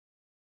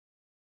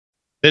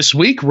This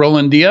week,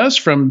 Roland Diaz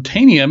from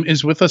Tanium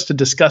is with us to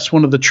discuss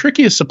one of the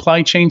trickiest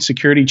supply chain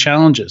security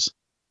challenges.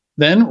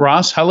 Then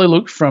Ross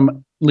Haliluk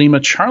from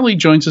Lima Charlie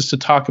joins us to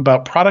talk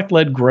about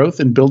product-led growth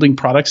and building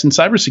products in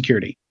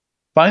cybersecurity.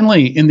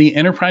 Finally, in the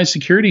enterprise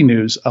security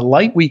news, a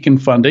light week in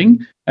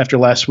funding after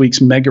last week's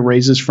mega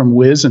raises from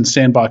Wiz and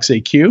Sandbox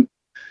AQ.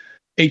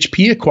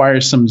 HP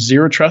acquires some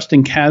Zero Trust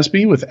and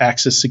CASB with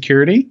Axis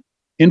Security.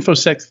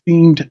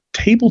 InfoSec-themed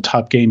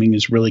tabletop gaming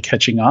is really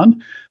catching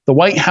on. The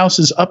White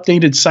House's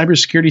updated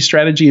cybersecurity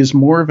strategy is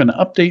more of an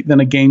update than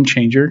a game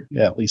changer,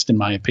 at least in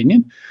my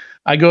opinion.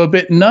 I go a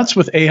bit nuts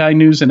with AI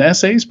news and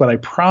essays, but I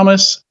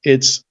promise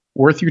it's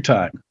worth your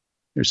time.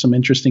 There's some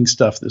interesting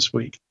stuff this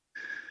week.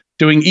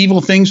 Doing evil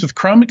things with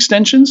Chrome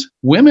extensions,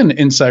 women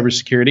in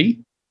cybersecurity,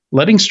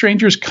 letting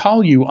strangers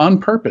call you on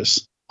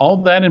purpose. All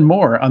that and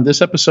more on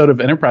this episode of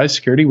Enterprise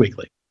Security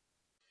Weekly.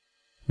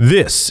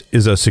 This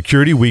is a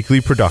Security Weekly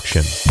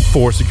production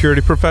for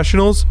security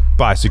professionals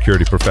by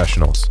security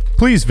professionals.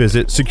 Please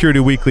visit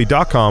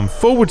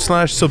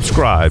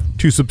securityweekly.com/subscribe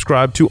to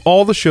subscribe to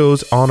all the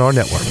shows on our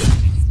network.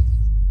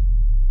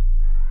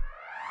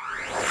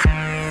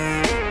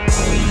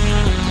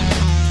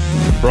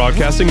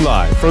 Broadcasting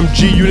live from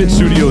G-Unit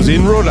Studios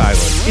in Rhode Island,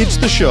 it's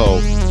the show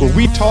where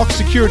we talk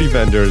security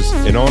vendors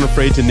and aren't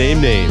afraid to name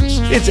names.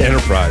 It's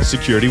Enterprise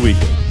Security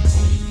Weekly.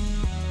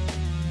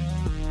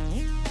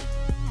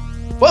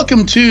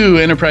 Welcome to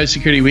Enterprise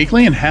Security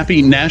Weekly and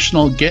happy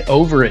National Get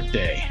Over It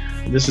Day.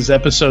 This is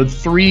episode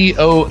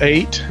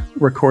 308,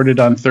 recorded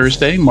on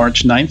Thursday,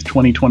 March 9th,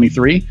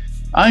 2023.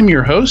 I'm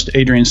your host,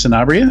 Adrian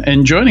Sanabria,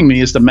 and joining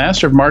me is the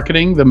Master of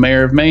Marketing, the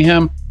Mayor of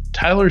Mayhem,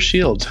 Tyler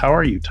Shields. How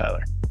are you,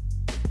 Tyler?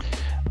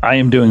 I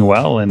am doing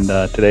well, and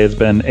today has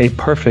been a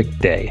perfect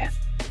day.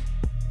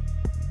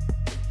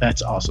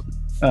 That's awesome.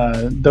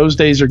 Those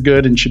days are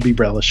good and should be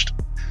relished.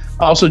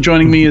 Also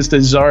joining me is the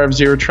Czar of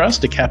Zero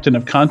Trust, the Captain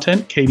of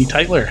Content, Katie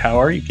Teitler.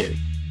 How are you, Katie?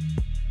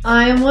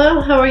 I am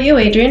well. How are you,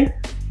 Adrian?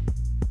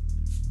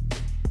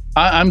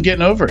 I'm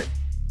getting over it.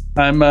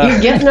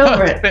 You're getting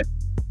over it.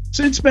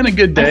 It's been a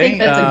good day. I think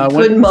that's a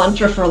good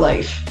mantra for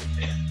life.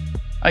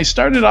 I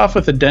started off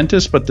with a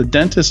dentist, but the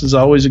dentist is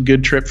always a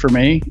good trip for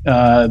me.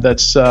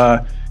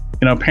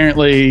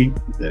 Apparently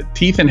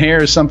teeth and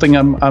hair is something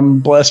I'm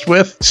blessed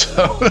with.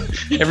 So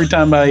every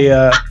time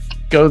I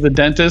go to the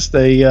dentist,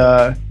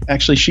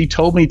 she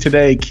told me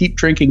today, keep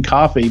drinking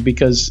coffee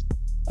because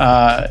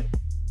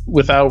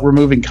without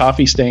removing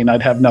coffee stain,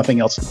 I'd have nothing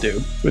else to do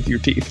with your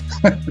teeth.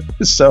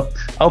 So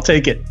I'll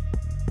take it.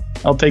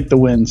 I'll take the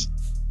wins.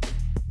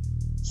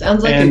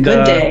 Sounds like a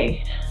good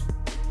day.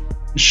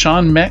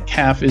 Sean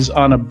Metcalf is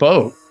on a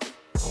boat.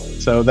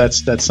 So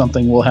that's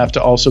something we'll have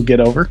to also get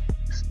over.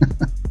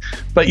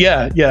 But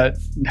yeah,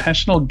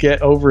 National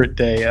Get Over It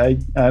Day.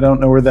 I don't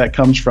know where that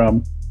comes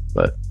from,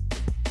 but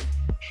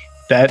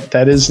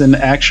that is an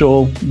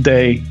actual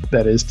day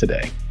that is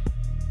today.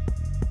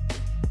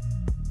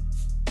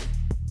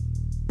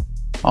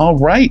 All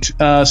right,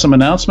 some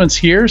announcements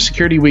here.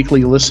 Security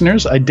Weekly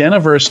listeners,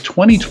 Identiverse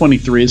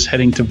 2023 is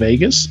heading to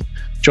Vegas.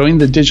 Join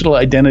the digital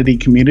identity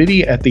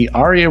community at the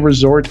Aria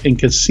Resort and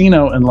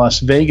Casino in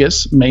Las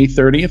Vegas, May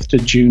 30th to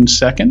June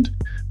 2nd.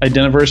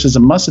 Identiverse is a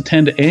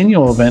must-attend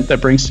annual event that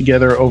brings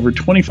together over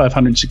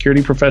 2,500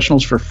 security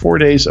professionals for 4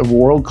 days of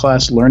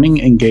world-class learning,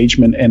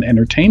 engagement, and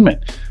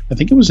entertainment. I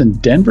think it was in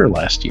Denver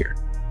last year.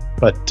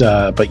 But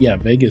yeah,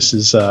 Vegas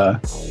is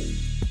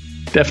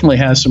definitely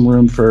has some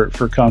room for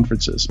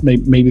conferences.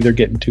 Maybe they're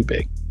getting too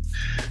big.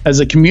 As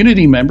a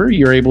community member,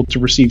 you're able to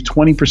receive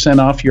 20%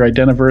 off your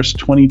Identiverse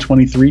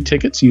 2023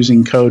 tickets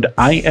using code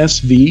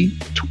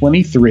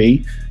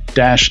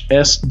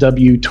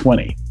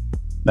ISV23-SW20.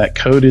 That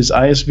code is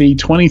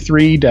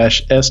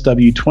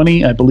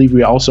ISV23-SW20. I believe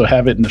we also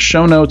have it in the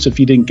show notes if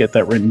you didn't get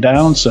that written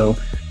down. So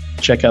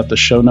check out the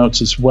show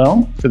notes as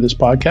well for this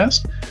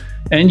podcast.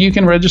 And you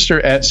can register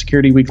at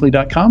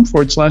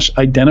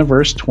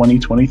securityweekly.com/Identiverse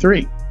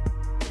 2023.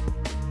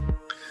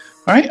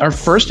 All right, our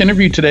first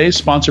interview today is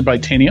sponsored by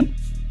Tanium.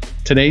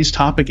 Today's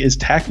topic is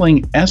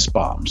tackling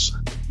SBOMs,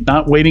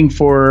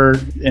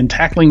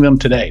 tackling them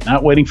today,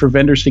 not waiting for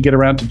vendors to get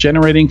around to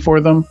generating for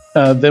them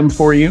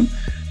for you.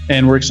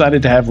 And we're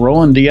excited to have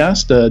Roland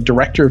Diaz, the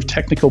Director of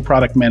Technical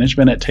Product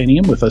Management at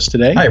Tanium, with us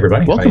today. Hi,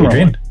 everybody. Welcome,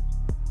 Roland.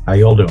 How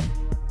you all doing?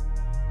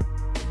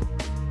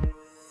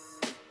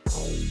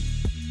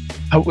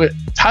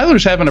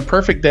 Tyler's having a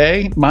perfect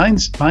day.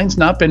 Mine's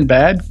not been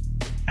bad.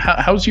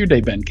 How's your day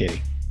been,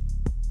 Katie?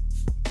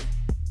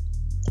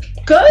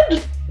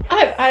 Good.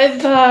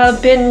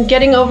 I've been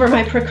getting over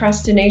my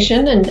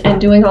procrastination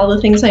and doing all the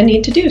things I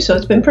need to do, so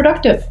it's been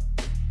productive.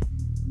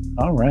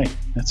 All right.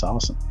 That's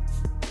awesome.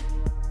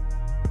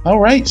 All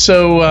right.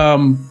 So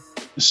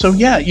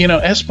yeah,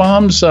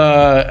 SBOMs,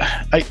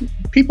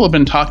 people have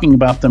been talking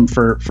about them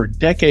for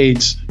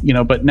decades,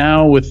 but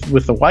now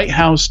with the White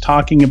House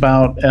talking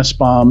about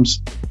SBOMs,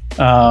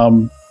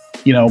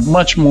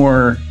 much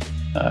more,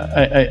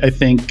 I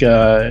think,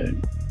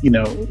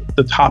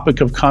 the topic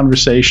of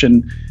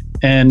conversation.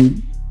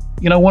 And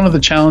one of the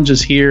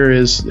challenges here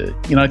is,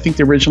 I think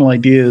the original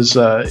idea is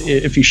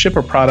if you ship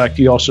a product,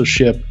 you also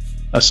ship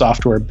a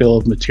software bill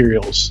of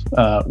materials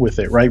with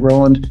it, right,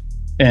 Roland?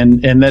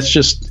 And that's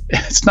just,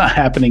 it's not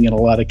happening in a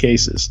lot of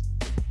cases.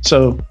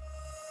 So,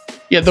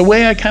 yeah, the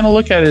way I kind of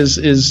look at it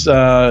is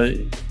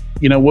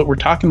what we're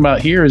talking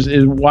about here is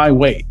why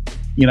wait?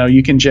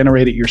 You can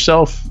generate it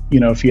yourself.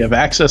 If you have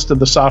access to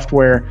the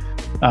software,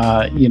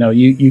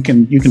 you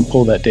can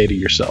pull that data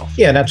yourself.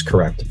 Yeah, that's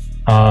correct.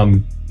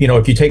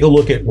 If you take a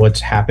look at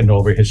what's happened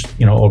over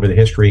the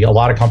history, a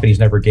lot of companies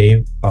never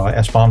gave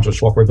SBOMs or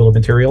software bill of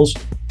materials,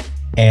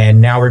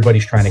 and now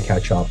everybody's trying to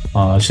catch up.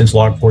 Since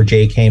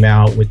Log4j came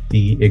out with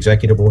the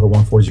Executive Order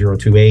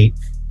 14028,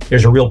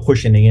 there's a real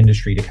push in the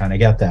industry to kind of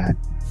get that.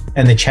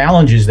 And the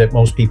challenges that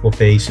most people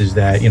face is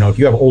that, if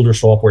you have older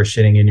software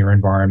sitting in your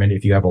environment,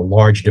 if you have a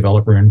large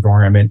developer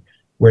environment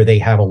where they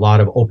have a lot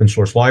of open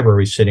source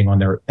libraries sitting on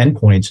their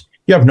endpoints,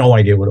 you have no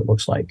idea what it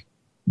looks like.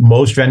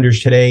 Most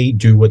vendors today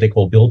do what they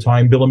call build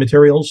time bill of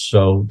materials.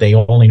 So they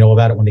only know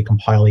about it when they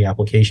compile the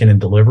application and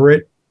deliver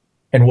it.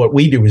 And what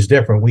we do is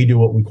different. We do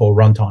what we call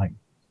runtime.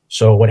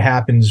 So what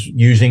happens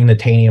using the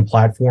Tanium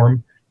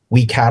platform,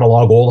 we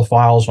catalog all the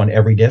files on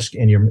every disk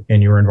in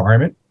your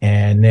environment,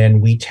 and then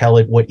we tell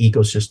it what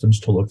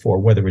ecosystems to look for,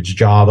 whether it's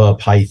Java,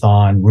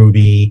 Python,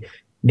 Ruby,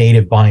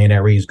 native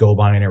binaries, Go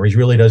binaries,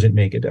 really doesn't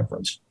make a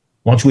difference.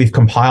 Once we've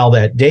compiled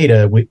that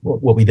data,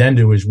 what we then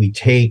do is we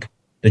take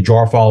the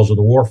jar files or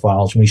the WAR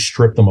files and we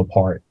strip them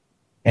apart,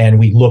 and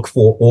we look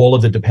for all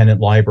of the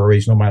dependent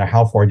libraries, no matter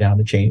how far down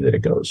the chain that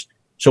it goes.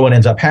 So what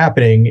ends up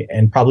happening,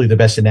 and probably the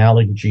best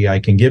analogy I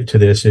can give to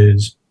this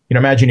is,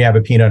 imagine you have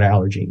a peanut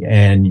allergy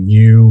and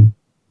you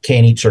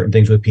can't eat certain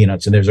things with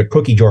peanuts, and there's a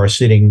cookie jar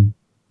sitting,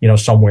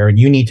 somewhere, and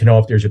you need to know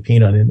if there's a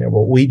peanut in there.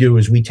 What we do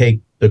is we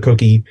take the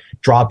cookie,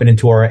 drop it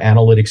into our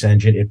analytics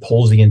engine. It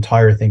pulls the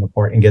entire thing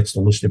apart and gets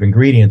the list of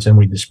ingredients, and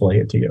we display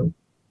it to you.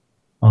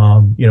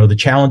 The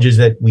challenges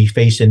that we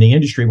face in the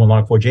industry when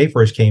Log4j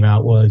first came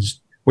out was,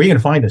 where are you going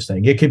to find this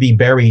thing? It could be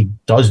buried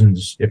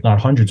dozens, if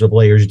not hundreds of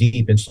layers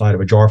deep inside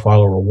of a jar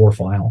file or a WAR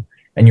file,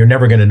 and you're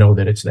never going to know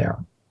that it's there.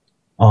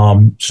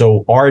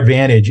 So our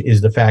advantage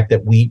is the fact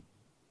that we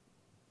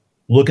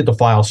look at the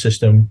file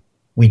system.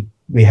 We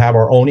have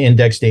our own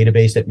index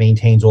database that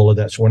maintains all of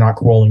that. So we're not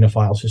crawling the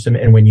file system.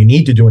 And when you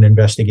need to do an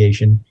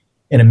investigation,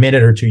 in a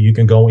minute or two, you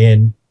can go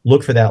in,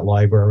 look for that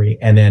library,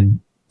 and then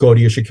go to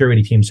your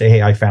security team and say,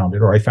 hey, I found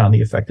it, or I found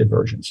the affected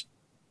versions.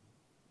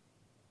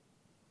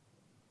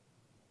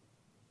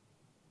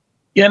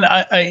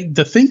 Yeah, and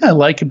the thing I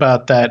like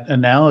about that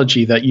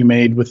analogy that you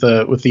made with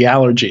the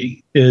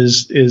allergy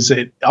is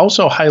it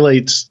also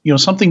highlights,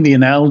 something the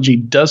analogy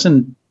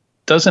doesn't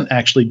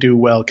actually do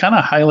well. Kind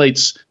of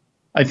highlights,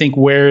 I think,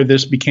 where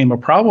this became a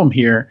problem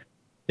here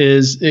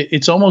is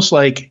it's almost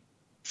like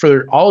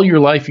for all your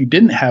life you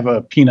didn't have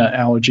a peanut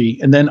allergy,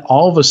 and then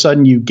all of a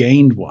sudden you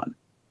gained one.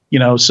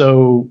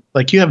 So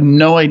like you have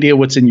no idea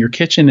what's in your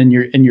kitchen and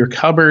in your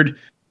cupboard.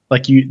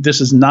 Like this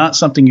is not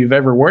something you've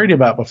ever worried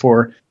about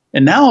before.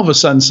 And now all of a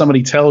sudden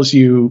somebody tells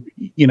you,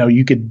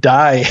 you could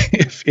die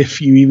if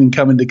you even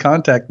come into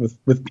contact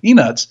with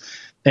peanuts.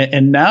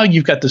 And now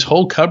you've got this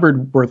whole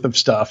cupboard worth of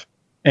stuff,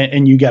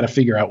 and you got to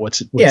figure out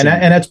what's and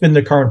that's been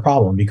the current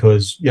problem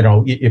because,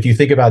 if you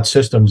think about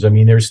systems,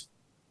 there's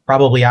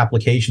probably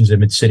applications that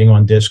have been sitting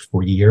on disk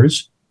for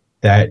years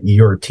that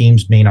your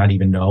teams may not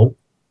even know.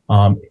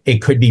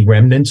 It could be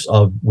remnants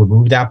of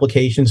removed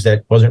applications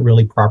that wasn't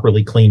really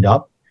properly cleaned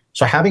up.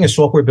 So having a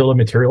software bill of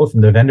material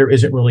from the vendor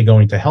isn't really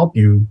going to help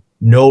you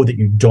know that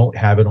you don't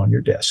have it on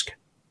your disk.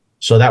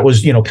 So that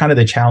was, kind of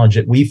the challenge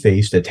that we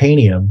faced at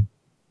Tanium.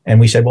 And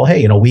we said, well,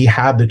 hey, we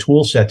have the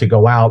tool set to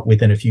go out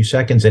within a few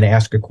seconds and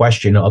ask a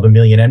question of 1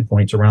 million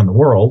endpoints around the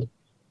world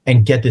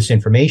and get this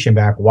information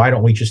back. Why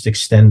don't we just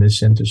extend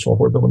this into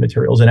software bill of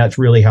materials? And that's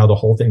really how the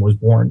whole thing was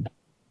born.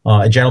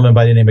 A gentleman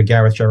by the name of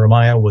Gareth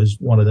Jeremiah was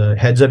one of the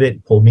heads of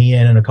it, pulled me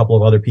in and a couple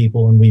of other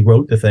people, and we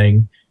wrote the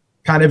thing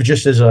kind of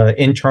just as an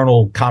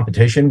internal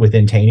competition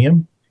within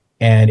Tanium.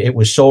 And it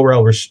was so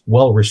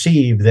well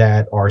received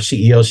that our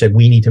CEO said,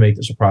 we need to make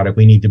this a product.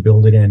 We need to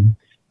build it in.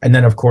 And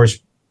then, of course,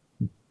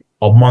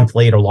 a month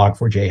later,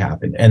 Log4j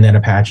happened. And then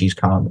Apache's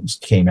Commons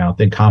came out.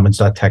 Then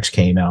Commons.txt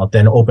came out.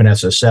 Then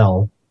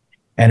OpenSSL.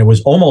 And it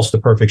was almost the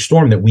perfect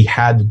storm that we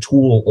had the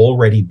tool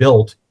already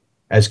built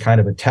as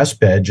kind of a test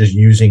bed, just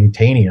using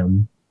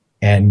Tanium.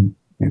 And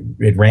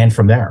it ran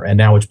from there. And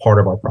now it's part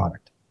of our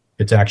product.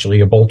 It's actually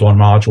a bolt-on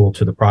module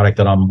to the product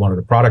that I'm one of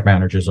the product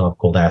managers of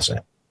called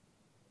Asset.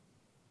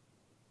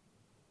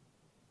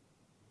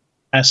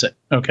 Asset.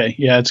 Okay.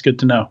 Yeah, it's good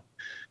to know.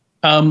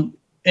 And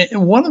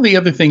one of the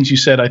other things you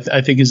said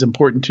I think is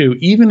important too.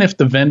 Even if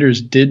the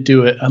vendors did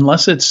do it,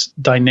 unless it's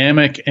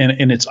dynamic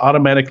and it's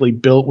automatically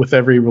built with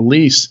every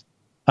release,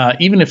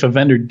 even if a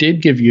vendor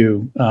did give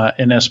you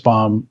an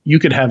SBOM, you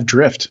could have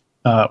drift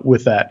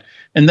with that.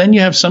 And then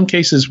you have some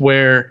cases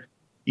where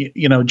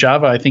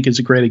Java, I think, is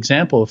a great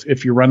example.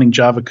 If you're running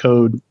Java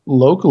code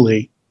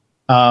locally,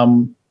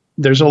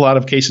 there's a lot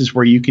of cases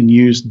where you can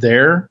use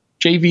their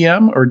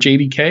JVM or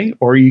JDK,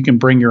 or you can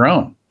bring your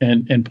own.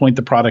 and point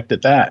the product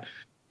at that.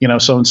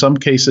 So in some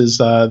cases,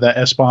 the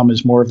SBOM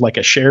is more of like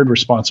a shared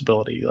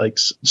responsibility. Like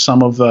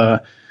some of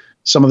the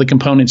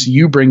components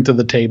you bring to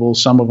the table,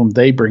 some of them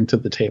they bring to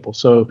the table.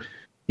 So,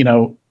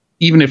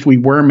 even if we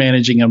were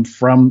managing them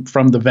from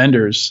the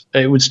vendors,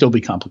 it would still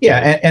be complicated.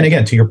 Yeah, and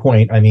again, to your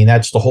point, I mean,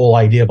 that's the whole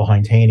idea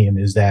behind Tanium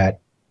is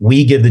that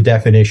we give the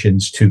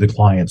definitions to the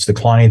clients. The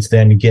clients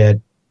then get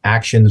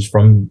actions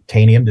from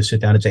Tanium to sit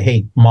down and say,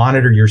 hey,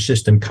 monitor your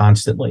system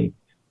constantly.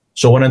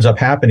 So what ends up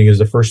happening is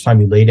the first time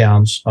we lay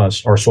down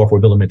our software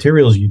bill of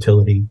materials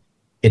utility,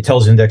 it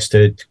tells Index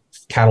to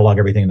catalog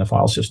everything in the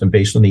file system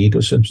based on the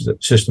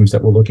ecosystems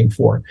that we're looking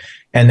for.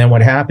 And then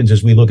what happens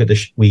is we look at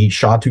we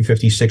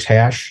SHA-256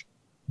 hash,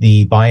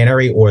 the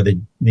binary or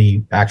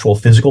the actual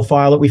physical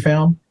file that we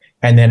found.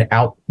 And then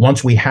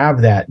once we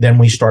have that, then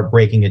we start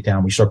breaking it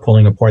down. We start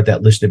pulling apart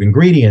that list of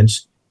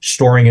ingredients,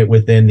 storing it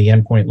within the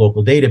endpoint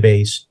local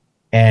database,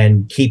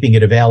 and keeping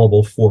it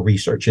available for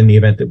research in the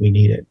event that we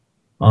need it.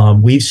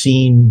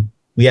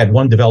 We had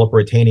one developer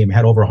at Tanium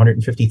had over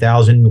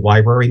 150,000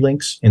 library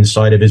links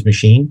inside of his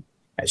machine.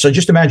 So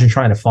just imagine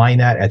trying to find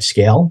that at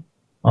scale.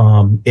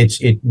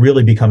 It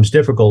really becomes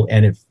difficult.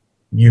 And if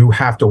you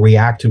have to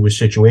react to a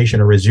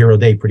situation or a 0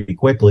 day pretty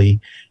quickly,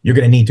 you're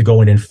going to need to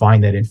go in and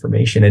find that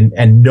information.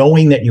 And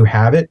knowing that you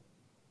have it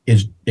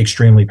is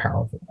extremely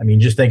powerful. I mean,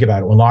 just think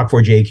about it. When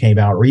Log4j came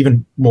out, or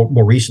even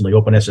more recently,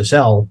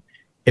 OpenSSL,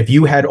 if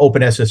you had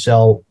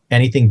OpenSSL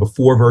anything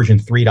before version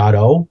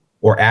 3.0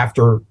 or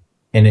after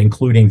and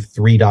including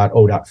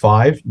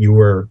 3.0.5, you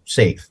were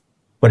safe.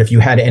 But if you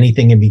had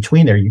anything in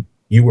between there,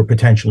 you were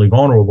potentially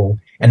vulnerable,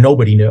 and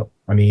nobody knew.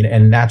 I mean,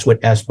 and that's what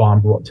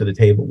SBOM brought to the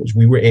table, was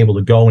we were able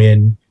to go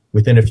in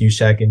within a few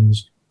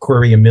seconds,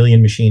 query 1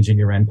 million machines in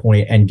your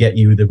endpoint, and get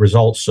you the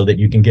results so that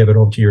you can give it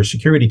over to your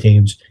security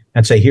teams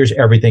and say, here's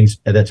everything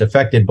that's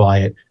affected by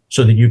it,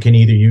 so that you can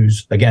either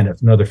use, again,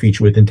 another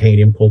feature within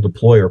Tanium called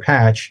deploy or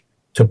patch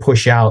to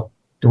push out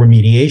the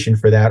remediation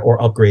for that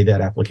or upgrade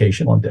that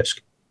application on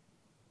disk.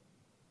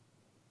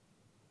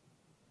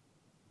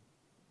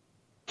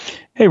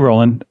 Hey,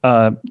 Roland.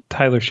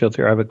 Tyler Shields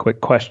here. I have a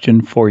quick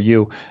question for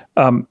you.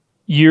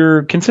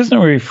 You're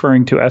consistently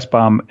referring to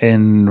SBOM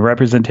in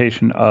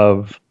representation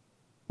of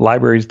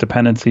libraries,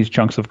 dependencies,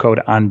 chunks of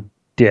code on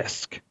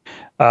disk.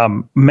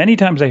 Many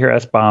times I hear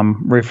SBOM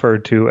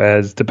referred to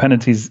as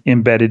dependencies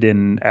embedded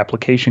in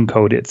application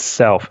code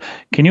itself.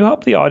 Can you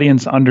help the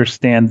audience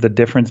understand the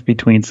difference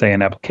between, say,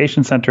 an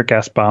application-centric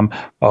SBOM,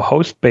 a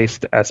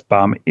host-based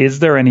SBOM? Is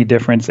there any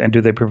difference, and do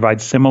they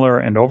provide similar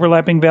and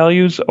overlapping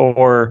values,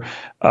 or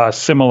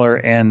similar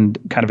and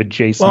kind of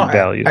adjacent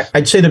values?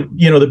 I'd say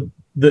that,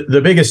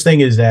 the biggest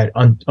thing is that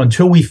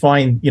until we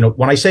find,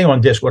 when I say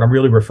on disk, what I'm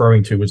really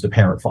referring to is the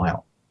parent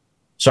file.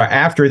 So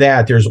after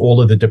that, there's all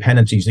of the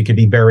dependencies that could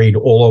be buried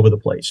all over the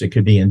place. It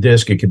could be in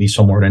disk, it could be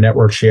somewhere in a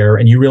network share,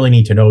 and you really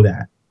need to know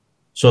that.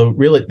 So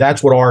really,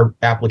 that's what our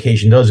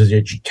application does, is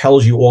it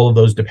tells you all of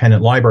those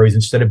dependent libraries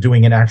instead of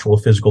doing an actual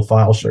physical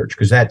file search,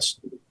 because that's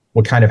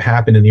what kind of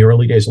happened in the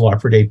early days of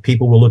Log4j.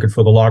 People were looking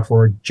for the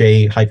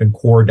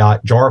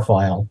log4j-core.jar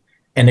file,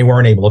 and they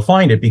weren't able to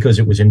find it because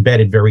it was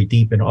embedded very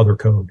deep in other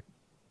code.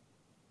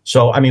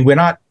 So, I mean,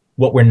 what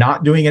we're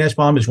not doing in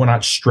SBOM is we're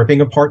not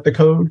stripping apart the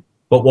code.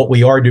 But what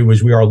we are doing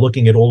is we are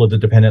looking at all of the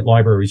dependent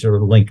libraries that are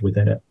linked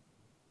within it.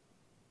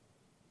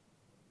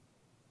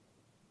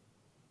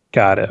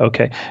 Got it.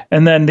 Okay.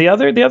 And then the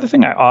other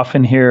thing I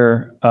often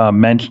hear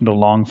mentioned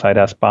alongside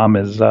SBOM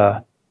is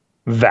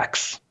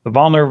VEX, the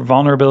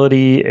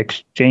vulnerability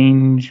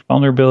exchange,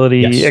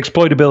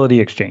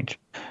 exploitability exchange.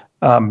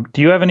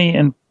 Do you have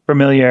any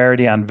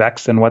familiarity on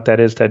VEX and what that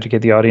is to educate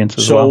the audience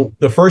as well? So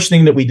the first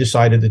thing that we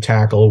decided to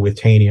tackle with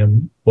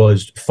Tanium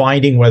was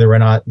finding whether or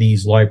not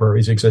these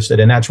libraries existed.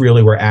 And that's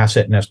really where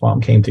Asset and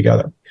SBOM came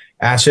together.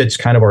 Asset's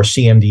kind of our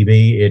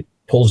CMDB. It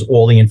pulls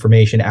all the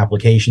information,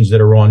 applications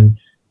that are on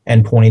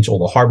endpoints, all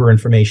the hardware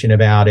information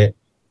about it.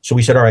 So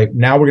we said, all right,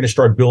 now we're going to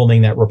start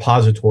building that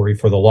repository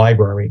for the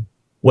library.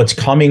 What's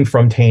coming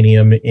from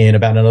Tanium in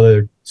about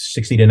another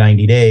 60 to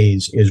 90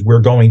 days is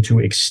we're going to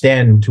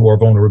extend to our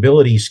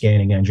vulnerability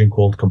scanning engine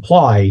called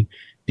Comply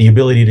the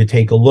ability to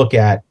take a look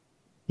at,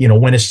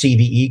 when a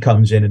CVE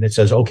comes in and it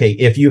says, okay,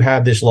 if you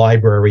have this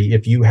library,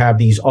 if you have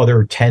these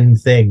other 10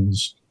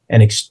 things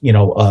and,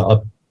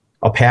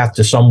 a path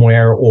to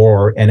somewhere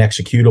or an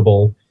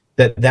executable,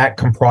 that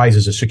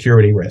comprises a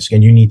security risk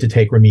and you need to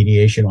take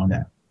remediation on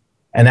that.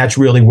 And that's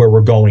really where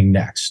we're going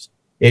next.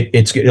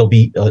 It'll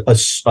be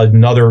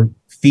another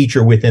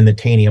feature within the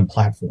Tanium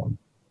platform.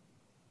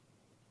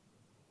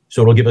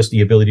 So it'll give us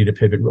the ability to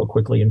pivot real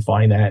quickly and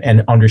find that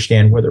and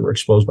understand whether we're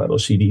exposed by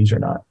those CVEs or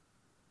not.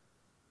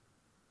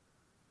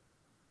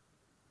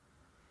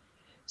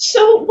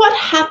 So what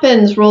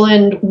happens,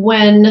 Roland,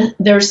 when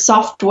there's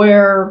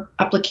software,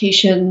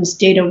 applications,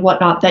 data,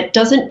 whatnot, that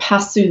doesn't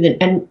pass through the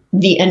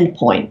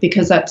endpoint?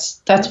 Because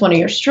that's one of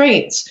your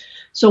strengths.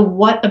 So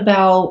what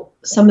about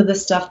some of the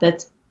stuff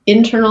that's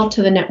internal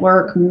to the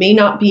network, may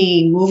not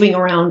be moving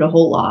around a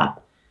whole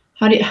lot?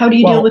 How do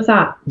you deal with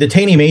that? The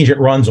Tanium agent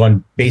runs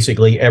on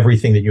basically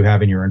everything that you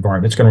have in your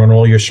environment. It's going to run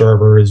all your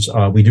servers.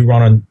 We do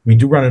run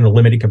in a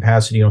limited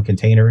capacity on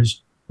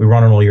containers. We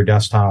run on all your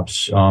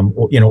desktops.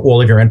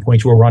 All of your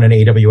endpoints will run in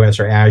AWS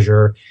or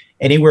Azure,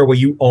 anywhere where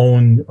you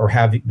own or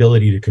have the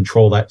ability to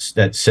control that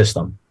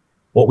system.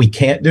 What we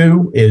can't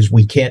do is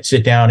we can't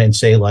sit down and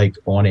say, like,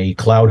 on a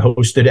cloud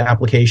hosted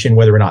application,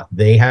 whether or not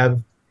they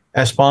have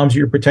SBOMs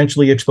you're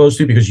potentially exposed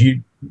to, because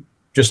you,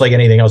 just like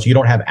anything else, you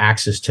don't have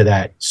access to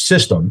that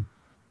system.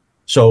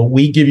 So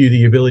we give you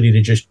the ability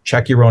to just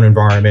check your own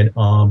environment.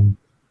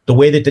 The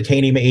way that the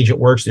Tanium agent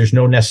works, there's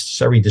no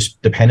necessary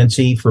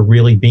dependency for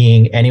really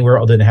being anywhere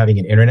other than having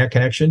an internet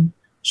connection.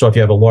 So if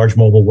you have a large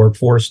mobile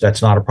workforce,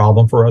 that's not a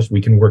problem for us.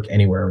 We can work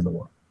anywhere in the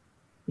world,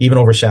 even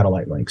over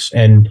satellite links.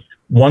 And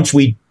once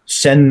we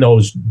send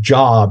those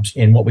jobs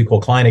in what we call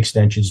client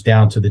extensions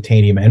down to the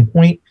Tanium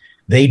endpoint,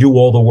 they do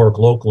all the work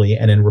locally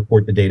and then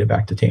report the data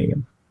back to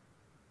Tanium.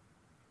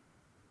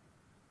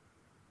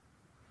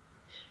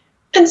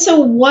 And so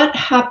what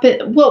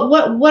happened?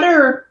 What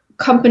are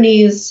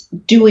companies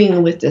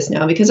doing with this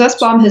now? Because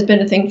SBOM has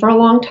been a thing for a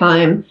long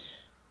time,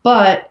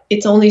 but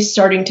it's only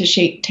starting to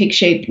take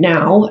shape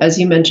now, as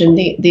you mentioned,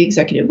 the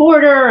executive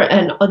order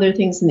and other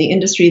things in the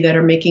industry that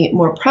are making it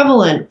more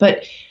prevalent.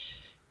 But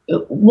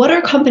what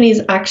are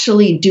companies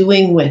actually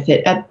doing with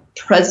it at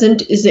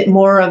present? Is it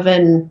more of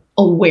an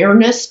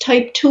awareness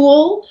type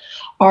tool?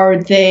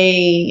 Are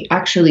they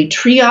actually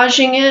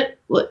triaging it?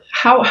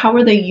 How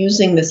are they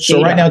using this data?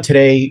 So right now,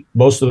 today,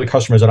 most of the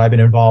customers that I've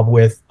been involved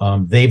with,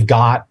 they've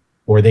got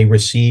or they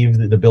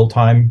received the build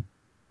time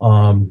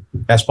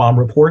SBOM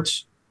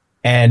reports.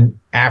 And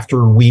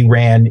after we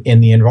ran in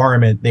the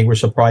environment, they were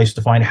surprised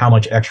to find how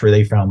much extra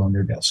they found on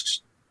their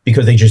disks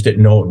because they just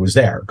didn't know it was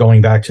there.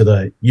 Going back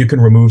to you can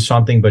remove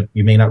something, but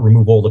you may not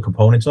remove all the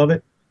components of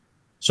it.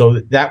 So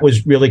that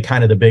was really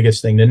kind of the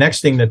biggest thing. The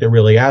next thing that they're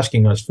really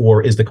asking us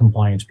for is the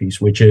compliance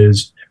piece, which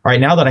is, all right,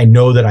 now that I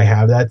know that I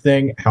have that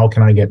thing, how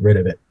can I get rid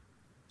of it?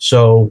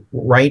 So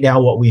right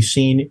now, what we've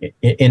seen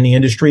in the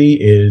industry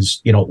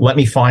is, let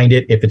me find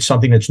it. If it's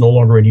something that's no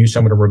longer in use,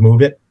 I'm going to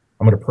remove it.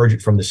 I'm going to purge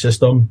it from the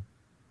system.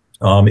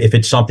 If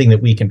it's something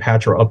that we can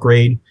patch or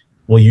upgrade,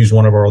 we'll use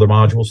one of our other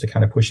modules to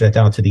kind of push that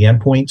down to the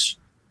endpoints.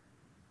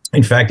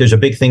 In fact, there's a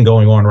big thing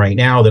going on right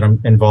now that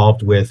I'm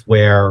involved with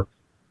where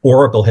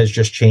Oracle has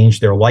just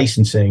changed their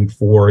licensing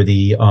for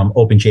the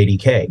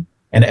OpenJDK,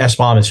 and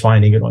SBOM is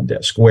finding it on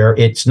disk where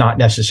it's not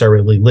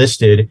necessarily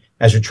listed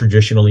as a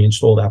traditionally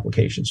installed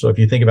application. So if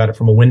you think about it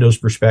from a Windows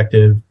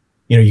perspective,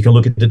 you can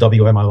look at the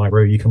WMI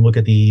library, you can look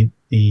at the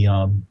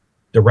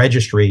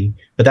registry,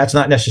 but that's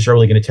not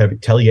necessarily going to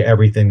tell you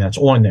everything that's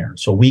on there.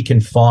 So we can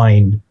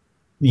find,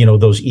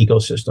 those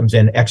ecosystems,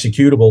 and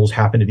executables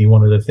happen to be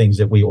one of the things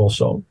that we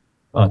also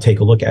take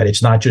a look at.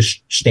 It's not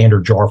just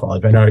standard jar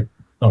files. I know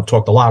I've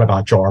talked a lot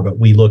about jar, but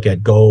we look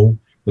at Go,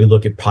 we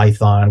look at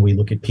Python, we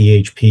look at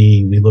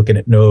PHP, we look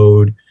at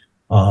Node.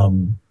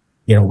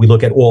 We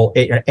look at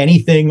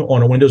anything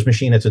on a Windows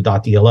machine that's a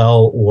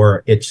 .dll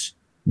or its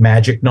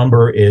magic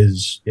number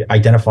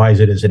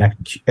identifies it as an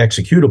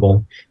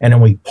executable, and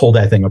then we pull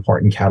that thing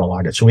apart and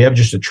catalog it. So we have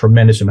just a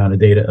tremendous amount of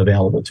data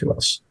available to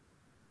us.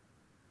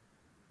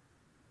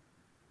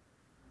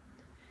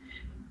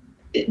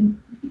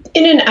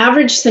 In an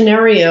average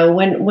scenario,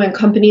 when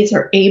companies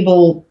are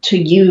able to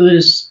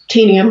use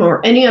Tanium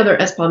or any other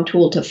SBOM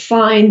tool to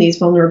find these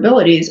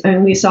vulnerabilities,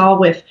 we saw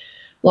with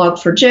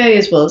Log4j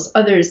as well as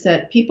others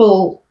that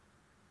people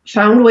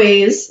found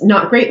ways,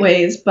 not great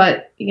ways,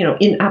 but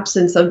in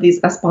absence of these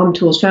SBOM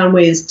tools, found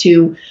ways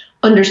to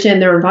understand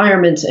their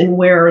environments and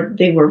where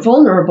they were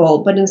vulnerable.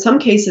 But in some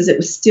cases, it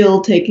was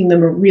still taking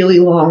them a really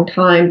long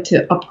time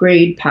to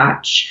upgrade,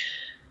 patch,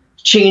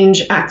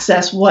 change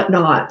access,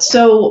 whatnot.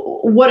 So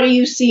what are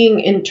you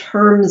seeing in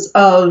terms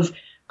of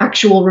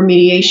actual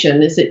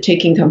remediation? Is it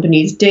taking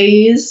companies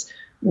days,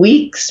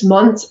 weeks,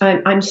 months?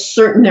 I'm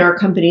certain there are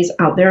companies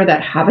out there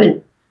that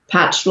haven't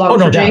patched Log4j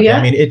no doubt.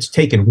 yet. It's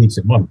taken weeks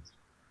and months.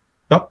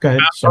 Oh, go ahead.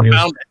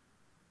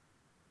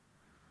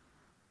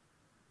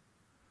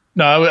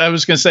 No, I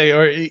was going to say,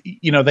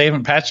 or they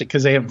haven't patched it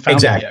because they haven't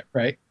found it yet,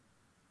 right?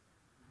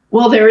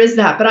 Well, there is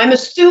that, but I'm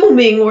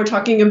assuming we're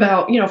talking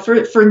about,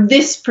 for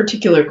this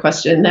particular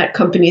question, that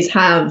companies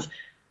have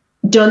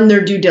done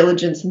their due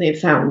diligence and they've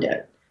found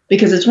it.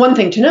 Because it's one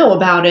thing to know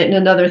about it and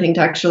another thing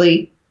to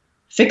actually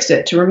fix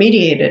it, to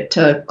remediate it,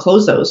 to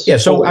close those. Yeah,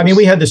 so holes.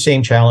 we had the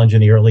same challenge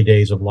in the early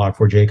days of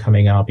Log4j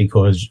coming out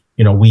because,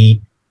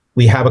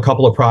 we have a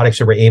couple of products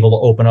that were able to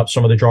open up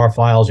some of the jar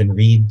files and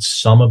read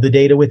some of the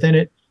data within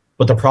it.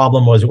 But the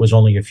problem was it was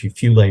only a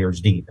few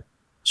layers deep.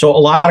 So a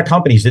lot of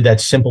companies did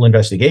that simple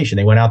investigation.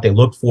 They went out, they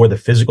looked for the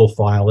physical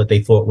file that they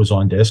thought was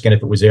on disk. And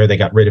if it was there, they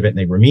got rid of it and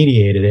they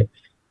remediated it.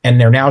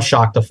 And they're now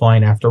shocked to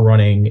find after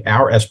running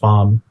our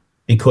SBOM,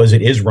 because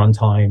it is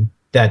runtime,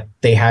 that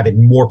they have it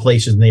in more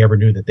places than they ever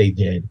knew that they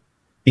did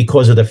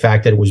because of the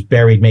fact that it was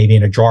buried maybe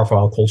in a jar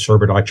file called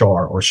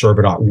server.jar or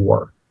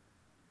server.war.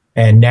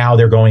 And now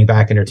they're going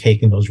back and they're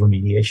taking those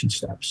remediation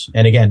steps.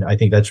 And again, I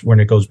think that's when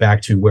it goes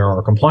back to where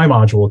our comply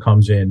module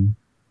comes in.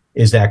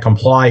 is that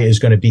Comply is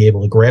going to be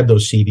able to grab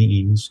those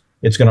CVEs.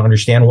 It's going to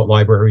understand what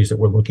libraries that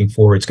we're looking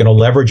for. It's going to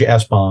leverage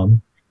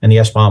SBOM and the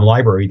SBOM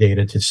library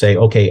data to say,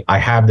 okay, I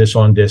have this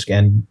on disk.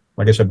 And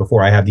like I said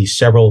before, I have these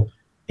several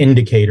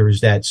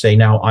indicators that say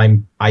now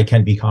I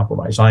can be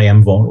compromised. I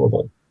am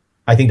vulnerable.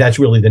 I think that's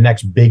really the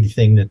next big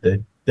thing that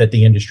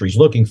the industry is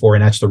looking for.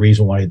 And that's the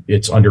reason why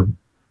it's under,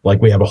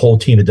 like, we have a whole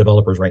team of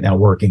developers right now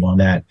working on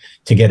that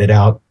to get it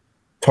out.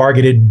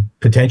 Targeted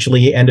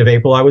potentially end of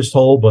April, I was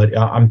told, but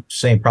I'm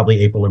saying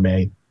probably April or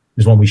May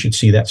is when we should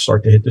see that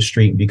start to hit the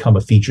street and become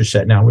a feature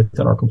set now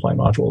within our Comply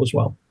module as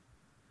well.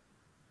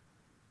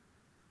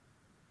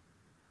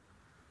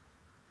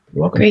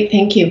 You're welcome. Great,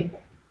 thank you.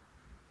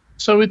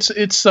 So it's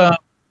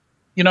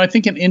I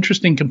think an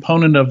interesting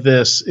component of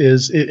this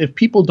is if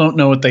people don't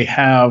know what they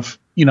have,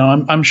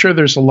 I'm sure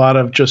there's a lot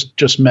of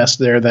just mess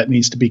there that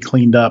needs to be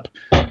cleaned up.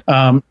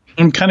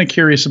 I'm kind of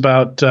curious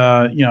about,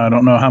 I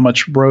don't know how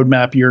much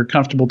roadmap you're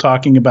comfortable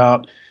talking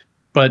about,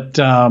 but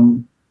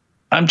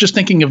I'm just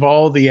thinking of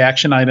all the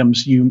action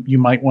items you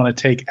might want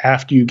to take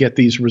after you get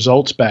these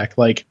results back.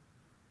 Like,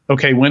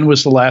 okay, when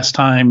was the last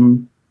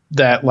time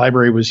that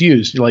library was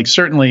used? Like,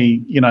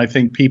 certainly, I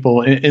think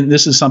people, and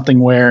this is something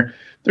where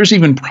there's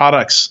even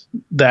products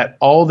that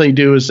all they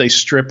do is they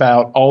strip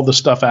out all the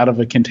stuff out of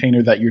a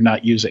container that you're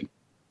not using.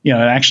 It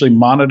actually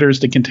monitors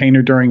the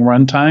container during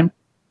runtime.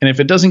 And if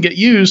it doesn't get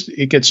used,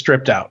 it gets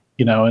stripped out,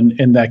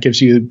 and that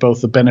gives you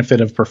both the benefit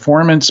of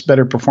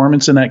better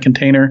performance in that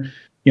container,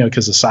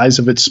 because the size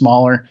of it's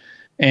smaller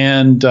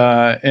and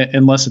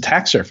less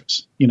attack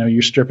surface.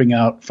 You're stripping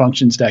out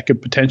functions that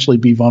could potentially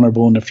be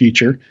vulnerable in the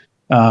future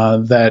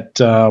that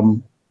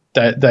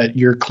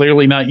you're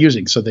clearly not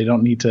using, so they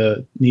don't need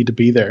to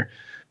be there.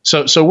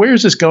 So where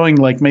is this going?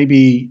 Like,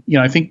 maybe,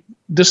 I think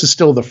this is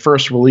still the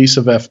first release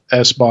of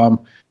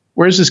SBOM.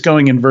 Where's this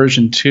going in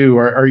version 2?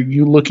 Are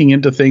you looking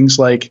into things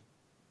like,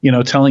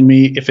 telling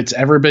me if it's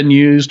ever been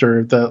used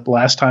or the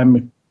last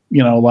time,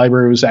 a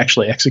library was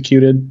actually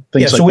executed?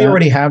 So we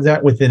already have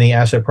that within the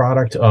asset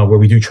product where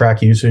we do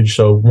track usage.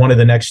 So one of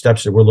the next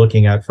steps that we're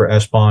looking at for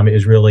SBOM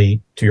is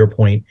really, to your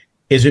point,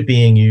 is it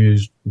being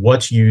used?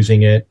 What's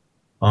using it?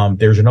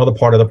 There's another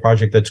part of the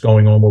project that's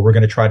going on where we're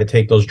going to try to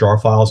take those jar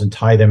files and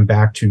tie them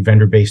back to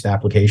vendor-based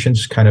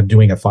applications, kind of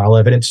doing a file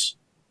evidence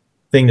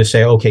thing to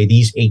say, okay,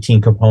 these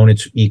 18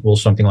 components equal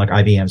something like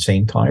IBM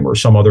Same Time or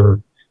some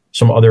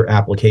other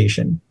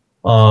application.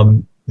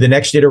 The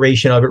next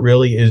iteration of it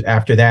really is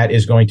after that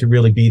is going to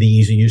really be the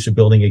easy use of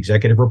building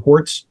executive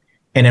reports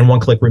and then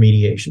one-click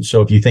remediation.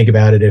 So if you think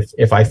about it,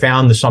 if I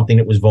found something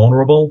that was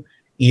vulnerable,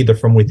 either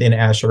from within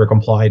Asset or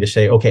Comply, to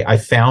say, okay, I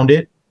found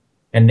it,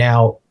 and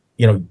now,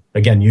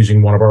 again,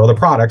 using one of our other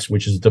products,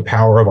 which is the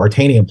power of our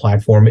Tanium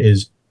platform,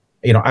 is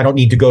I don't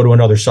need to go to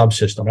another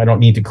subsystem. I don't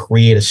need to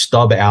create a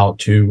stub out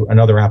to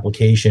another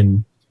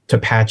application to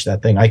patch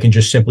that thing. I can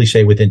just simply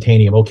say within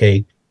Tanium,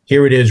 okay,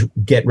 here it is,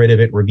 get rid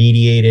of it,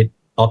 remediate it,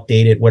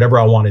 update it, whatever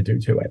I want to do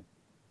to it.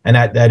 And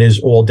that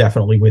is all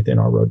definitely within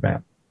our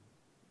roadmap.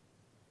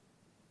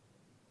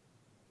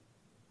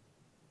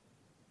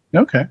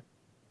 Okay.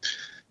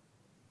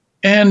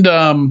 And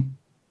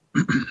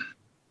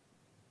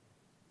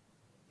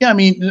yeah, I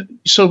mean,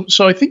 so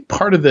I think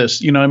part of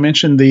this, I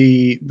mentioned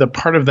the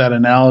part of that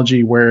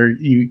analogy where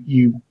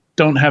you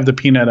don't have the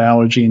peanut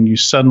allergy and you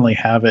suddenly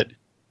have it.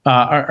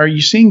 Are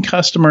you seeing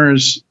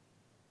customers,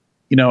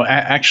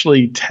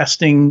 actually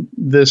testing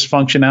this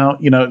function out?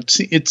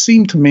 It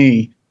seemed to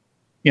me,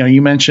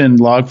 you mentioned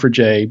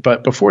Log4j,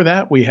 but before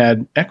that we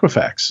had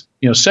Equifax.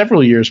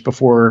 Several years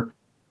before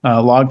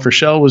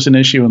Log4Shell was an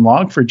issue in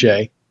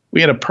Log4j,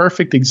 we had a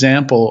perfect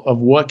example of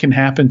what can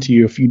happen to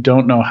you if you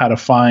don't know how to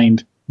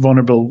find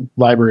vulnerable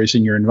libraries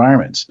in your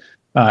environments.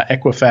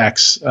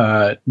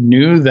 Equifax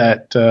knew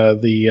that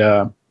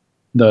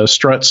the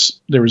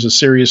struts, there was a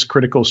serious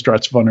critical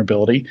struts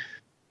vulnerability,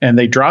 and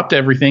they dropped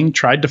everything,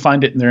 tried to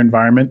find it in their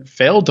environment,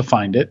 failed to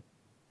find it,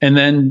 and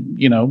then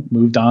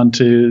moved on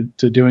to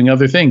doing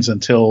other things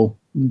until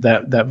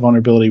that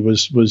vulnerability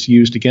was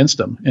used against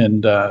them,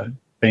 and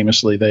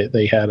famously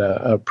they had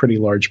a pretty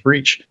large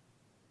breach.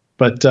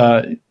 But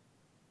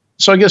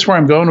so I guess where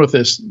I'm going with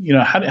this,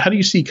 how do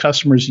you see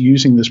customers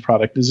using this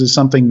product? Is this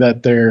something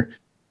that they're,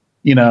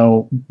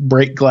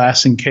 break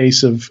glass in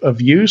case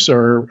of use,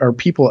 or are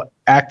people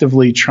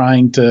actively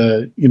trying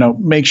to,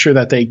 make sure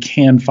that they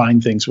can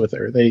find things with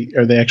it?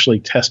 Are they actually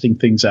testing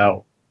things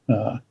out?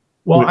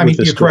 Well, I mean,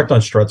 you're correct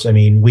on struts. I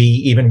mean,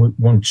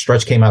 when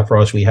struts came out for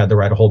us, we had to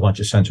write a whole bunch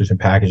of sensors and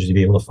packages to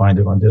be able to find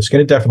it on disk.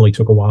 And it definitely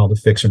took a while to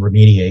fix and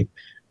remediate.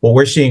 What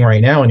we're seeing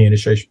right now in the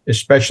industry,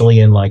 especially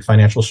in like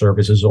financial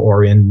services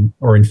or in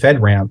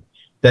FedRAMP,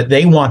 that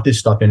they want this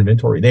stuff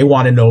inventory. They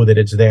want to know that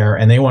it's there,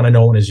 and they want to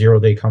know when a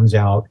 0-day comes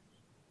out,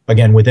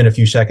 again, within a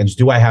few seconds,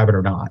 do I have it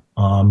or not?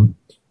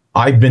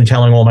 I've been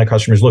telling all my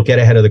customers, look, get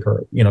ahead of the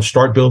curve.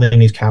 Start building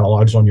these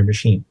catalogs on your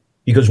machine.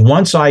 Because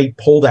once I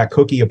pull that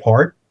cookie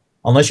apart,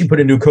 unless you put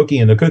a new cookie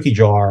in the cookie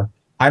jar,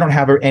 I don't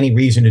have any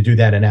reason to do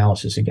that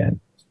analysis again.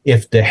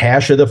 If the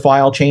hash of the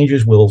file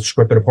changes, we'll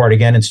strip it apart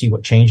again and see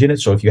what changed in it.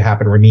 So if you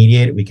happen to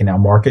remediate it, we can now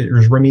mark it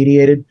as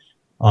remediated.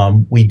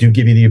 We do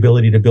give you the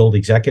ability to build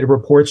executive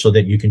reports so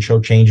that you can show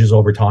changes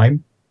over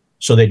time,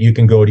 so that you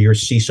can go to your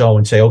CISO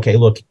and say, okay,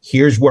 look,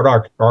 here's what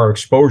our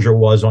exposure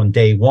was on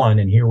day one,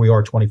 and here we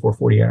are 24,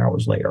 48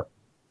 hours later.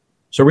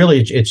 So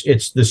really,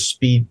 it's the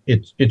speed.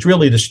 It's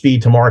really the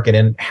speed to market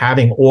and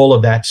having all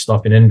of that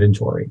stuff in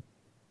inventory.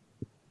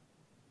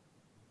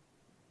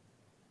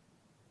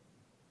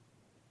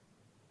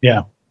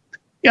 Yeah.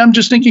 Yeah, I'm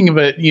just thinking of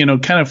it,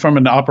 kind of from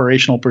an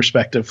operational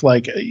perspective.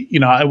 Like,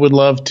 I would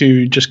love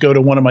to just go to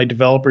one of my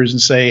developers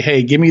and say,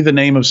 hey, give me the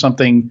name of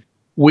something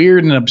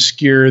weird and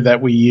obscure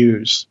that we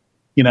use,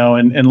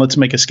 and let's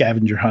make a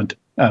scavenger hunt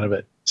out of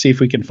it. See if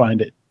we can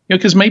find it.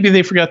 Because maybe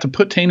they forgot to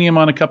put Tanium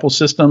on a couple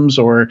systems,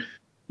 or,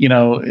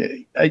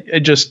 I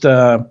just,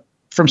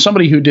 from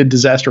somebody who did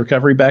disaster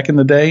recovery back in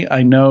the day,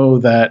 I know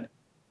that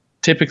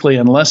typically,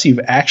 unless you've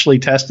actually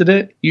tested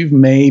it, you've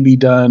maybe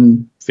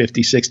done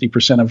 50,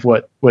 60% of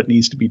what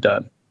needs to be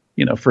done,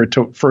 for it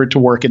to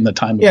work in the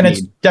time of need. And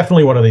it's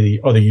definitely one of the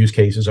other use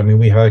cases. I mean,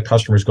 we had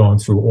customers going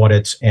through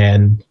audits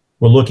and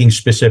we're looking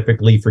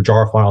specifically for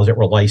jar files that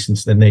were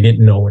licensed and they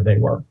didn't know where they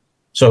were.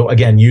 So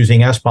again,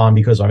 using SBOM,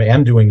 because I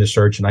am doing the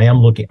search and I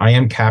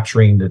am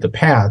capturing the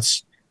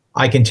paths,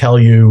 I can tell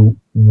you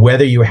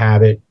whether you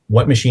have it,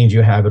 what machines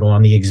you have it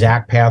on, the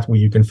exact path where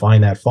you can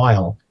find that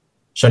file.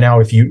 So now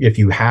if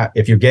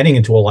you're getting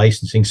into a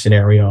licensing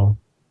scenario,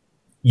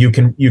 you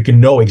can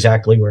know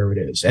exactly where it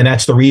is. And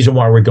that's the reason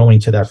why we're going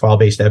to that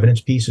file-based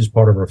evidence piece as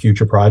part of our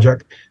future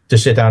project, to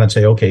sit down and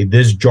say, okay,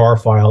 this jar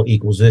file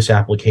equals this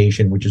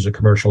application, which is a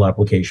commercial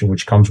application,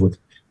 which comes with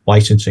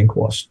licensing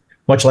costs.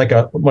 Much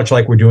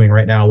like we're doing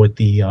right now with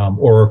the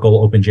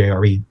Oracle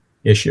OpenJRE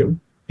issue,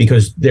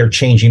 because they're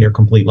changing their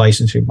complete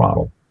licensing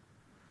model.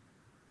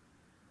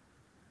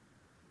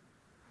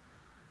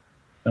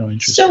 Oh,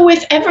 interesting. So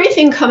with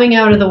everything coming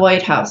out of the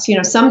White House,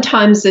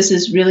 sometimes this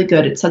is really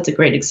good. It sets a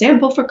great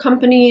example for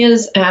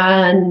companies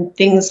and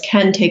things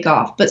can take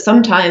off. But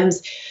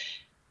sometimes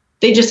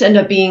they just end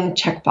up being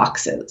check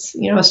boxes,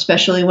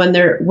 especially when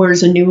there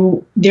is a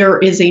new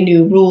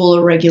rule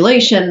or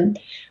regulation.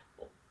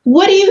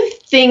 What do you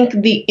think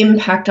the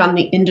impact on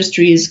the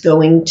industry is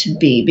going to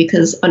be?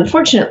 Because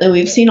unfortunately,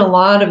 we've seen a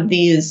lot of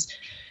these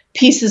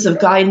pieces of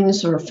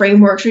guidance or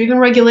frameworks or even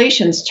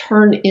regulations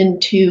turn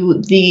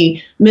into the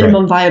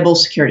minimum viable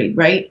security,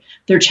 right?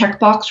 They're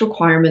checkbox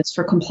requirements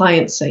for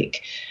compliance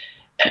sake.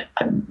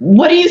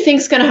 What do you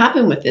think is going to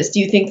happen with this? Do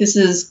you think this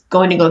is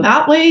going to go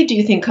that way? Do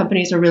you think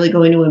companies are really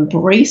going to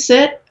embrace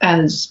it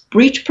as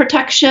breach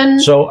protection?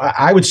 So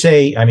I would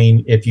say,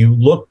 if you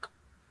look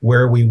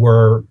where we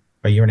were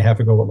a year and a half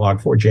ago with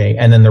Log4j,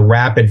 and then the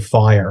rapid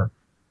fire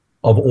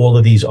of all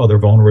of these other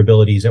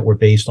vulnerabilities that were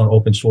based on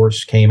open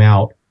source came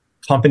out,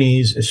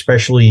 companies,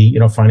 especially,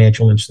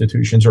 financial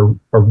institutions are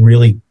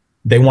really,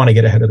 they want to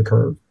get ahead of the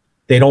curve.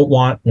 They don't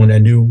want, when a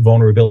new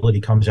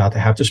vulnerability comes out, to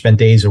have to spend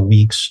days or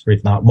weeks, or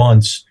if not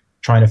months,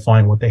 trying to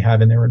find what they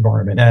have in their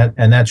environment.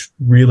 And that's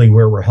really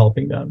where we're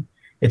helping them.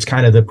 It's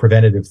kind of the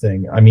preventative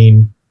thing.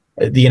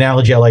 The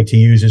analogy I like to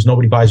use is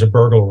nobody buys a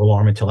burglar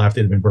alarm until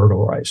after they've been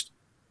burglarized.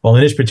 Well,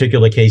 in this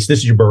particular case, this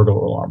is your burglar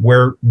alarm.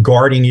 We're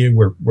guarding you.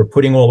 We're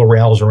putting all the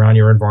rails around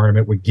your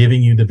environment. We're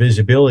giving you the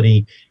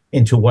visibility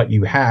into what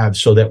you have,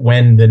 so that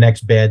when the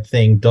next bad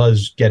thing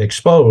does get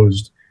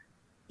exposed,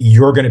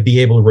 you're going to be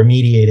able to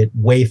remediate it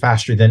way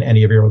faster than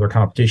any of your other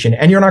competition.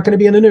 And you're not going to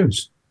be in the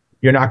news.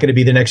 You're not going to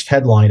be the next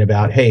headline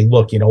about, hey,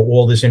 look,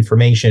 all this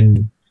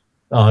information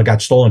got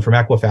stolen from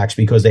Equifax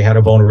because they had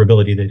a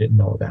vulnerability they didn't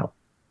know about.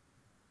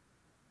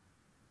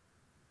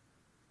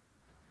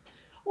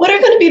 What are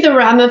going to be the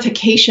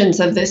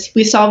ramifications of this?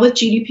 We saw with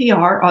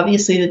GDPR,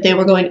 obviously, that they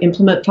were going to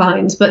implement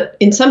fines, but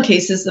in some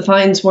cases, the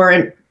fines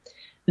weren't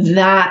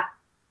that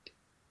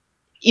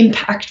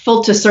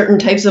impactful to certain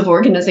types of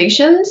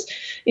organizations.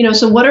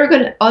 So what are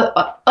going to,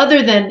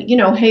 other than,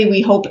 hey,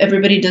 we hope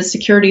everybody does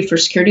security for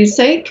security's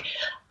sake,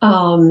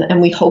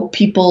 and we hope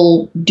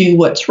people do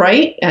what's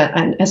right,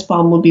 and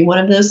SBOM would be one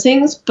of those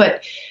things.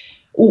 But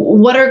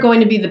what are going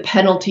to be the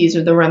penalties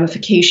or the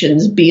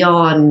ramifications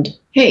beyond,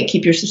 hey,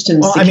 keep your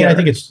systems secure? I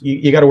think it's,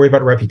 you got to worry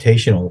about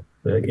reputational,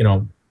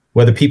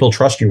 whether people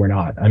trust you or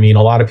not. A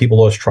lot of people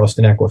lost trust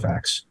in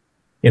Equifax.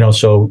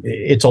 So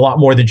it's a lot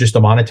more than just a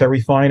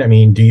monetary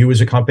fine. Do you as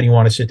a company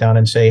want to sit down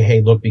and say,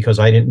 hey, look, because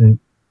I didn't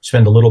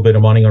spend a little bit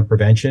of money on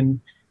prevention,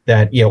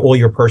 that, all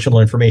your personal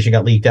information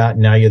got leaked out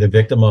and now you're the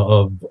victim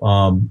of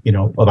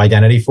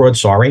identity fraud?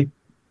 Sorry.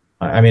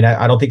 I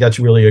don't think that's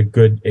really a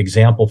good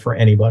example for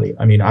anybody.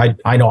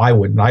 I know I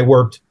wouldn't. I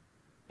worked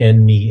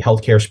in the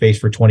healthcare space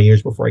for 20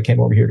 years before I came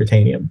over here to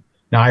Tanium.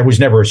 Now, I was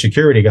never a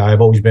security guy.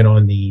 I've always been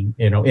on the,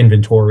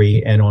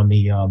 inventory and on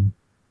the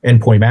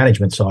endpoint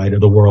management side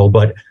of the world,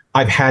 but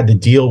I've had to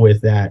deal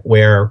with that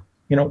where,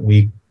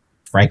 we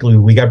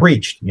got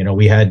breached.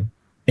 We had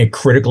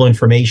critical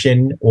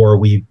information, or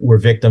we were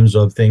victims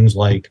of things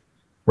like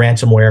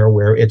ransomware,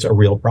 where it's a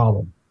real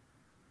problem.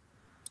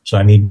 So,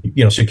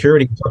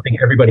 security is something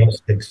everybody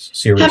takes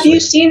seriously. Have you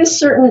seen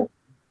certain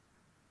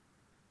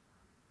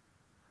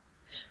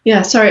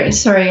Yeah,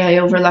 sorry, I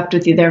overlapped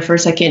with you there for a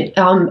second.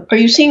 Are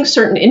you seeing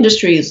certain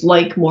industries,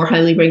 like more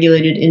highly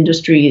regulated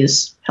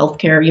industries,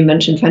 healthcare, you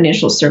mentioned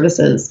financial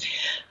services,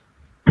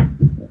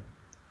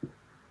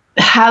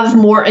 have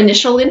more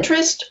initial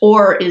interest,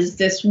 or is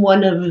this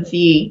one of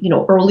the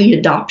early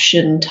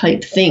adoption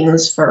type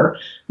things for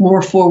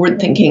more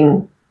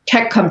forward-thinking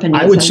tech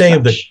companies? I would say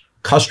of the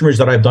customers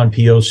that I've done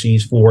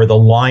POCs for, the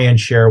lion's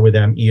share with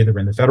them, either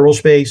in the federal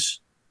space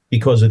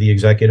because of the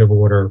executive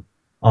order.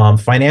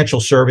 Financial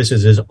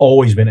services has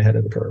always been ahead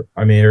of the curve.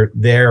 I mean,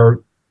 they're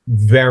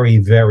very,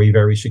 very,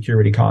 very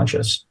security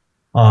conscious.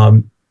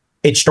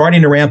 It's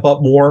starting to ramp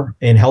up more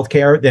in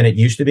healthcare than it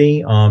used to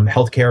be.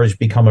 Healthcare has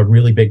become a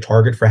really big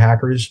target for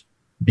hackers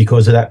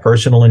because of that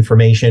personal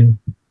information.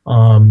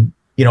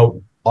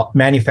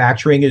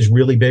 Manufacturing is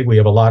really big. We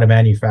have a lot of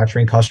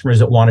manufacturing customers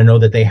that want to know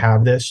that they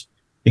have this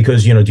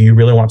because, do you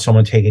really want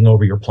someone taking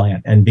over your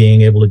plant and being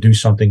able to do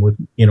something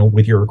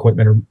with your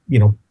equipment or,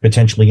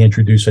 potentially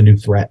introduce a new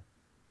threat?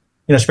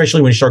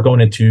 Especially when you start going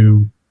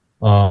into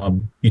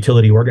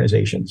utility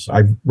organizations.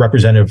 I've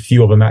represented a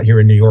few of them out here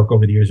in New York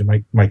over the years of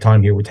my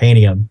time here with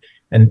Tanium.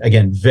 And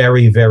again,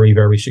 very, very,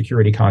 very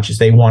security conscious.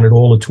 They wanted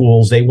all the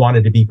tools. They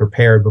wanted to be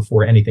prepared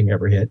before anything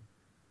ever hit.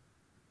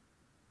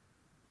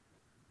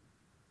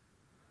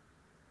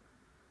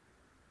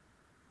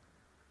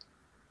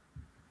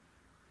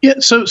 Yeah.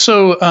 So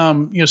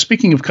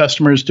speaking of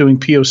customers doing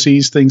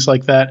POCs, things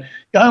like that,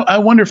 I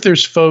wonder if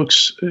there's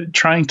folks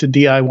trying to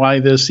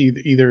DIY this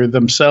either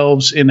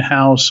themselves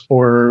in-house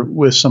or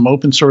with some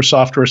open source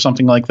software or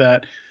something like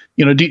that.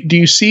 Do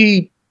you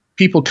see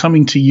people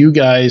coming to you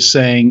guys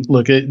saying,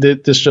 look,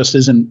 this just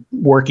isn't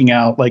working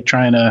out, like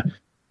trying to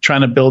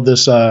build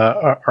this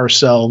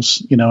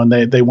ourselves, and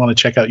they want to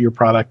check out your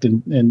product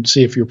and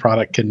see if your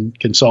product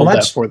can solve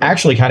that for them?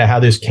 Actually kind of how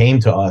this came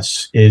to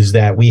us is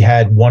that we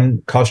had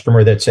one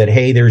customer that said,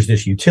 hey, there's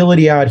this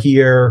utility out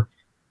here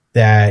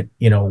that,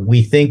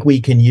 we think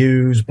we can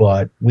use,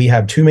 but we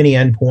have too many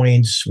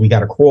endpoints. We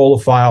got to crawl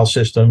the file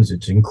systems.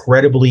 It's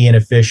incredibly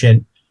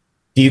inefficient.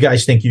 Do you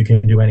guys think you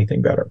can do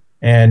anything better?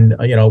 And,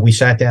 we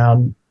sat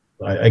down,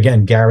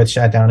 again, Gareth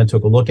sat down and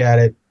took a look at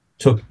it.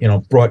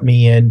 Brought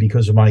me in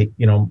because of my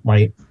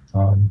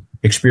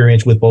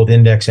experience with both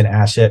Index and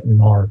Asset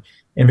and our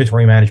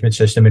inventory management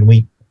system. And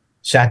we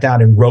sat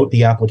down and wrote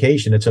the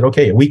application that said,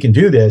 okay, we can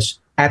do this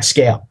at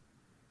scale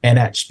and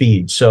at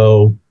speed.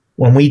 So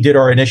when we did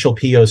our initial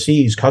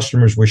POCs,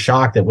 customers were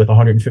shocked that with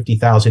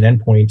 150,000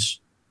 endpoints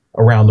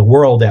around the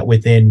world, that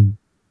within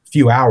a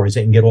few hours,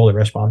 they can get all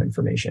their SBOM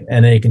information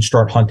and they can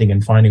start hunting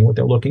and finding what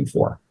they're looking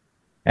for.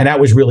 And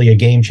that was really a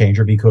game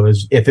changer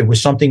because if it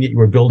was something that you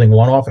were building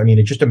one-off,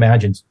 it just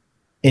imagines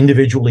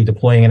individually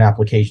deploying an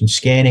application,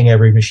 scanning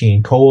every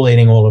machine,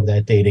 collating all of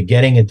that data,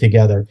 getting it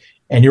together,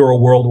 and you're a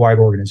worldwide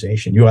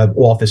organization. You have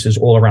offices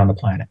all around the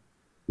planet.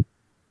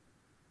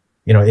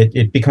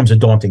 It becomes a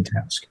daunting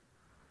task.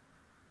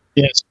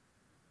 Yes.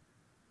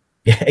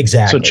 Yeah,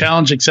 exactly. So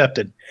challenge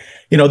accepted.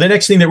 The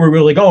next thing that we're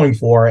really going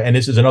for, and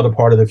this is another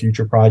part of the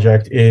future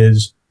project,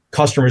 is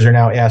customers are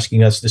now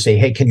asking us to say,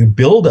 hey, can you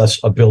build us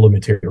a bill of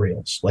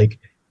materials? Like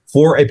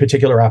for a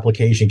particular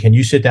application, can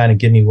you sit down and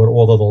give me what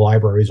all of the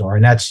libraries are?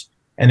 And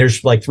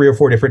there's like 3 or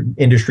 4 different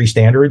industry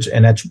standards.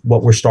 And that's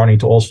what we're starting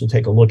to also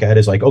take a look at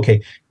is like,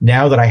 okay,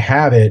 now that I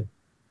have it,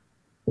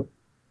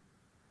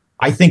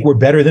 I think we're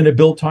better than a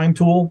build time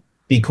tool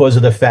because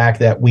of the fact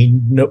that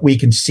we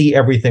can see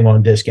everything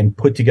on disk and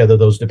put together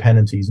those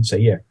dependencies and say,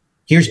 yeah,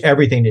 here's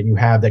everything that you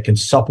have that can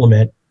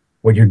supplement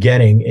what you're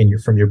getting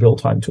from your build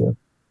time tool.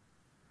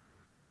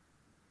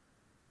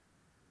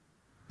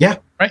 Yeah.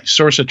 Right.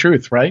 Source of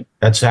truth, right?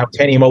 That's how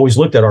Tanium always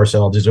looked at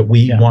ourselves, is that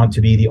we want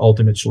to be the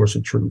ultimate source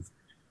of truth.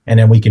 And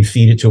then we can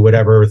feed it to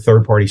whatever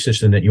third-party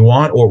system that you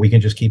want, or we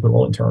can just keep it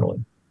all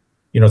internally,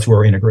 through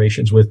our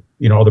integrations with,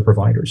 other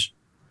providers.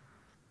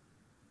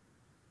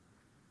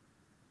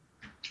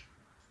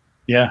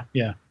 Yeah.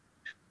 Yeah.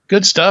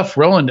 Good stuff.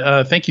 Roland,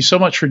 thank you so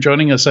much for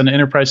joining us on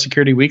Enterprise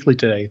Security Weekly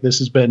today. This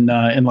has been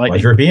enlightening.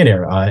 Pleasure being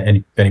here. And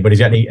if anybody's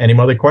got any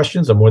other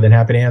questions, I'm more than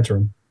happy to answer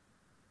them.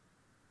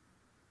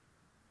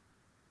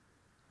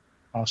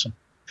 Awesome.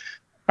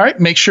 All right.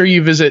 Make sure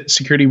you visit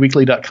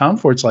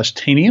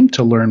securityweekly.com/Tanium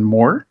to learn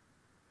more.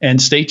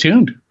 And stay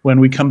tuned. When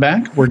we come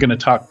back, we're going to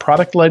talk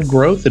product-led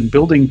growth and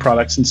building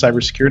products in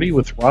cybersecurity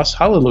with Ross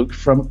Haliluk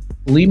from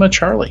Lima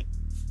Charlie.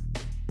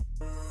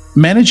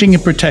 Managing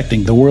and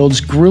protecting the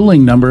world's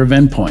grueling number of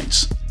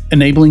endpoints,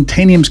 enabling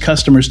Tanium's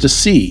customers to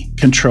see,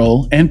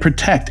 control, and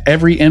protect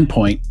every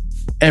endpoint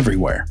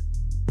everywhere.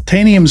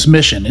 Tanium's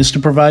mission is to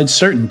provide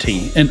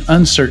certainty in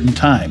uncertain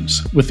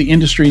times with the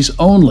industry's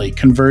only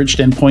converged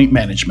endpoint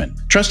management.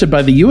 Trusted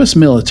by the U.S.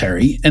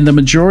 military and the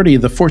majority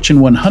of the Fortune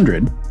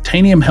 100,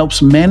 Tanium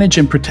helps manage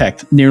and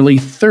protect nearly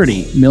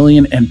 30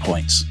 million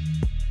endpoints.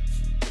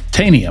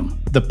 Tanium,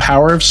 the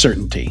power of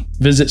certainty.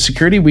 Visit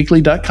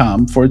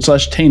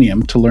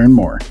securityweekly.com/Tanium to learn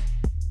more.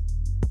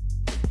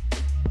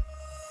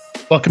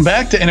 Welcome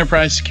back to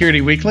Enterprise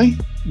Security Weekly.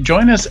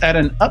 Join us at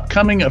an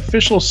upcoming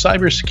official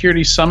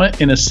cybersecurity summit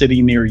in a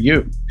city near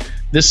you.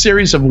 This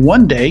series of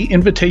one-day,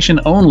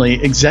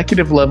 invitation-only,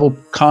 executive-level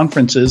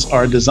conferences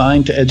are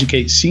designed to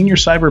educate senior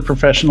cyber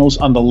professionals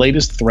on the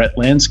latest threat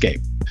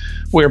landscape.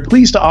 We are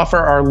pleased to offer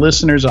our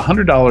listeners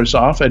 $100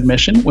 off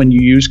admission when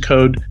you use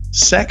code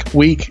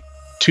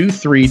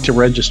SECWEEK23 to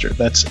register.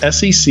 That's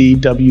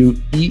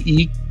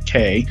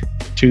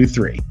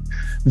SECWEEK23.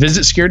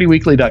 Visit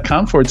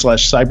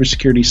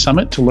securityweekly.com/cybersecurity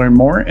summit to learn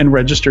more and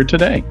register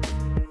today.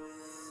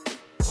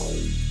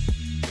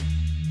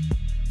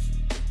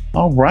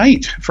 All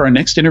right. For our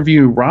next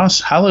interview,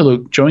 Ross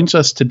Haliluk joins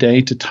us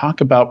today to talk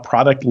about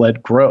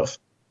product-led growth,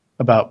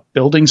 about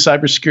building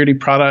cybersecurity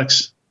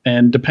products.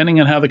 And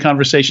depending on how the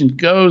conversation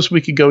goes, we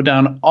could go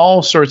down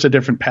all sorts of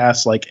different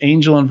paths like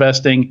angel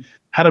investing,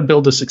 how to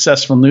build a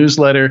successful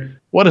newsletter,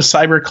 what a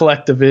cyber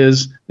collective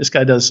is. This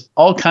guy does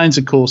all kinds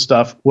of cool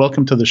stuff.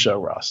 Welcome to the show,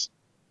 Ross.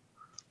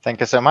 Thank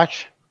you so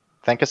much.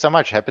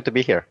 Happy to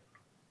be here.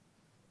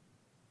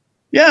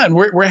 Yeah, and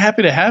we're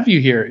happy to have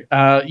you here.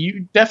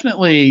 You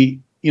definitely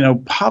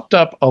popped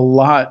up a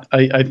lot,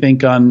 I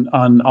think,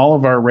 on all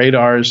of our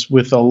radars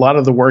with a lot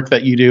of the work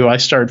that you do. I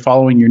started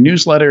following your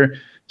newsletter,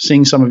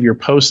 seeing some of your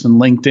posts on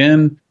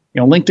LinkedIn.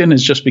 LinkedIn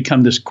has just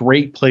become this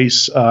great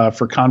place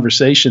for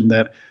conversation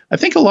that I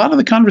think a lot of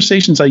the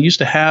conversations I used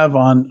to have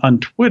on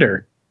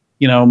Twitter,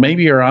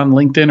 maybe are on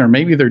LinkedIn or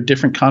maybe they're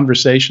different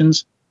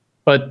conversations.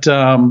 But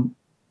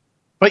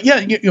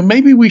yeah,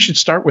 maybe we should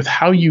start with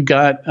how you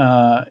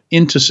got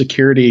into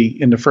security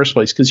in the first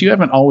place, because you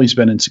haven't always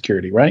been in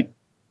security, right?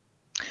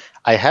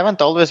 I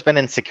haven't always been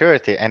in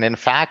security. And in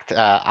fact,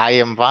 I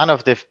am one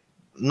of the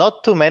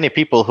not too many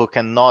people who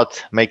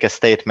cannot make a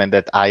statement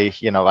that I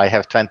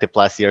have 20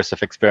 plus years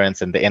of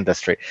experience in the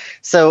industry.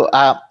 So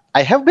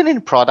I have been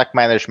in product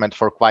management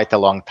for quite a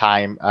long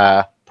time,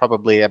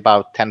 probably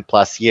about 10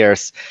 plus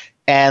years.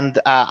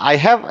 And I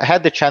have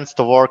had the chance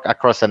to work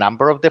across a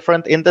number of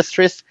different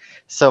industries.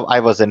 So I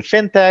was in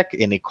fintech,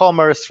 in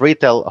e-commerce,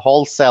 retail,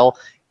 wholesale.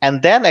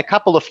 And then a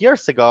couple of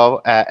years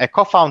ago, a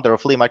co-founder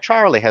of Lima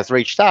Charlie has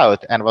reached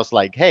out and was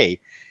like, hey,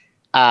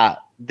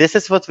 this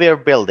is what we are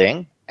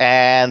building,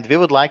 and we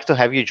would like to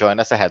have you join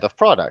as a head of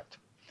product.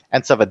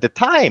 And so at the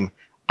time,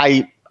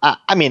 I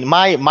mean,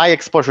 my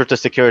exposure to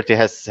security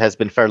has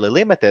been fairly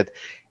limited.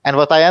 And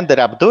what I ended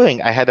up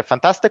doing, I had a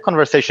fantastic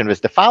conversation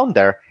with the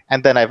founder,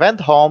 and then I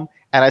went home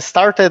and I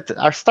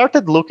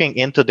started looking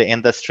into the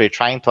industry,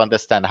 trying to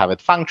understand how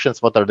it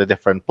functions, what are the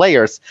different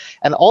players.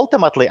 And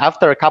ultimately,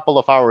 after a couple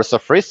of hours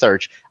of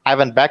research, I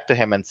went back to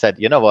him and said,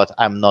 you know what,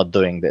 I'm not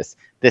doing this.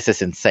 This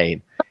is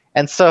insane.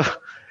 And so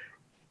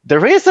the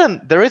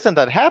reason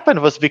that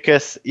happened was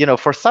because,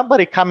 for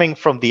somebody coming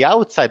from the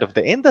outside of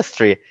the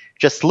industry,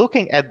 just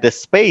looking at the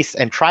space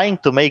and trying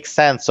to make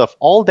sense of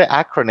all the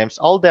acronyms,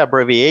 all the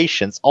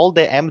abbreviations, all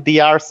the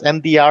MDRs,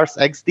 NDRs,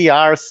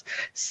 XDRs,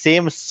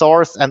 SIEM,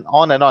 source, and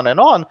on and on and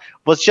on,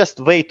 was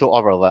just way too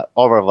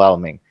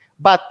overwhelming.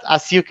 But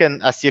as you can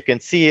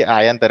see,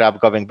 I ended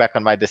up going back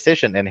on my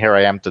decision, and here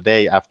I am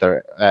today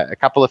after a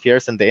couple of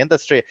years in the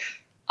industry.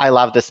 I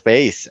love the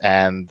space,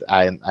 and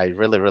I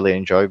really, really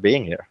enjoy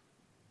being here.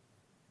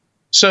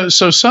 So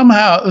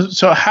how,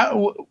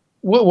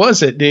 what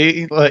was it?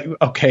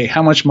 Okay,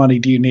 how much money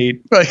do you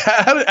need? Like,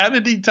 how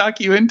did he talk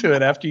you into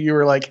it after you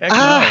were like, heck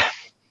no?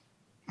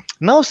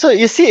 No, so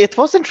you see, it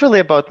wasn't really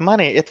about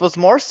money. It was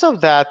more so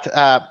that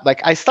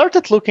I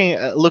started looking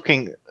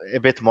a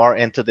bit more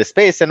into the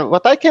space. And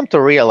what I came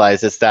to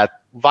realize is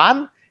that,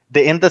 one,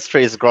 the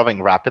industry is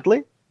growing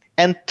rapidly.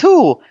 And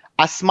two,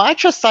 as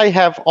much as I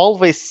have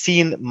always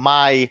seen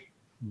my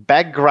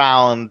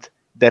background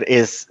that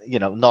is,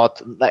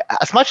 not like,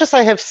 as much as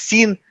I have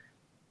seen,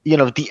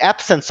 the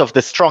absence of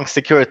the strong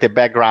security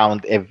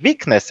background a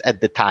weakness at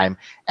the time,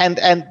 and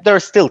there are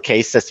still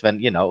cases when,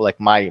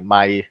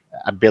 my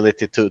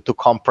ability to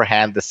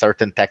comprehend a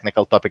certain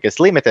technical topic is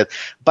limited.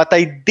 But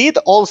I did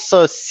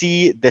also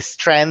see the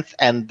strength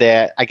and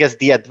the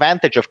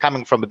advantage of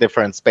coming from a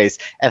different space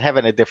and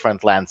having a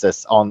different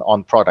lenses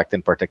on product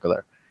in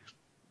particular.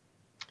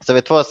 So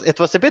it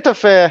was a bit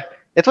of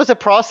it was a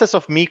process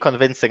of me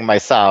convincing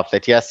myself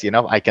that, yes,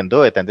 I can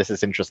do it, and this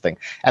is interesting.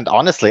 And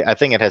honestly, I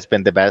think it has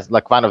been the best,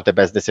 one of the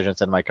best decisions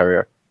in my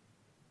career.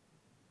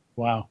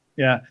 Wow.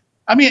 Yeah.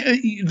 I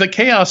mean, the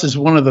chaos is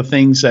one of the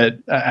things that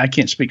I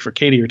can't speak for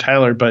Katie or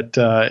Tyler, but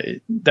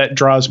that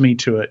draws me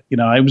to it.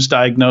 I was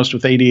diagnosed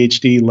with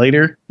ADHD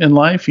later in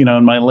life, in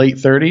my late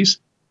 30s.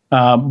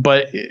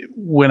 But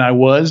when I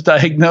was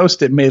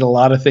diagnosed, it made a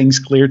lot of things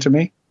clear to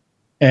me.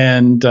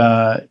 And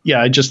on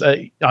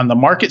the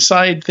market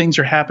side, things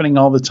are happening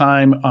all the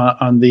time.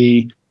 On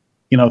the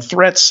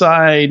threat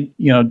side,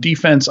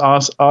 defense,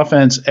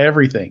 offense,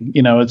 everything.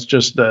 It's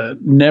just a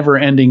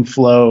never-ending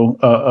flow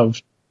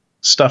of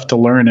stuff to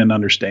learn and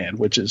understand,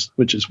 which is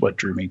what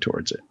drew me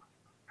towards it.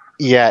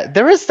 Yeah,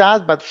 there is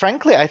that. But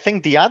frankly, I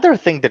think the other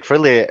thing that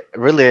really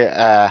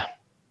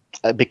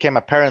became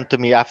apparent to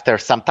me after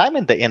some time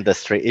in the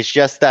industry is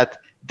just that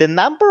the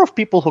number of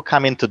people who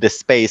come into this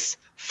space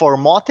for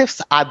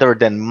motives other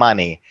than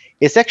money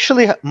is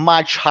actually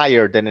much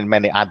higher than in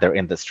many other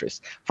industries.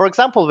 For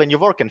example, when you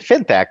work in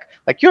fintech,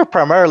 like you're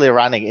primarily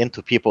running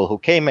into people who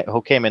came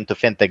into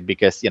fintech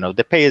because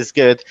the pay is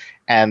good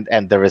and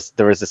there is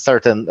a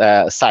certain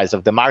size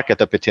of the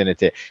market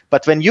opportunity.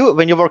 But when you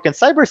work in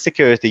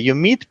cybersecurity, you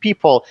meet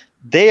people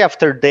day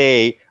after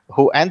day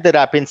who ended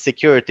up in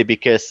security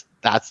because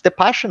that's the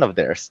passion of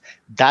theirs.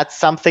 That's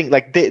something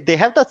like they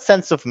have that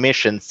sense of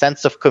mission,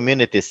 sense of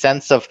community,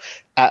 sense of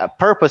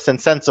purpose,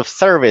 and sense of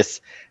service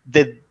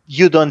that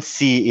you don't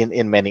see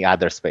in many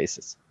other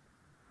spaces.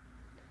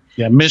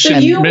 Yeah, mission. So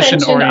you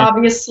mentioned oriented.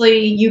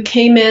 obviously you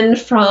came in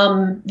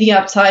from the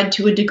outside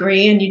to a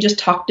degree, and you just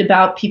talked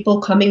about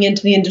people coming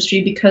into the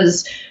industry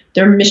because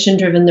they're mission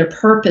driven, they're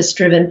purpose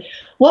driven.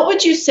 What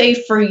would you say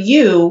for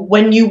you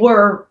when you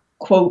were,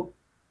 quote,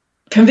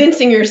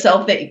 convincing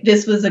yourself that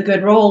this was a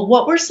good role?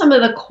 What were some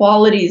of the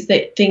qualities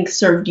that you think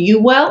served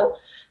you well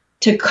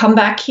to come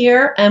back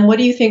here? And what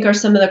do you think are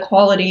some of the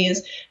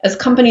qualities as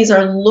companies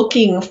are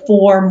looking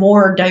for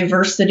more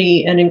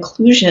diversity and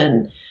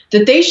inclusion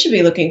that they should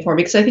be looking for?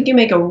 Because I think you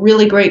make a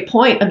really great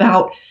point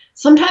about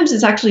sometimes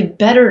it's actually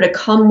better to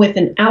come with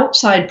an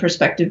outside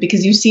perspective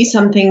because you see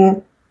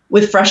something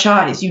with fresh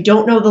eyes. You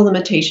don't know the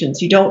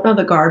limitations. You don't know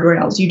the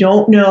guardrails. You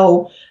don't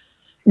know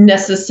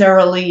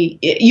necessarily,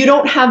 you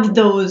don't have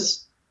those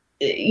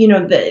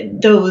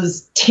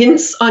those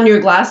tints on your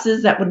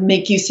glasses that would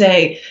make you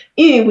say,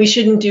 we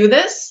shouldn't do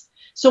this.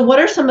 So what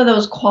are some of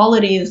those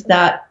qualities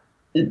that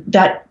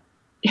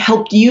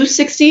helped you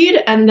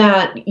succeed and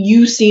that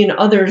you see in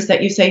others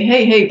that you say,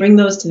 hey, bring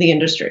those to the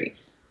industry?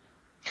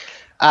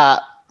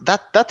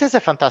 That is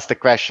a fantastic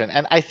question.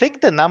 And I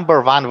think the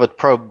number one would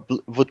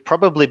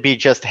probably be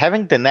just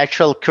having the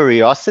natural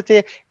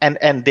curiosity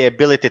and the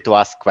ability to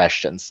ask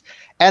questions.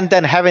 And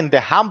then having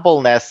the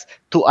humbleness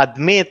to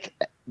admit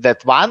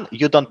that, one,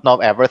 you don't know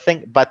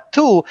everything, but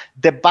two,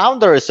 the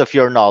boundaries of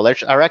your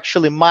knowledge are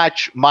actually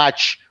much,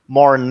 much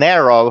more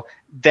narrow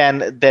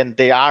than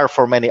they are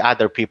for many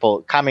other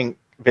people coming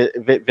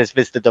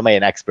with the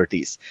domain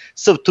expertise.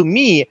 So to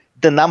me,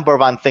 the number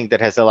one thing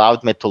that has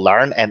allowed me to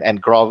learn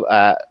and grow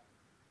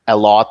a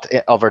lot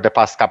over the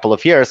past couple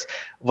of years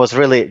was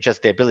really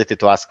just the ability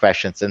to ask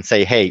questions and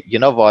say, hey, you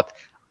know what,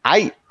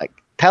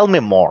 tell me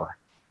more.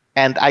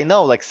 And I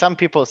know, like some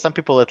people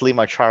at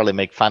Lima Charlie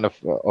make fun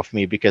of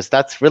me because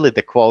that's really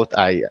the quote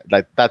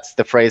that's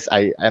the phrase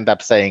I end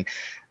up saying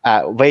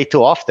way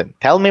too often.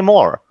 Tell me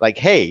more. Like,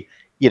 hey,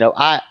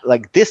 I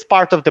like this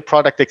part of the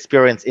product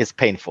experience is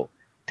painful.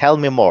 Tell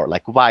me more.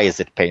 Like, why is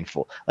it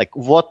painful? Like,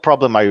 what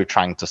problem are you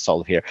trying to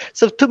solve here?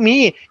 So to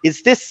me,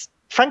 it's this,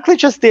 frankly,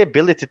 just the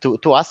ability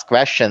to ask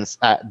questions,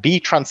 be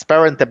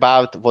transparent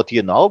about what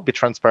you know, be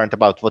transparent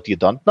about what you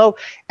don't know.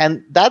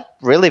 And that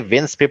really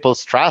wins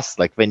people's trust.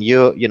 Like when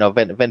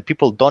when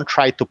people don't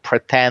try to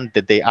pretend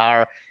that they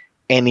are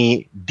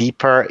any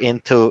deeper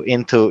into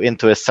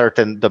a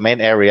certain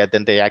domain area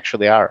than they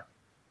actually are.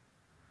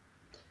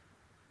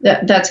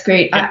 That's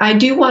great. I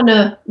do want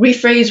to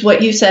rephrase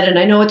what you said, and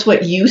I know it's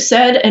what you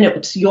said and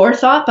it's your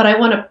thought, but I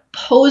want to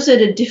pose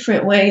it a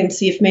different way and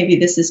see if maybe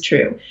this is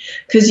true.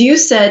 Because you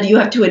said you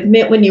have to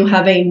admit when you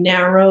have a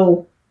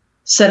narrow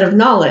set of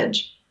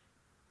knowledge.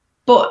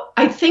 But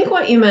I think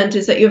what you meant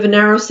is that you have a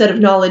narrow set of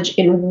knowledge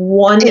in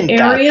one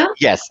area.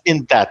 Yes,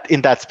 in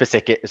that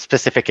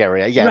specific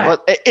area. Yeah, right.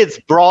 Well, it's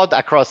broad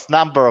across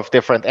number of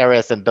different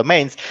areas and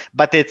domains,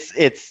 but it's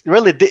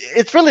really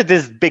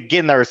this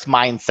beginner's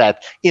mindset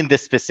in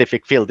this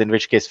specific field. In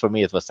which case, for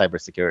me, it was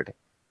cybersecurity.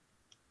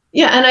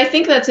 Yeah, and I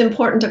think that's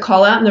important to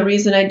call out. And the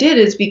reason I did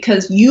is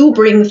because you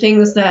bring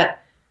things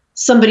that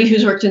somebody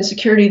who's worked in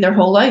security their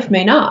whole life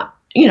may not.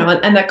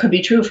 And that could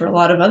be true for a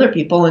lot of other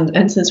people.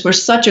 And since we're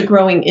such a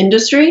growing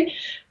industry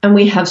and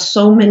we have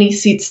so many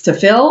seats to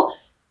fill,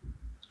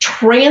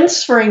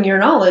 transferring your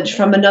knowledge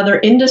from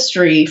another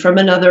industry, from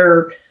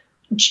another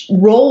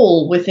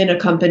role within a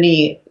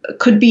company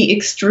could be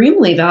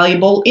extremely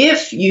valuable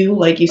if you,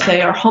 like you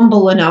say, are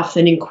humble enough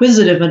and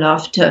inquisitive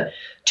enough to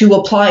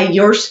apply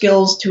your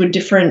skills to a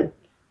different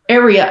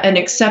area and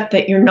accept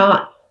that you're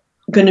not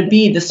going to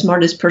be the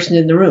smartest person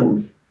in the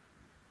room.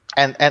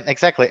 And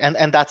exactly,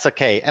 and that's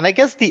okay. And I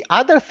guess the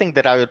other thing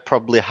that I would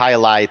probably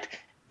highlight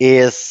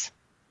is,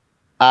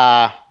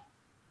 what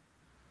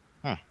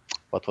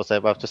was I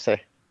about to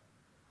say?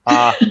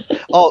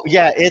 Oh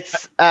yeah,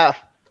 it's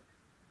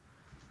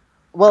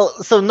well,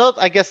 so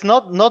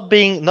not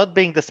being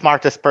the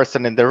smartest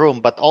person in the room,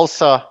 but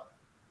also,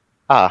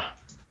 yeah,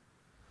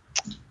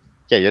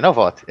 you know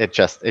what? It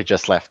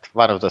just left.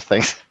 One of those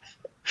things.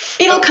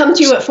 It'll come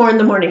to you at 4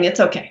 a.m. It's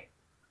okay.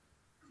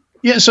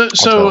 Yeah.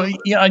 So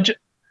yeah,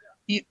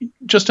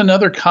 just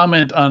another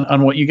comment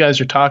on what you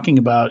guys are talking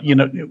about.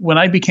 When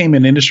I became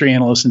an industry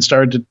analyst and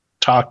started to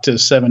talk to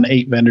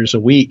 7-8 vendors a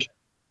week,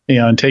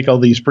 and take all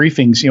these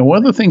briefings, one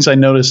of the things I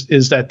noticed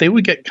is that they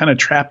would get kind of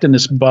trapped in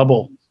this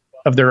bubble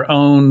of their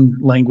own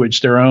language,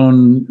 their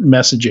own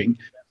messaging,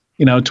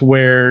 to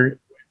where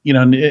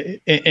and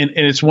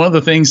it's one of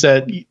the things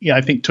that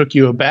I think took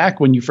you aback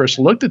when you first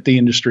looked at the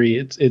industry.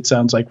 It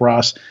sounds like,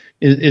 Ross,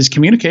 is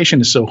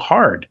communication is so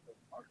hard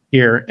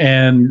here.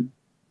 And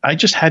I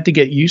just had to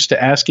get used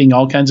to asking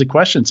all kinds of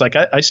questions. Like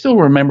I still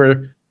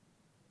remember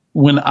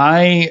when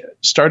I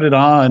started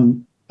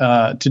on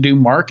to do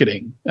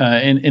marketing,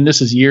 and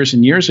this is years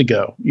and years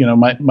ago,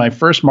 my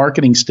first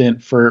marketing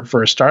stint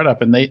for a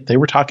startup, and they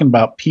were talking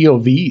about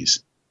POVs.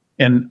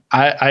 And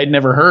I'd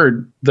never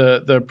heard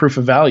the proof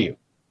of value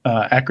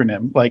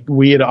acronym. Like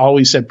we had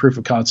always said proof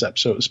of concept,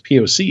 so it was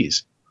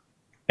POCs.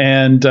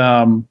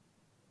 And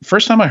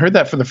first time I heard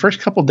that, for the first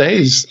couple of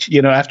days,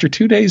 after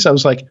 2 days, I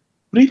was like,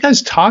 "What are you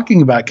guys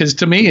talking about?" Because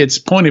to me, it's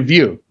point of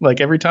view.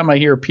 Like every time I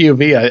hear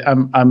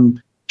POV,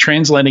 I'm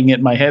translating it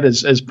in my head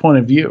as point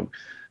of view.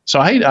 So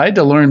I had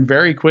to learn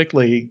very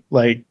quickly,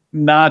 like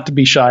not to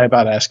be shy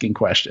about asking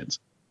questions.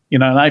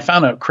 And I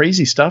found out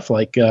crazy stuff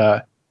like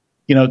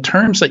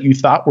terms that you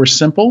thought were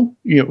simple,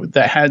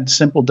 that had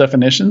simple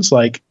definitions,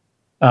 like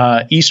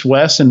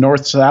east-west and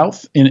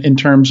north-south in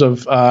terms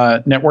of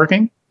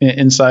networking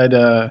inside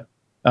a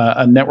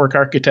network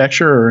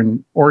architecture or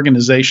an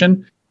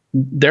organization.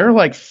 There are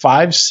like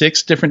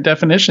 5-6 different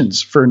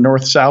definitions for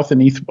north-south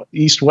and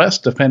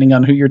east-west, depending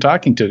on who you're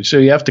talking to. So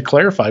you have to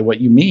clarify what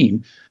you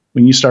mean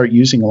when you start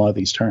using a lot of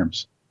these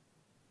terms.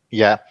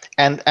 Yeah,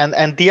 and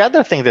the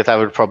other thing that I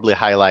would probably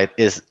highlight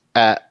is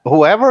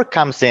whoever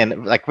comes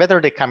in, like whether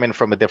they come in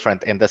from a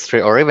different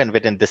industry or even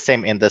within the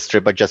same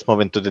industry, but just move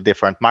into the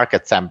different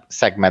market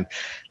segment,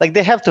 like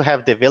they have to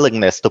have the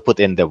willingness to put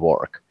in the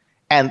work.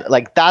 And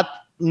like that,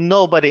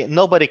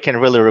 nobody can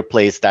really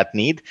replace that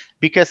need,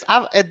 because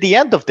at the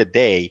end of the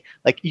day,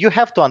 like you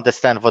have to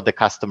understand what the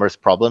customer's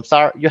problems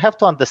are. You have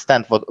to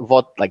understand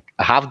what like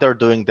how they're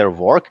doing their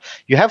work.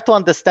 You have to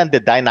understand the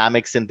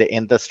dynamics in the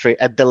industry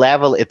at the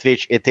level at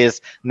which it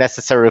is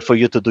necessary for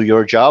you to do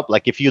your job.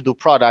 Like if you do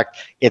product,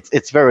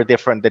 it's very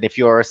different than if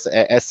you're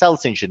a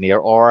sales engineer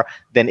or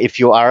than if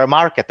you are a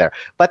marketer.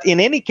 But in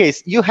any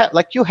case, you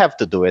have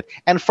to do it.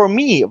 And for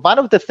me, one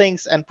of the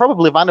things, and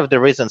probably one of the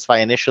reasons why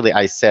initially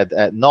I said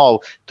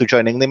no to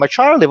joining Lima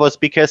Charlie, was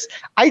because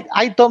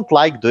I don't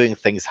like doing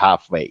things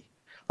halfway.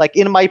 Like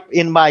in my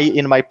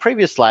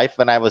previous life,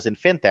 when I was in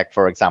fintech,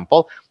 for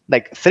example,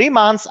 like 3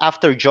 months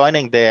after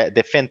joining the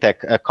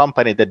fintech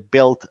company that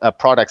built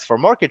products for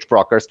mortgage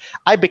brokers,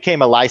 I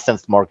became a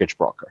licensed mortgage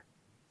broker.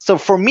 So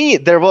for me,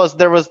 there was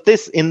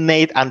this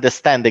innate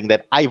understanding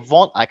that I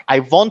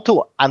want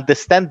to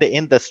understand the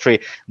industry,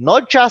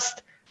 not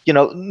just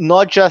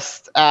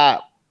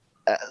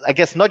I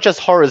guess not just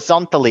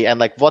horizontally and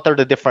like what are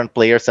the different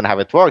players and how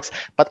it works,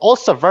 but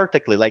also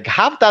vertically. Like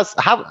how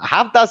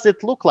does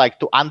it look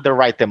like to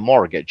underwrite a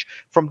mortgage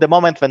from the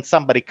moment when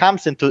somebody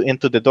comes into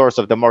the doors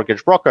of the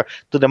mortgage broker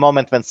to the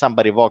moment when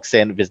somebody walks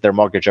in with their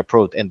mortgage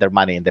approved and their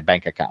money in the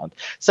bank account.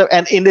 So,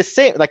 and in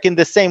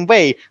the same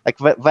way, like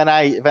when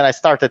I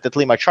started at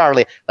Lima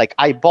Charlie, like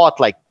I bought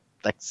like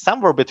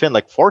somewhere between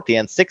like 40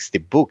 and 60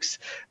 books,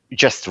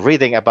 just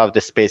reading about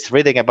the space,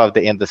 reading about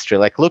the industry,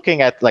 like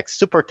looking at like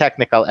super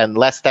technical and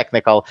less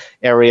technical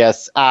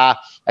areas.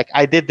 Like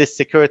I did this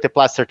Security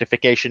Plus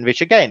certification,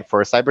 which again,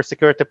 for a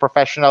cybersecurity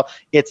professional,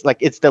 it's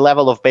the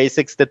level of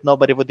basics that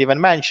nobody would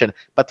even mention.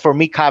 But for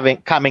me,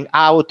 coming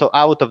out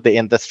of the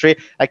industry,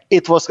 like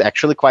it was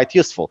actually quite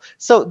useful.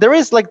 So there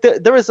is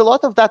a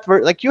lot of that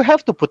where like you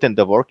have to put in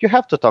the work, you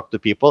have to talk to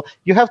people,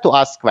 you have to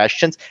ask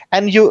questions,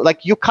 and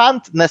you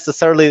can't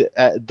necessarily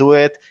do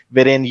it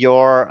within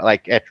your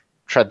like a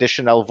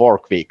traditional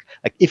work week.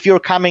 Like if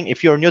you're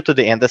new to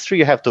the industry,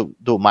 you have to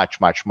do much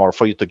more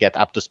for you to get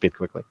up to speed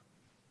quickly.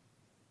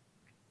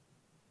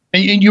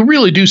 And you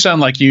really do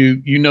sound like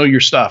you know your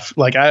stuff.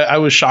 Like I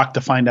was shocked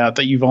to find out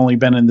that you've only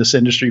been in this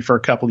industry for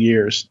a couple of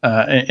years.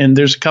 And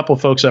there's a couple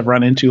of folks I've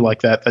run into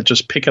like that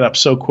just pick it up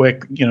so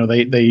quick.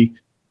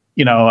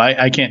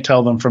 I can't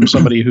tell them from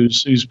somebody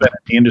who's been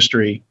in the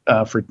industry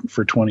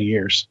for 20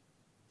 years.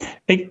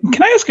 Hey,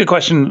 can I ask a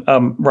question,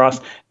 Ross?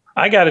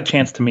 I got a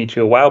chance to meet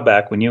you a while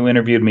back when you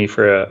interviewed me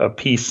for a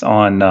piece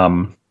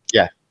on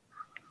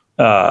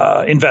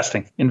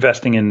investing in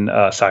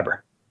cyber.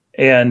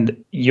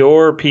 And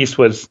your piece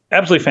was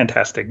absolutely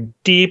fantastic.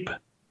 Deep,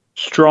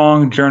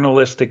 strong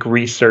journalistic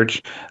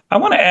research. I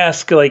want to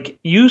ask, like,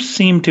 you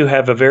seem to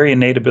have a very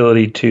innate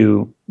ability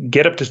to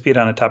get up to speed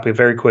on a topic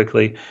very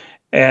quickly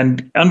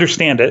and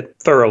understand it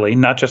thoroughly,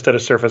 not just at a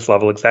surface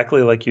level,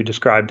 exactly like you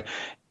described.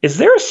 Is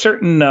there a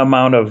certain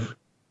amount of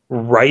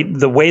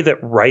the way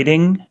that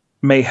writing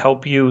may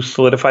help you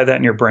solidify that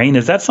in your brain?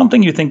 Is that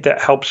something you think that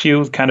helps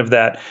you, kind of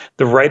that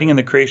the writing and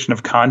the creation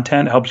of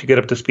content helps you get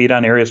up to speed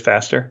on areas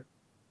faster?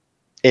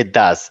 It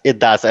does.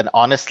 And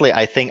honestly,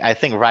 I think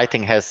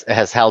writing has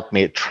helped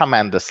me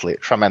tremendously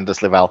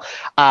well.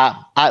 I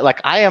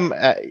am,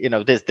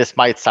 this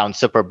might sound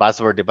super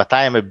buzzwordy, but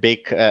I am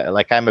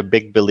a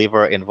big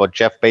believer in what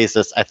Jeff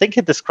Bezos, I think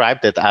he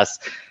described it as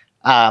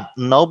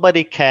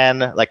nobody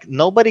can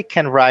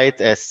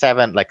write a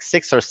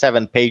 6 or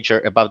 7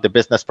 pager about the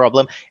business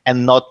problem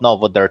and not know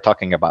what they're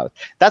talking about.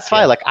 That's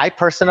why, I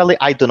personally,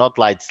 I do not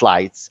like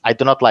slides. I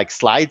do not like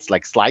slides,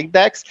 like slide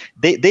decks.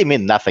 They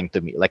mean nothing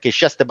to me. It's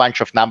just a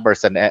bunch of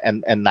numbers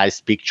and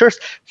nice pictures.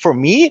 For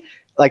me,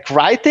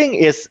 writing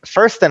is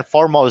first and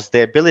foremost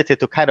the ability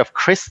to kind of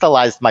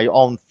crystallize my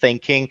own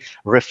thinking,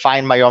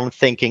 refine my own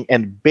thinking,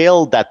 and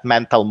build that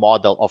mental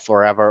model of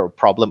whatever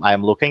problem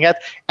I'm looking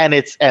at. And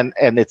it's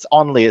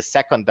only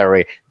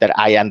secondary that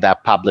I end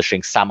up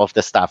publishing some of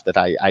the stuff that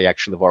I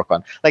actually work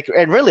on.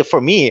 And really for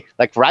me,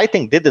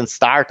 writing didn't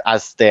start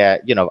as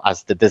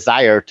the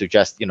desire to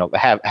just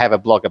have a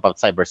blog about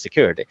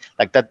cybersecurity.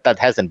 That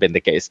hasn't been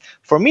the case.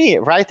 For me,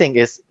 writing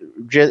is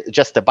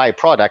just a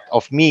byproduct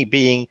of me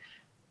being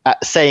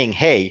saying,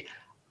 hey,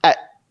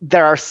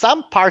 there are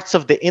some parts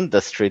of the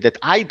industry that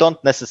I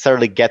don't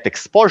necessarily get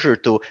exposure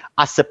to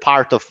as a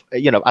part of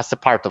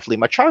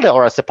Lima Charlie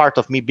or as a part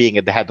of me being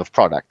at the head of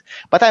product.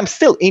 But I'm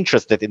still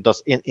interested in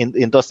those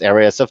in those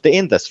areas of the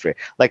industry.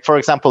 For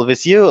example,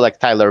 with you,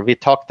 Tyler, we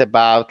talked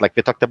about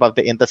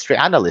the industry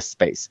analyst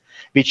space,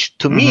 which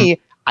to me,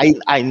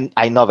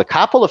 I know a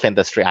couple of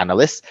industry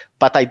analysts,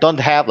 but I don't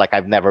have,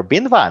 I've never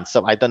been one.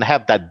 So I don't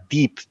have that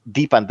deep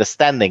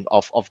understanding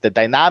of the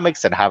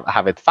dynamics and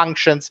how it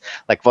functions.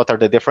 What are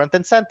the different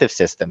incentive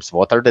systems?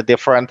 What are the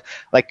different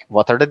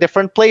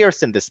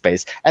players in this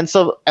space? And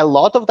so a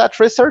lot of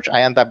that research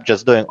I end up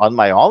just doing on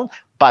my own,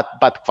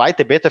 but quite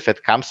a bit of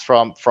it comes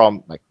from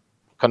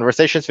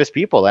conversations with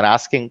people and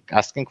asking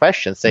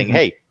questions, saying,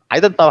 hey, I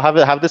don't know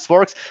how this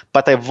works,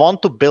 but I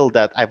want to build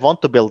that. I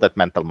want to build that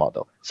mental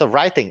model. So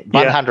writing,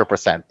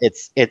 100%.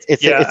 It's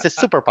a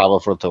super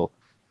powerful tool.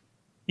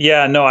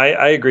 Yeah, no,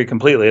 I agree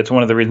completely. It's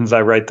one of the reasons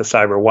I write the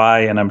Cyber Why,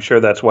 and I'm sure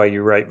that's why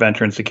you write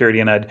Venture and Security.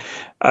 And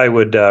I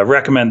would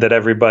recommend that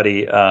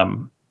everybody,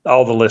 all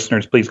the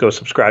listeners, please go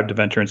subscribe to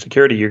Venture and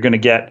Security. You're going to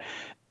get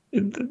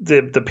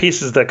the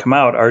pieces that come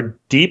out are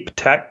deep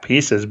tech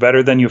pieces,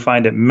 better than you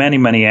find at many,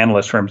 many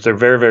analyst firms. They're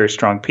very, very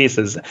strong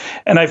pieces.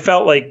 And I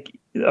felt like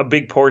a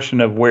big portion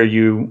of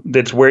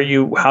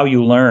how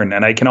you learn.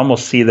 And I can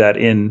almost see that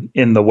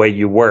in the way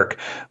you work.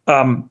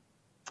 Follow-on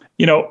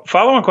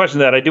question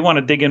to that, I do want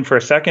to dig in for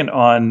a second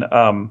on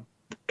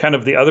kind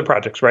of the other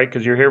projects, right?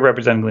 Because you're here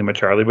representing Lima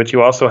Charlie, but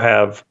you also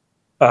have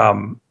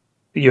the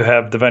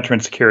Venture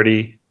and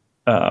Security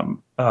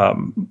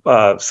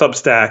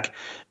Substack,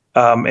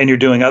 and you're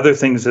doing other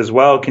things as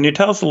well. Can you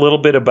tell us a little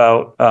bit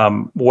about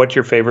what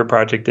your favorite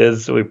project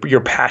is,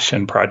 your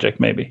passion project,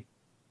 maybe?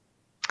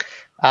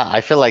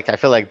 I feel like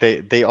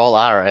they all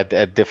are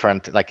at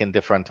different, in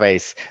different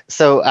ways.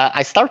 So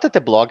I started a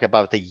blog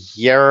about a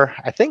year,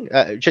 I think,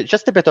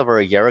 just a bit over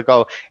a year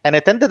ago, and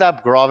it ended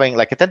up growing.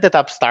 It ended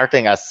up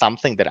starting as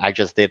something that I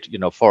just did,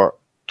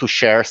 to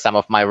share some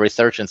of my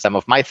research and some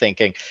of my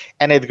thinking,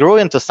 and it grew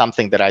into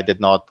something that I did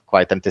not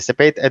quite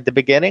anticipate at the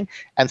beginning.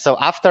 And so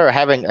after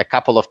having a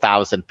couple of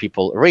thousand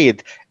people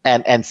read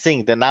and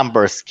seeing the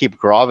numbers keep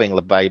growing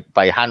by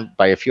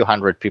a few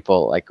hundred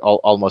people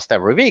almost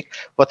every week,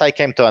 what I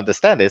came to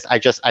understand is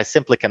I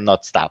simply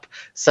cannot stop.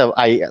 So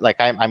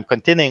I'm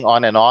continuing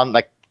on and on,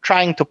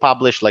 trying to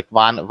publish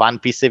one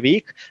piece a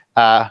week,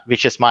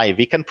 which is my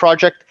weekend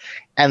project.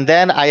 And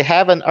then I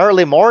have an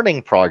early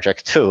morning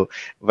project too,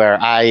 where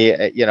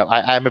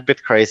I'm a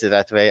bit crazy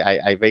that way.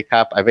 I wake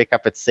up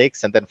at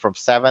 6, and then from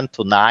 7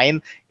 to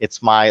 9, it's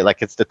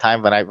it's the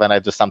time when I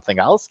do something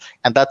else.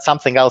 And that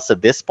something else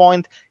at this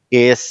point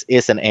is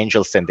an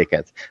angel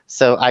syndicate.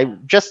 So I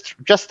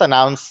just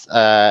announced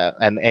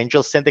an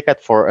angel syndicate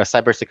for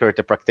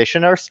cybersecurity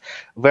practitioners,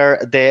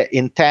 where the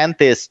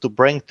intent is to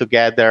bring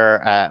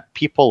together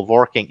people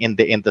working in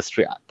the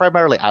industry,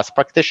 primarily as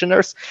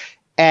practitioners,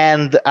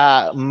 and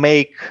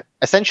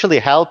essentially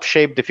help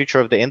shape the future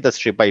of the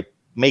industry by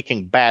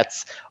making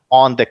bets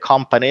on the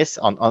companies,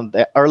 on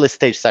the early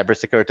stage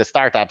cybersecurity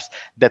startups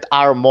that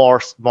are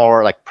more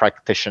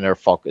practitioner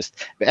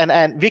focused.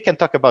 And we can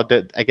talk about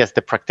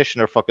the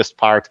practitioner focused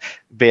part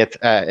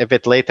a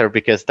bit later,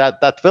 because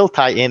that will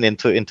tie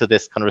into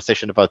this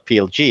conversation about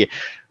PLG.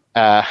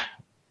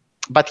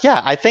 But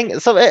yeah, I think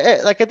so.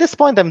 At this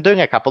point, I'm doing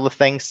a couple of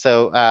things.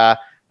 So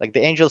the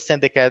Angel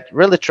Syndicate,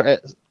 really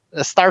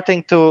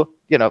starting to,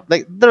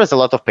 there is a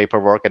lot of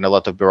paperwork and a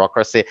lot of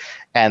bureaucracy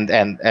and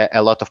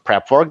a lot of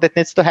prep work that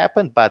needs to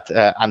happen, but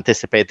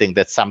anticipating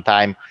that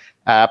sometime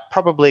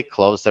probably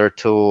closer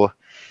to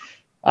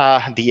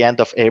the end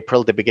of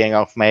April, the beginning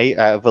of May,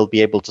 we'll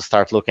be able to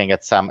start looking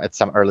at some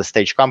early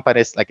stage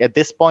companies. At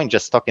this point,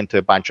 just talking to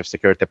a bunch of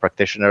security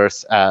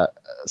practitioners.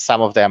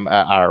 Some of them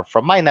are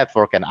from my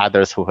network, and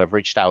others who have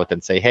reached out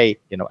and say, hey,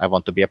 I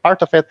want to be a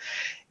part of it.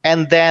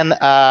 And then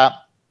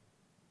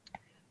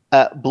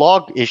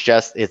blog is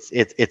just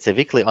it's a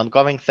weekly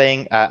ongoing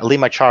thing.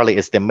 Lima Charlie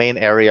is the main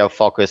area of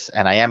focus,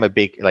 and I am a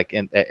big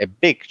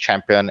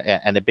champion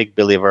and a big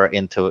believer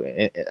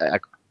into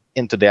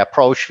into the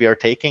approach we are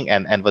taking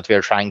and what we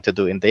are trying to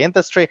do in the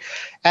industry.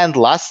 And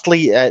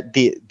lastly,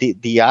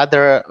 the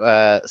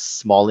other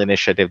small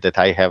initiative that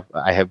I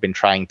have been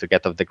trying to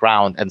get off the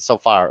ground, and so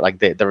far, like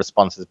the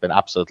response has been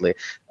absolutely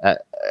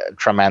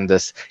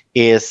tremendous,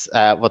 is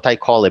what I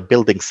call a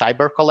Building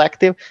Cyber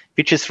Collective,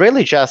 which is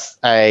really just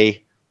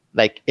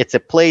it's a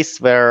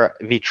place where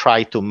we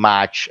try to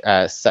match,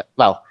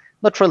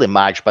 not really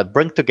match, but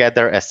bring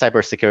together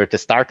cybersecurity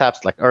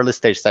startups, like early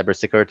stage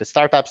cybersecurity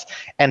startups,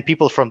 and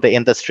people from the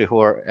industry who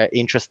are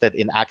interested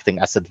in acting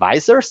as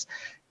advisors,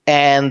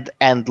 and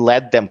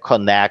let them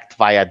connect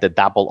via the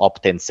double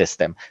opt-in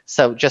system.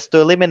 So just to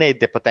eliminate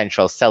the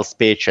potential sales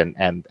pitch and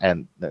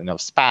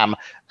spam,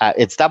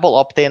 it's double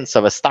opt-in.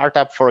 So a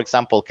startup, for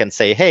example, can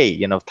say, hey,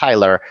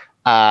 Tyler,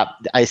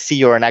 I see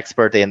you're an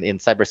expert in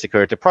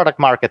cybersecurity product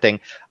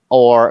marketing,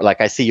 or like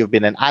I see you've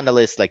been an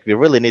analyst, like we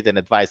really need an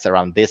advice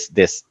around this,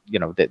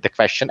 the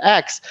question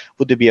X.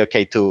 Would it be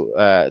okay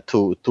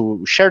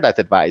to share that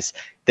advice?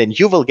 Then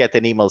you will get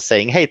an email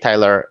saying, hey,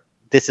 Tyler,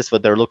 this is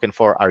what they're looking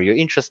for. Are you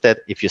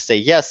interested? If you say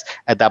yes,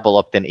 a double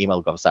opt-in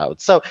email goes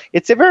out. So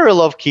it's a very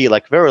low-key,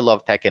 very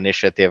low-tech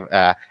initiative.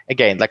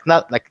 Again,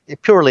 not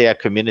purely a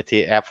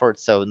community effort.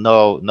 So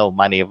no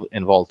money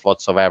involved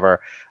whatsoever.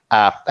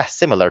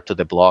 Similar to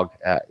the blog,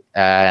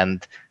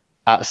 and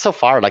so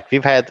far, we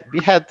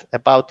had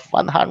about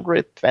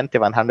 120,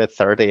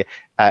 130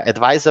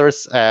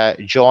 advisors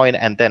join,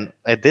 and then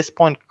at this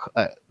point,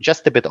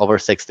 just a bit over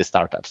 60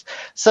 startups.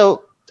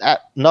 So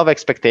no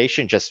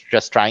expectation,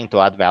 just trying to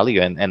add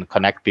value and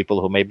connect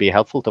people who may be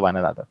helpful to one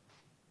another.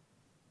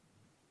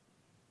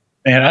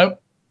 Man,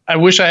 I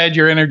wish I had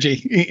your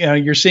energy.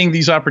 You're seeing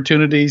these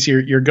opportunities,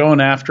 you're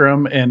going after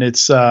them, and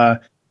it's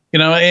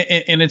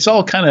and it's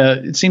all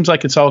it seems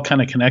like it's all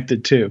kind of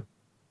connected too.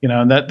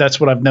 And that's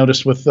what I've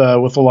noticed with a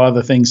lot of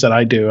the things that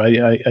I do.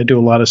 I do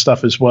a lot of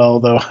stuff as well,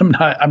 though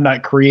I'm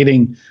not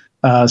creating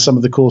some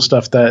of the cool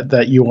stuff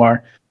that you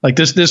are. Like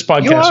this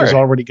podcast is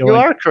already going. You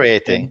are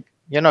creating.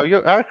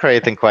 You are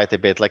creating quite a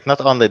bit. Like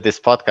not only this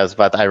podcast,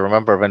 but I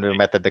remember when we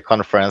met at the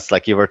conference,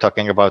 like you were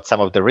talking about some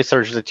of the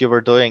research that you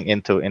were doing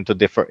into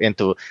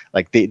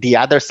like the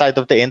other side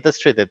of the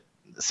industry.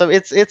 So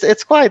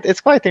it's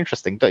quite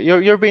interesting.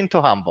 You're being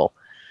too humble.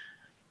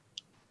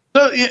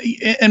 So,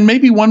 and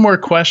maybe one more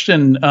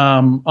question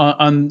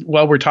on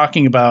while we're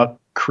talking about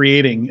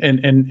creating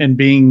and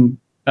being,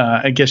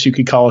 I guess you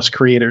could call us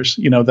creators.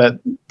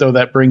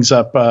 That brings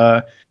up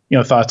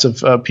thoughts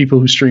of people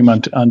who stream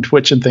on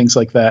Twitch and things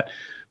like that.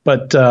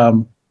 But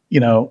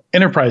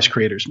enterprise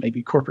creators,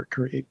 maybe corporate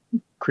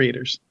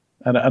creators.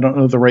 I don't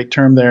know the right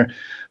term there.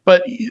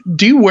 But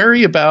do you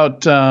worry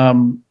about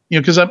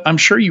because I'm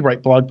sure you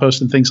write blog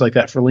posts and things like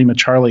that for Lima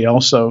Charlie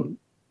also.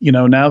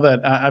 Now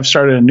that I've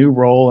started a new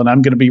role and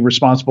I'm going to be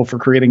responsible for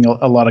creating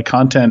a lot of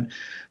content,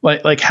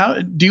 like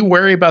how do you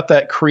worry about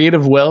that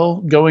creative well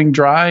going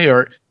dry,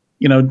 or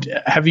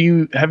have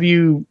you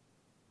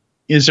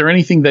is there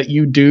anything that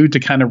you do to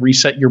kind of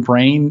reset your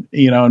brain,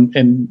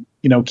 and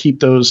keep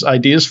those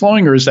ideas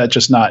flowing, or is that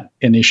just not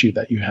an issue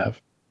that you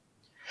have?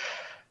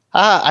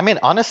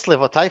 Honestly,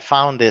 what I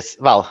found is,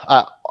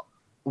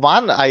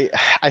 one, I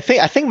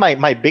think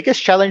my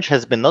biggest challenge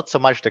has been not so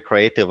much the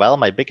creative well.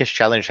 My biggest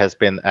challenge has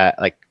been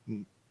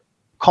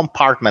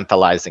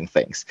compartmentalizing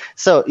things.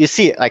 So you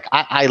see,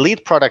 I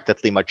lead product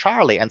at Lima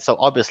Charlie, and so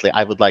obviously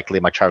I would like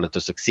Lima Charlie to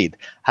succeed.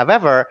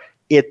 However,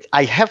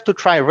 I have to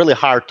try really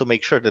hard to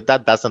make sure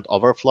that doesn't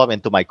overflow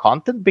into my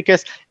content,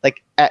 because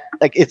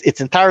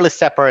it's entirely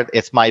separate.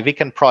 It's my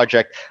weekend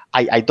project.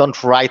 I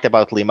don't write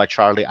about Lima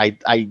Charlie.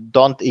 I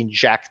don't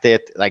inject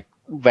it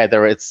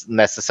whether it's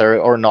necessary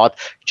or not,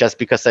 just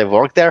because I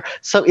work there.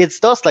 So it's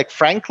those,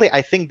 frankly,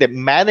 I think that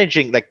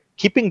managing,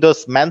 keeping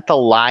those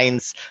mental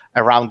lines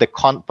around the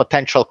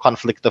potential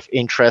conflict of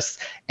interest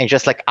and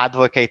just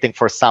advocating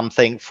for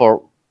something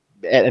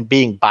and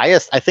being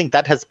biased, I think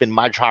that has been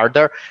much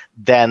harder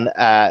than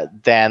as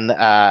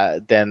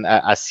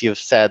you've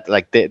said,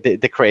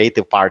 the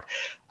creative part.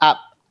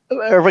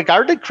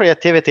 Regarding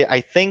creativity,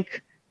 I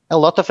think a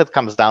lot of it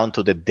comes down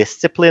to the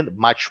discipline,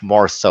 much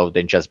more so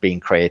than just being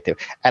creative.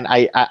 And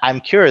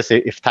I'm curious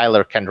if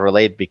Tyler can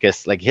relate,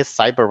 because his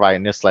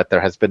CyberWire newsletter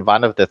has been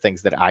one of the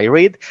things that I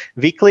read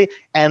weekly.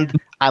 And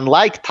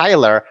unlike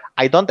Tyler,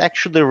 I don't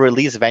actually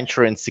release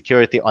Venture in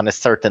Security on a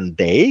certain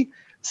day.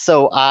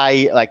 So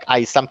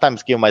I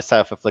sometimes give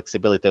myself a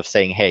flexibility of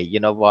saying, hey, you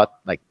know what,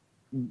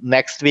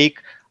 next week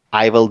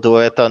I will do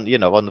it on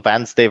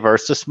Wednesday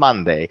versus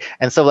Monday.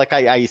 And so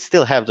I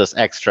still have those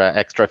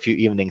extra few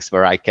evenings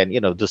where I can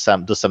do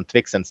some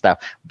tweaks and stuff.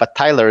 But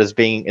Tyler is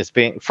being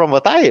from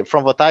what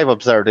I've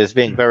observed is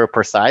being very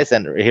precise,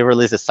 and he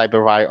releases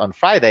CyberWire on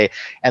Friday.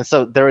 And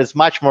so there is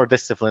much more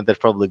discipline that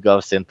probably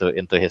goes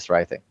into his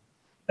writing.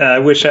 I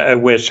wish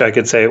I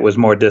could say it was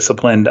more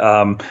disciplined.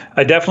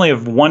 I definitely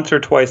have once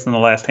or twice in the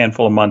last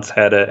handful of months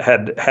had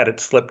it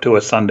slip to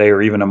a Sunday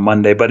or even a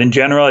Monday. But in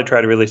general, I try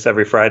to release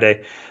every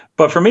Friday.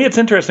 But for me, it's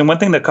interesting. One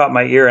thing that caught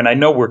my ear, and I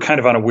know we're kind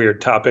of on a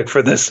weird topic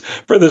for this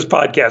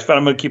podcast, but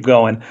I'm going to keep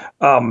going.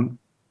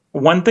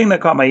 One thing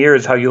that caught my ear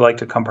is how you like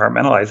to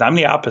compartmentalize. I'm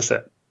the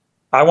opposite.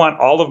 I want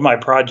all of my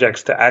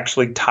projects to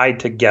actually tie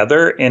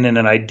together, and in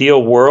an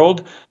ideal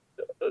world,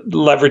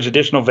 leverage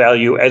additional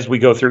value as we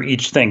go through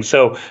each thing.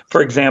 So,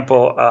 for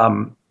example,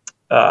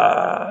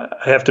 I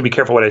have to be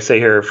careful what I say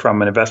here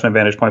from an investment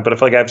vantage point, but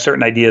if like I have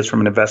certain ideas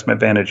from an investment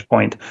vantage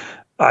point,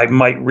 I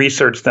might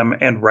research them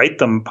and write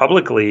them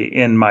publicly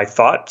in my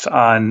thoughts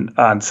on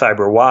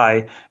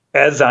CyberWhy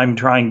as I'm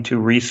trying to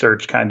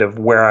research kind of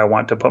where I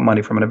want to put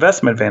money from an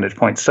investment vantage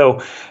point.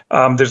 So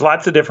there's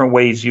lots of different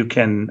ways you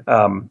can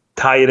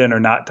tie it in or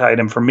not tie it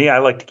in. For me, I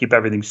like to keep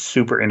everything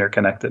super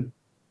interconnected.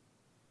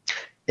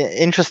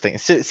 Interesting.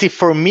 So, see,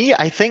 for me,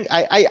 I think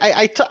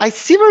I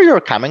see where you're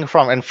coming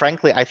from, and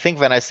frankly, I think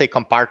when I say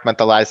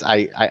compartmentalize,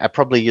 I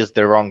probably use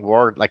the wrong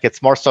word. Like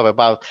it's more so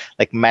about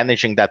like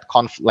managing that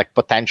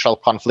potential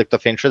conflict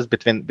of interest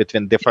between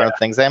different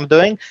things I'm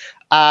doing.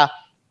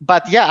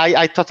 But yeah,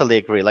 I totally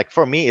agree. Like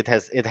for me, it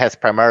has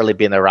primarily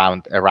been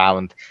around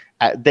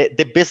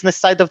the business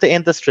side of the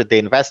industry, the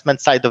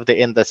investment side of the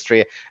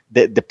industry,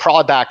 the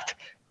product.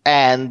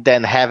 And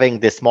then having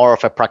this more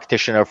of a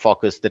practitioner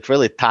focus that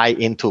really tie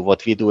into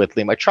what we do at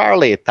Lima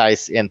Charlie. It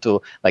ties into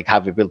like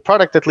how we build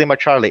product at Lima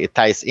Charlie. It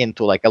ties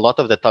into like a lot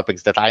of the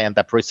topics that I end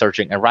up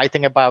researching and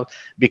writing about,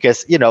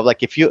 because, you know,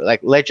 like if you like,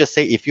 let's just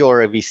say if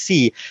you're a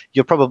VC,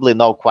 you probably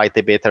know quite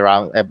a bit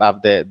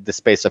about the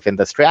space of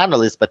industry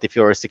analysts. But if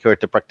you're a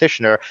security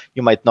practitioner,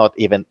 you might not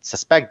even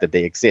suspect that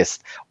they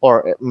exist,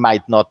 or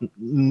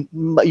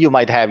you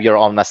might have your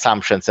own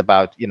assumptions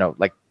about, you know,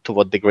 like to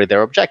what degree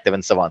they're objective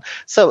and so on.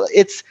 So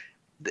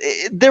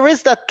there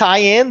is that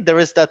tie-in, there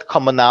is that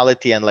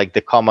commonality and like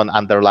the common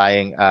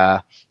underlying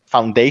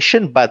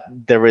foundation, but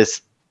there is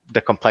the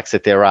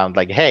complexity around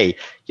like, hey,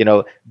 you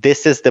know,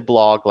 this is the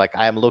blog, like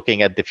I'm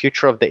looking at the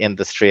future of the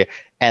industry,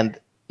 and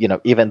you know,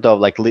 even though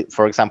like,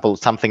 for example,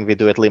 something we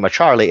do at Lima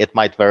Charlie, it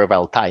might very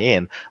well tie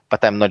in,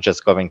 but I'm not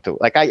just going to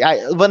like,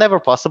 I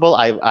whenever possible,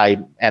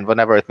 and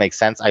whenever it makes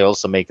sense, I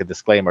also make a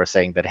disclaimer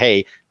saying that,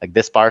 hey, like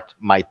this part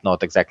might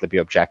not exactly be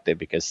objective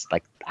because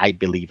like I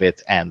believe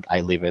it and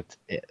I live it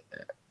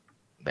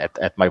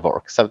at my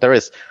work. So there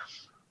is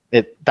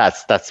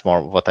that's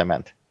more what I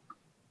meant.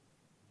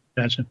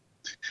 Gotcha.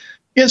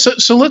 Yeah,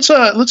 so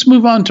let's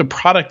move on to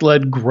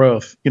product-led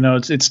growth. You know,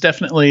 it's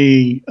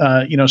definitely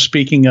you know,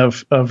 speaking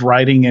of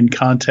writing and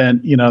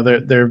content, you know,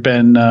 there's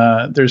been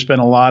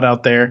a lot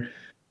out there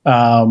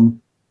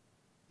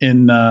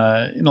in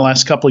the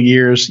last couple of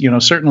years. You know,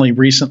 certainly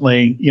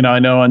recently. You know, I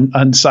know on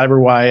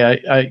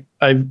CyberWhy,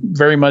 I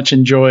very much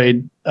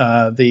enjoyed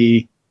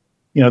the.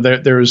 You know,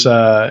 there's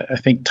I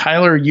think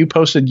Tyler, you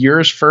posted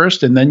yours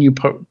first, and then you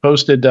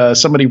posted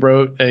somebody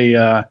wrote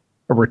a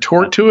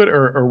retort to it,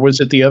 or was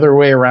it the other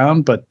way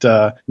around? But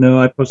no,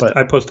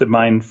 I posted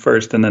mine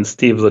first, and then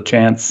Steve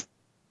LaChance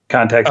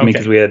contacted me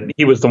because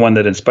he was the one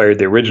that inspired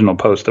the original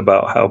post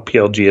about how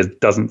PLG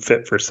doesn't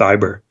fit for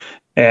cyber,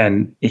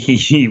 and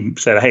he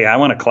said, "Hey, I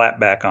want to clap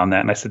back on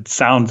that," and I said,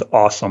 "Sounds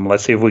awesome.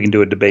 Let's see if we can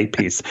do a debate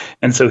piece."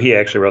 And so he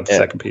actually wrote the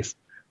second piece.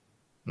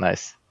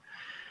 Nice.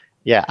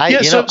 Yeah,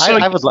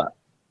 I would love.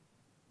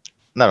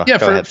 No,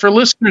 yeah, for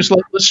listeners,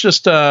 let's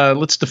just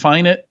let's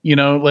define it. You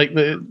know, like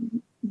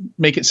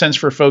make it sense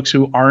for folks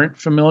who aren't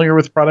familiar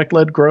with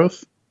product-led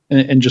growth,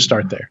 and just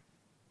start there.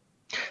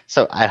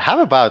 So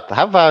how about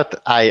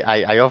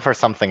I offer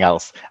something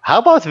else? How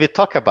about we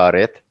talk about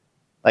it?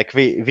 Like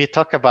we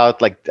talk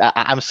about, like,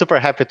 I'm super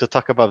happy to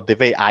talk about the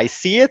way I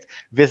see it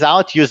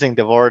without using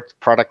the word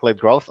product-led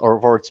growth or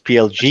words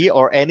PLG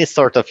or any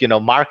sort of, you know,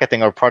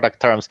 marketing or product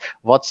terms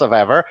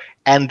whatsoever.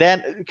 And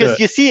then, because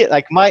you see,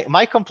 like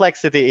my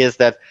complexity is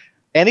that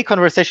any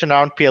conversation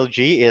around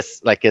PLG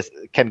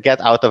can get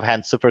out of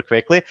hand super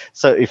quickly.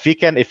 So if we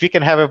can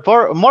have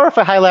a more of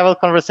a high level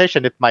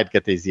conversation, it might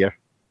get easier.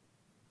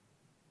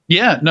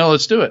 Yeah, no,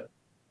 let's do it.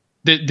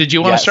 Did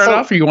you want to start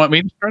off, or you want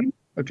me to start?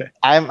 Okay,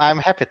 I'm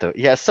happy to.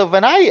 Yeah. So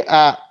when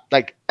I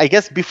I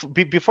guess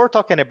before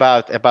talking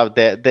about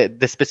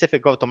the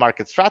specific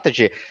go-to-market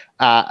strategy,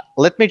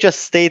 let me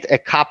just state a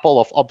couple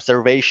of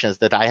observations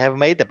that I have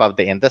made about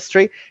the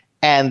industry,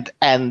 and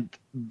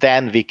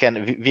then we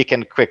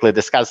can quickly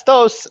discuss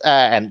those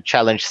and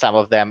challenge some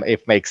of them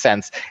if makes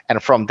sense,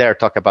 and from there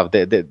talk about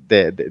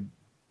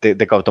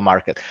the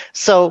go-to-market.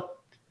 So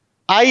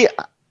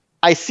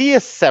I see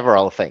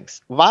several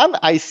things. One,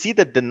 I see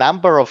that the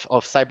number of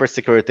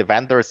cybersecurity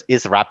vendors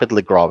is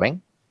rapidly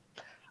growing.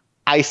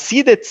 I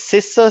see that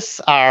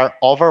CISOs are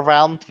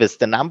overwhelmed with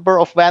the number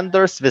of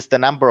vendors, with the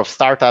number of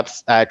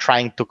startups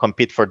trying to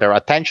compete for their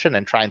attention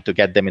and trying to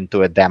get them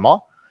into a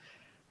demo.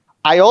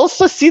 I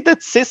also see that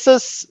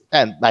CISOs,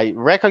 and I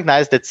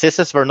recognize that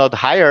CISOs were not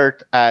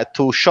hired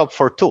to shop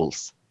for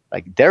tools.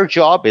 Like, their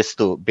job is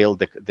to build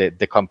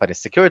the company's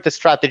security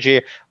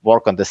strategy,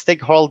 work on the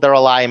stakeholder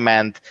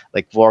alignment,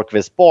 like work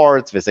with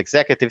boards, with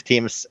executive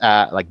teams,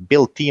 like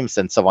build teams,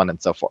 and so on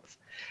and so forth.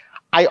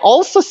 I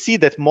also see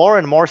that more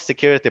and more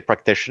security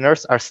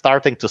practitioners are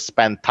starting to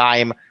spend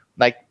time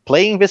like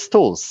playing with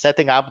tools,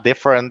 setting up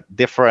different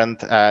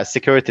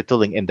security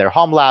tooling in their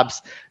home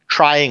labs,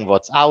 trying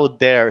what's out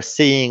there,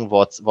 seeing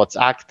what's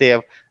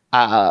active,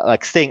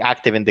 like staying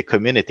active in the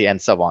community,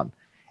 and so on.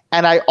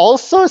 And I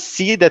also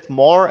see that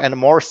more and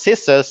more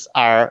CISOs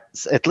are,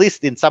 at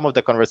least in some of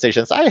the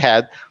conversations I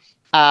had,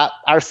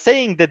 are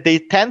saying that they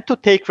tend to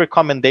take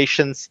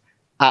recommendations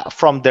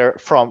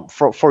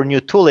for new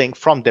tooling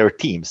from their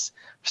teams.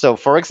 So,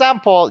 for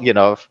example,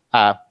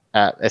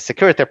 a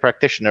security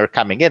practitioner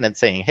coming in and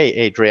saying, "Hey,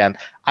 Adrian,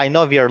 I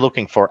know we are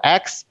looking for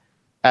X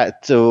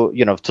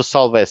to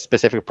solve a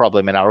specific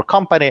problem in our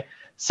company.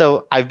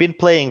 So I've been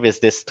playing with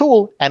this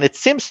tool, and it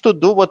seems to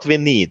do what we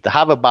need.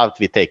 How about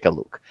we take a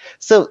look?"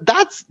 So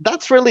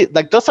that's really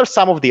like those are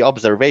some of the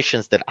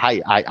observations that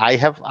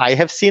I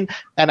have seen,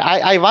 and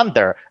I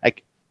wonder,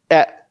 like,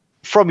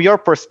 from your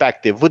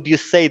perspective, would you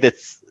say that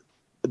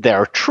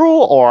they're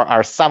true, or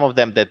are some of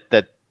them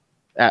that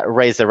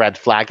raise a red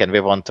flag, and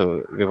we want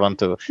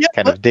to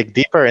kind of dig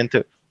deeper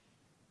into?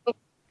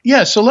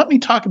 Yeah, so let me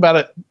talk about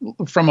it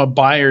from a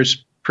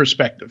buyer's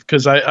perspective,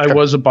 because I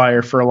was a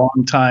buyer for a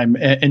long time,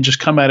 and just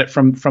come at it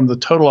from the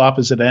total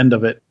opposite end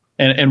of it,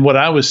 and what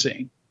I was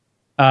seeing.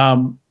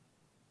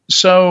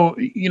 So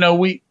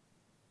one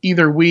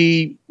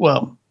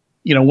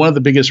of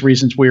the biggest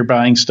reasons we were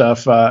buying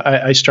stuff,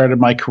 I started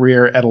my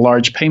career at a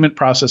large payment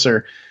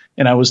processor,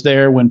 and I was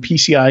there when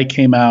PCI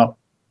came out.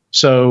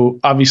 So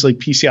obviously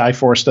PCI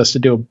forced us to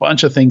do a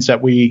bunch of things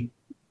that we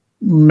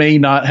may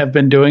not have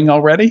been doing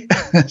already.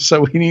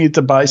 So we needed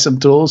to buy some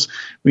tools.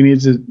 We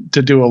needed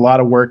to do a lot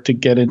of work to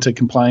get into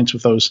compliance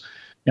with those.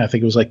 I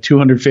think it was like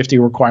 250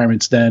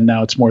 requirements then.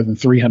 Now it's more than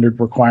 300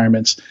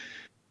 requirements.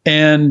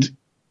 And,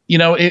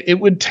 it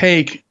would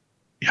take,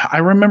 I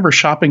remember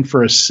shopping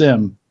for a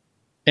SIM,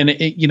 and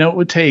it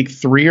would take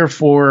 3 or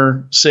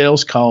 4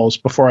 sales calls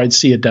before I'd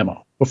see a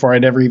demo, before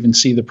I'd ever even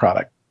see the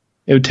product.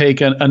 It would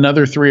take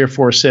another 3 or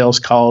 4 sales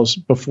calls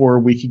before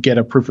we could get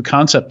a proof of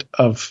concept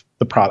of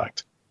the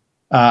product.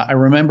 I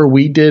remember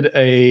we did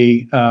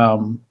a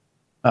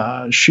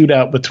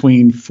shootout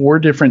between 4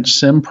 different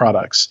SIM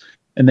products,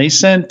 and they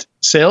sent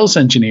sales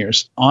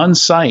engineers on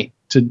site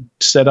to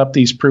set up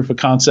these proof of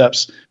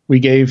concepts. We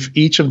gave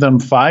each of them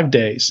 5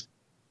 days.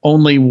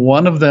 Only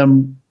one of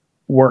them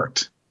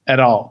worked at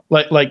all,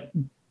 like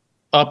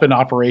up and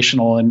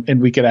operational,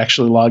 and we could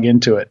actually log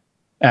into it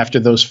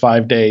after those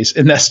 5 days.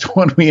 And that's the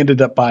one we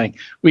ended up buying.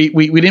 We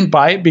didn't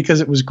buy it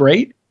because it was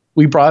great.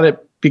 We bought it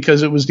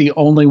because it was the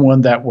only one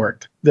that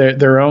worked.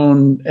 Their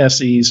own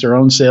SEs, their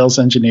own sales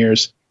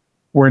engineers,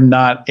 were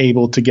not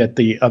able to get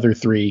the other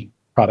 3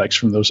 products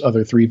from those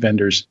other 3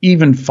 vendors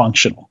even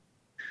functional.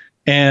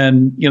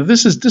 And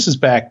this is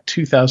back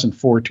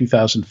 2004,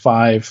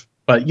 2005.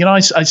 But I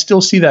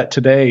still see that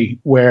today,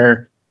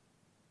 where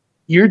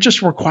you're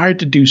just required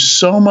to do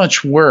so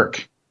much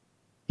work,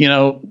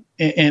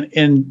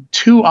 and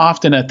too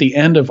often at the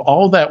end of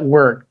all that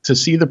work to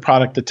see the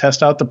product, to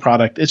test out the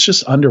product, it's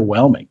just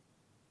underwhelming.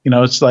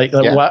 It's like,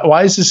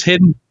 why is this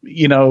hidden,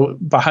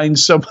 behind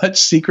so much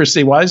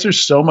secrecy? Why is there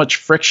so much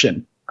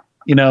friction,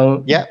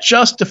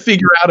 just to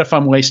figure out if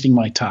I'm wasting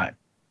my time,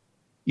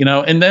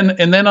 and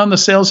then on the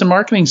sales and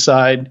marketing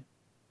side,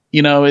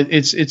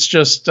 it's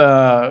just,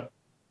 the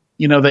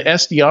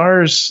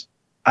SDRs,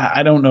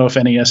 I don't know if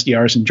any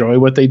SDRs enjoy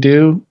what they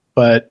do,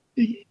 but,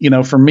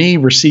 for me,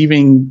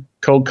 receiving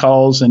cold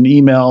calls and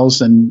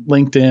emails and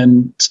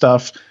LinkedIn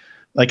stuff,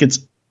 like it's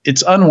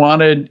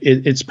unwanted.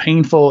 It's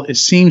painful. It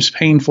seems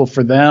painful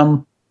for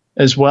them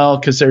as well,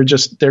 because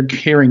they're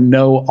hearing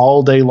no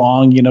all day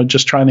long,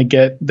 just trying to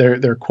get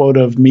their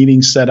quota of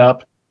meetings set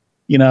up,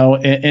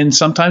 and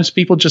sometimes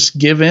people just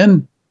give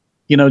in,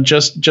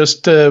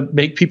 just to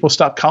make people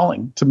stop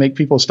calling, to make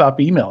people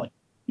stop emailing.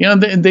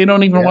 They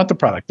don't even want the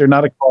product. They're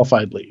not a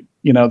qualified lead.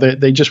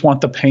 They just want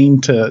the pain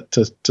to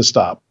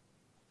stop.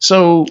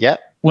 So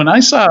when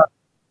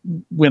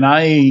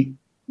I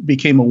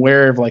became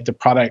aware of like the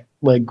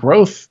product-led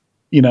growth,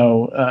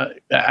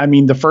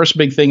 the first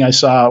big thing I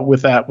saw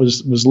with that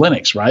was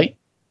Linux, right?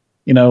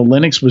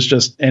 Linux was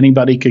just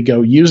anybody could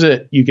go use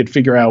it. You could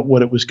figure out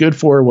what it was good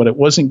for, what it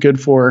wasn't good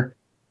for.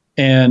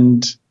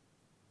 And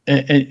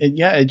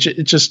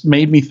it just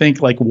made me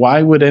think, like,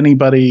 why would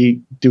anybody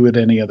do it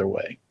any other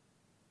way?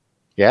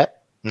 Yeah.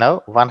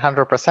 No,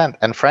 100%.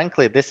 And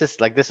frankly, this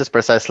is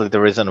precisely the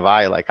reason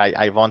why, like,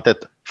 I wanted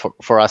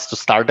for us to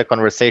start the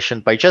conversation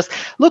by just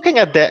looking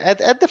at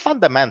the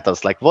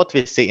fundamentals, like what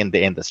we see in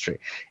the industry.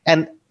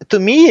 And to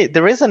me,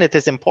 the reason it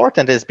is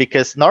important is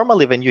because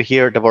normally when you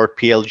hear the word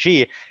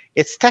PLG,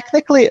 it's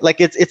technically like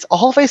it's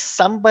always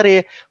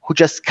somebody who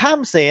just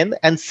comes in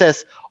and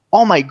says,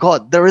 "Oh my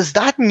God, there is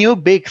that new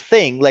big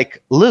thing.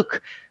 Like,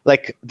 look,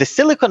 like the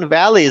Silicon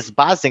Valley is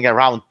buzzing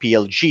around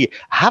PLG.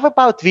 How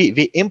about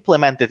we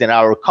implement it in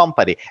our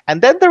company?"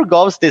 And then there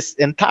goes this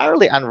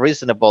entirely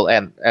unreasonable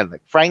and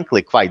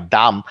frankly quite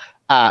dumb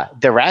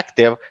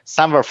directive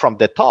somewhere from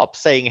the top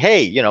saying,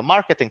 "Hey,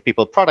 marketing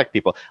people, product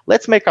people,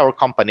 let's make our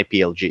company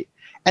PLG."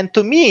 And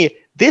to me,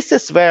 this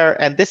is where,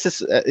 this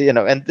is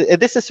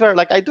where,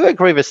 like, I do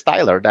agree with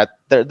Tyler that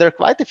there are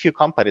quite a few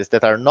companies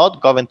that are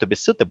not going to be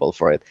suitable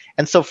for it.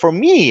 And so for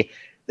me,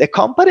 a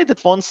company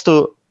that wants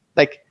to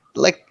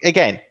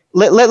again,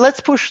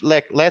 let's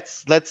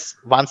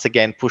once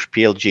again push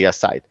PLG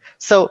aside.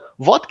 So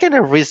what can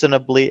a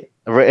reasonably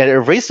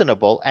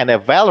reasonable and a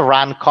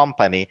well-run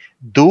company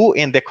do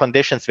in the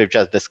conditions we've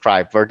just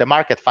described, where the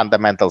market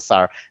fundamentals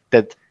are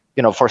that,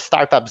 for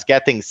startups,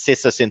 getting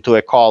CISOs into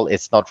a call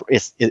is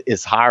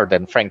hard,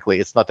 and frankly,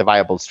 it's not a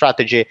viable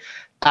strategy.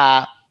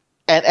 And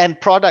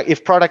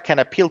if product can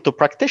appeal to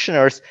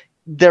practitioners,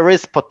 there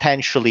is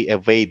potentially a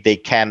way they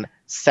can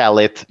sell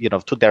it,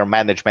 to their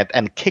management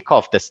and kick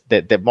off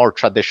the more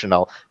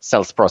traditional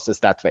sales process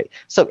that way.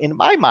 So in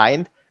my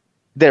mind,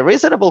 the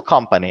reasonable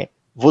company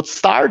would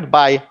start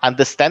by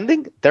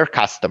understanding their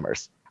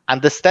customers,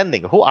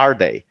 understanding who are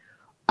they,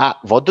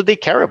 what do they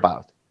care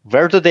about,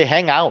 where do they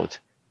hang out,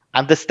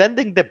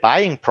 understanding the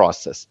buying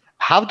process,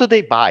 how do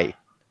they buy,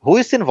 who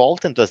is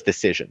involved in those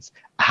decisions,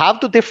 how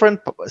do different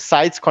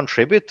sides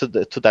contribute to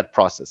that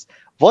process,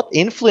 what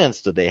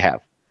influence do they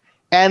have,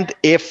 and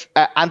if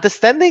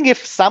understanding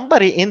if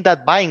somebody in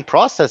that buying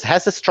process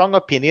has a strong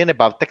opinion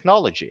about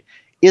technology.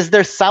 Is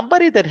there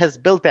somebody that has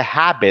built a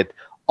habit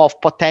of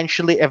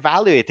potentially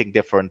evaluating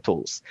different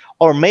tools,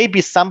 or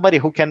maybe somebody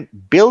who can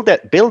build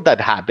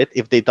that habit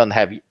if they don't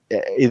have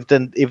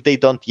if they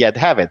don't yet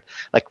have it?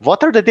 Like,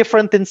 what are the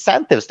different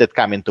incentives that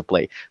come into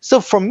play?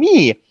 So for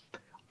me,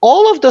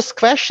 all of those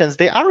questions,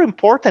 they are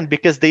important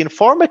because they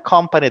inform a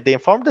company, they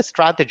inform the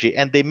strategy,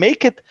 and they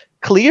make it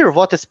clear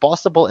what is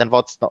possible and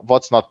what's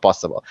not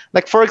possible.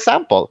 Like, for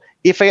example,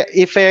 if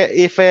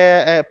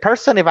a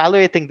person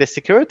evaluating the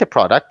security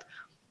product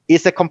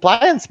is a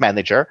compliance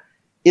manager,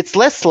 it's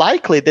less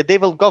likely that they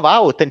will go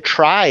out and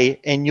try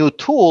a new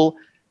tool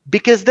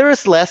because there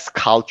is less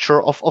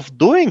culture of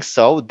doing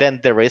so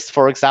than there is,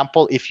 for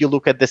example, if you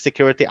look at the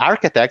security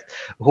architect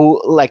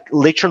who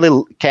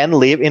literally can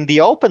live in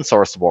the open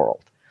source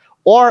world.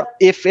 Or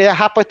if a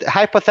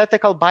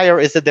hypothetical buyer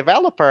is a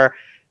developer,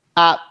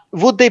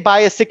 would they buy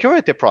a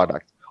security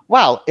product?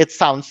 Well, it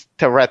sounds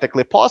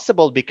theoretically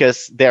possible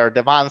because they're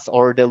the ones,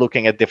 or they're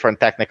looking at different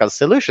technical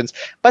solutions.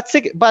 But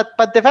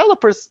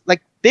developers,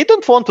 they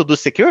don't want to do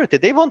security;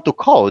 they want to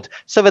code.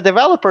 So the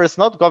developer is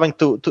not going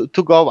to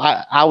go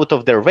out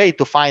of their way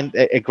to find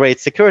a great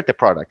security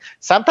product.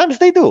 Sometimes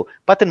they do,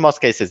 but in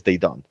most cases they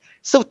don't.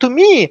 So to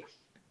me,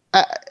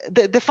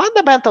 the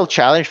fundamental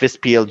challenge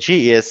with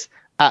PLG is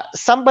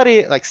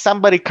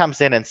somebody comes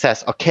in and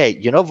says, okay,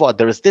 you know what,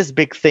 there is this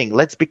big thing,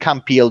 let's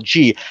become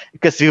PLG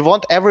because we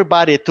want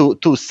everybody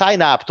to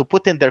sign up, to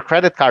put in their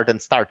credit card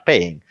and start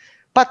paying.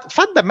 But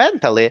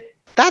fundamentally,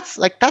 that's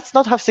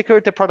not how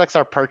security products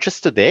are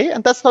purchased today,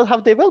 and that's not how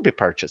they will be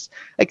purchased.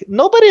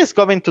 Nobody is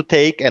going to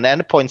take an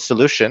endpoint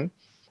solution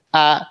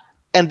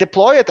and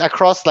deploy it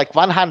across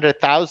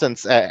 100,000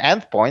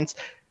 endpoints,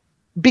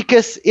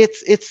 because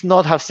it's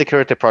not how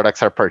security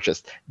products are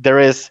purchased. There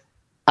is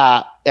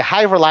a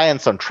high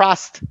reliance on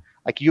trust.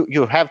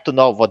 You have to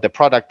know what the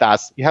product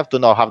does. You have to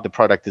know how the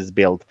product is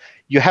built.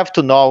 You have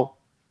to know,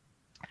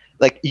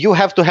 you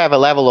have to have a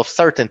level of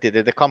certainty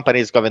that the company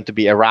is going to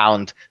be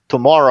around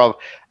tomorrow.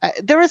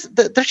 There's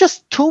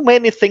just too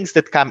many things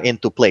that come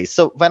into play.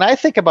 So when I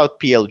think about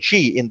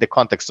PLG in the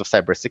context of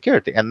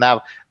cybersecurity, and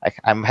now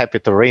I'm happy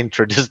to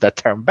reintroduce that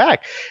term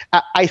back,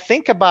 I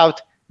think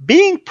about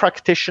being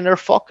practitioner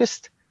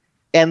focused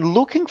and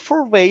looking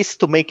for ways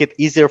to make it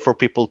easier for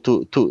people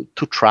to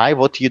try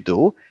what you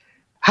do.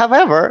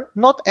 However,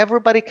 not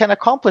everybody can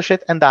accomplish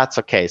it, and that's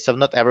okay. So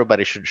not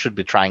everybody should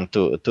be trying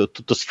to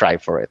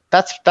strive for it.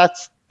 That's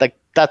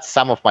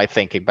some of my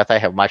thinking, but I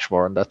have much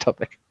more on that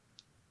topic.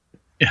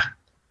 Yeah.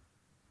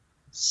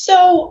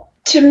 So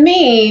to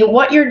me,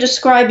 what you're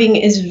describing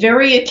is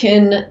very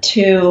akin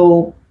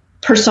to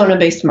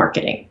persona-based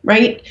marketing,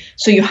 right?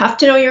 So you have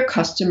to know your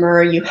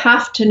customer, you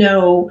have to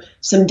know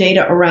some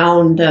data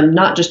around them,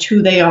 not just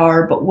who they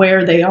are, but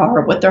where they are,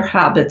 what their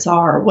habits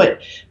are,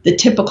 what the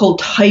typical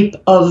type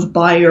of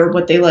buyer,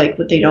 what they like,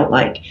 what they don't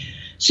like.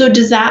 So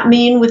does that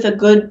mean with a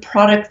good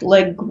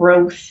product-led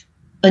growth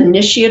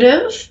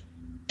initiative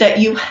that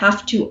you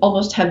have to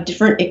almost have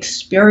different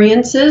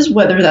experiences,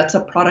 whether that's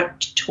a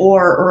product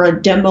tour or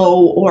a demo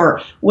or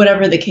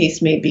whatever the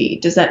case may be?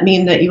 Does that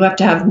mean that you have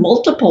to have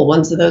multiple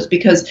ones of those?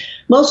 Because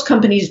most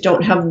companies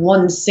don't have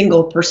one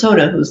single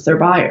persona who's their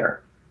buyer.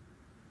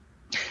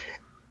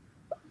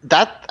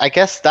 I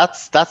guess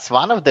that's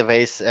one of the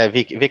ways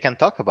we can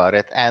talk about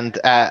it. And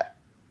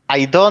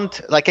I don't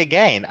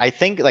again, I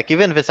think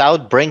even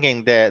without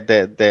bringing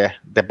the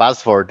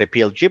buzzword, the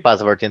PLG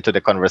buzzword into the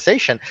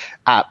conversation,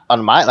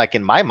 in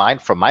my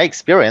mind, from my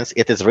experience,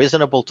 it is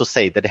reasonable to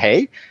say that,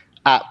 hey,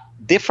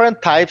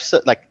 different types,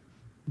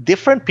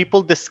 different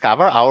people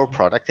discover our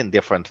product in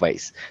different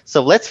ways.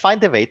 So let's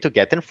find a way to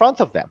get in front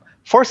of them.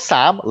 For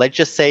some, let's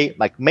just say,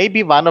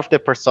 maybe one of the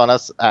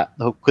personas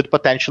who could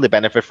potentially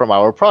benefit from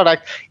our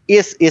product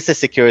is a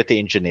security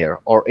engineer,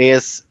 or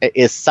is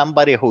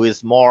somebody who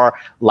is more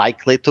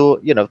likely to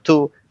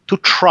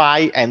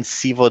try and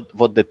see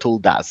what the tool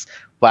does.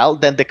 Well,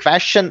 then the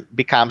question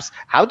becomes,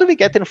 how do we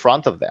get in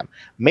front of them?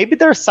 Maybe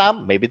there's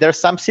some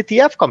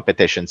CTF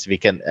competitions we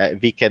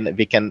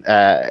can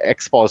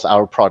expose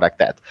our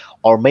product at,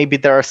 or maybe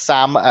there are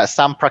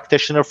some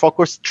practitioner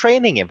focused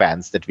training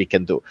events that we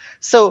can do.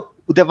 So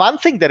The one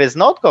thing that is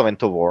not going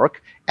to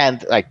work,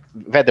 and like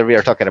whether we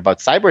are talking about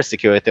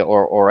cybersecurity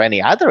or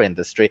any other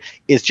industry,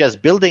 is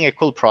just building a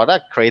cool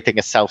product, creating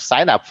a self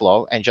sign-up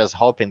flow, and just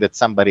hoping that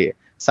somebody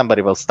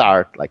will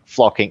start like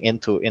flocking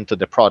into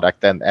the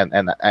product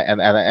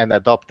and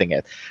adopting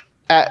it.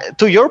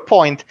 To your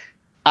point,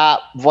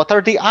 what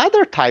are the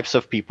other types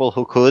of people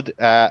who could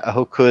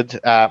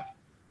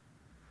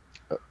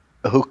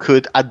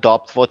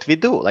adopt what we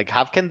do? Like,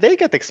 how can they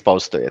get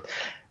exposed to it?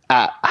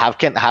 How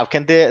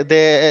can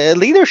the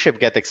leadership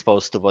get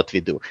exposed to what we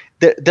do?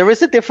 There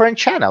is a different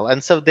channel,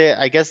 and so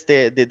I guess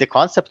the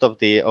concept of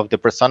the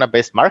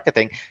persona-based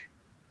marketing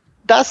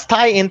does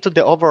tie into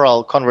the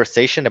overall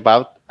conversation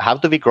about how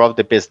do we grow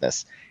the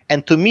business.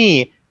 And to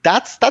me,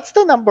 that's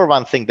the number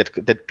one thing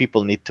that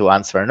people need to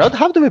answer. Not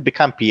how do we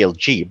become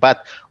PLG,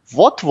 but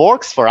what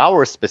works for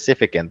our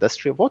specific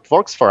industry, what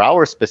works for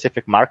our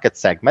specific market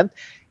segment,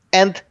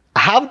 and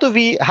how do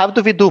we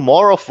do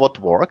more of what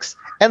works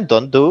and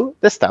don't do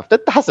the stuff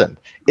that doesn't.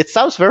 It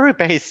sounds very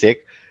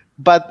basic,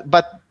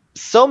 but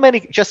so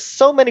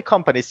many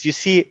companies you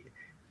see,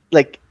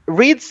 like,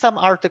 read some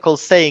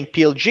articles saying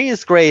PLG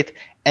is great,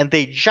 and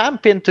they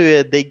jump into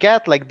it. They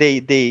get like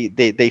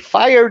they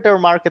fire their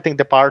marketing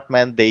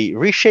department, they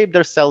reshape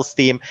their sales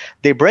team,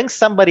 they bring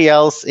somebody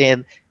else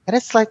in, and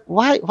it's like,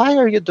 why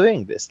are you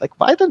doing this? Like,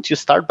 why don't you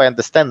start by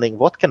understanding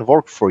what can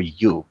work for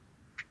you?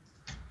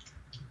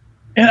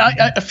 And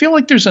I feel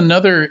like there's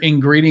another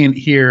ingredient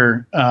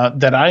here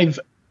that I've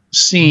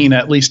seen,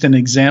 at least in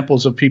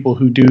examples of people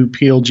who do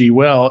PLG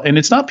well. And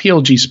it's not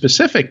PLG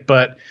specific,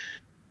 but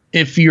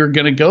if you're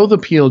going to go the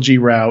PLG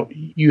route,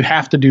 you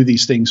have to do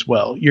these things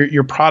well.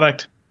 Your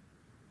product,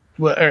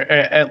 or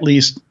at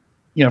least,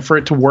 for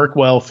it to work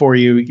well for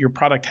you, your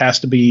product has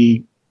to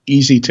be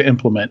easy to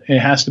implement. It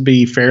has to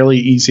be fairly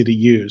easy to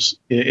use.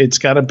 It's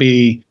got to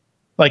be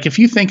like, if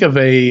you think of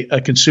a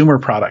consumer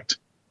product,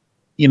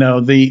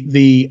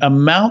 the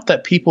amount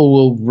that people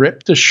will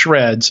rip to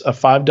shreds a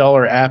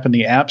 $5 app in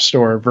the App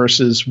Store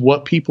versus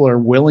what people are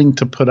willing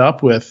to put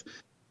up with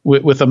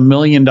 $1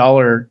 million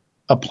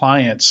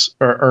appliance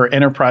or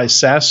enterprise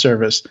SaaS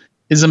service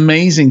is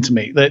amazing to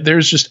me.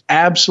 There's just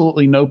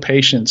absolutely no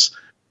patience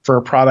for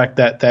a product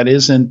that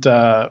isn't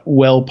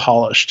well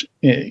polished,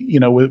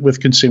 with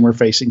consumer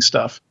facing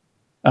stuff.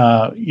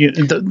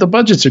 The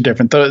budgets are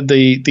different.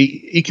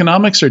 The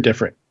economics are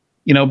different.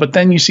 But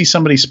then you see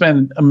somebody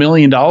spend $1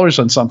 million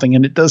on something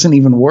and it doesn't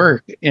even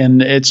work.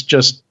 And it's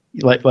just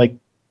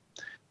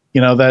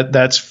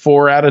that's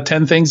 4 out of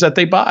 10 things that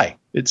they buy,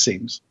 it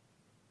seems.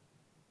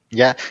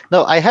 Yeah,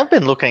 no, I have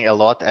been looking a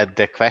lot at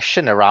the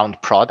question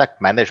around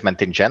product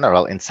management in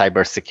general in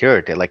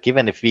cybersecurity. Like,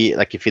 even if you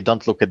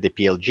don't look at the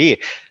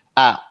PLG,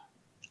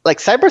 like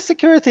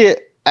cybersecurity,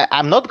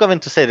 I'm not going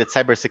to say that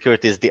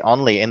cybersecurity is the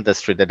only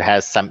industry that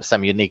has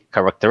some unique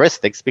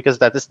characteristics, because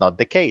that is not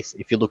the case.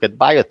 If you look at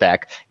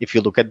biotech, if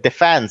you look at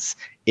defense,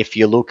 if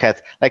you look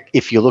at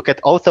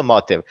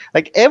automotive,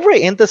 like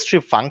every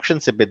industry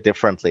functions a bit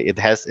differently. It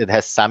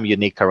has some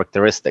unique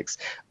characteristics,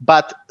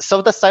 but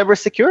so does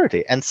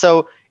cybersecurity. And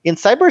so in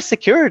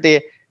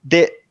cybersecurity,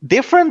 the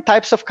different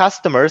types of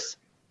customers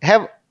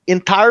have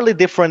entirely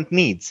different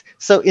needs.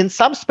 So in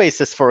some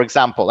spaces, for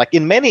example, like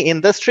in many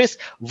industries,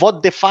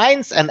 what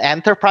defines an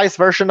enterprise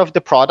version of the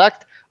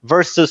product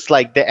versus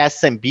like the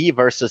SMB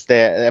versus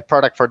the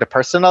product for the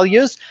personal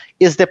use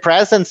is the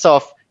presence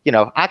of,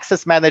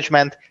 access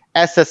management,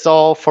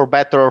 SSO for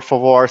better or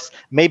for worse,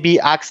 maybe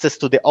access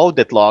to the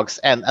audit logs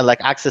and like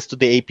access to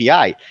the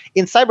API.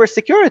 In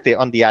cybersecurity,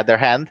 on the other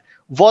hand,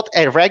 what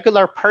a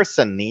regular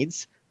person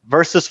needs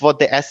versus what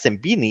the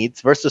SMB needs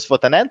versus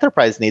what an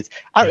enterprise needs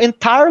are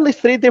entirely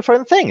 3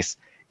 different things.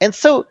 And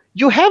so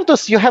you have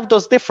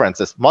those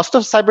differences. Most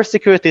of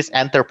cybersecurity is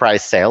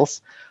enterprise sales.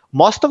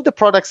 Most of the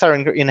products are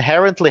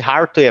inherently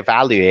hard to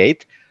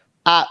evaluate.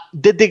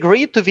 The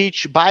degree to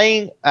which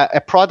buying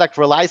a product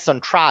relies on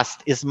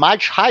trust is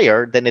much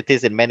higher than it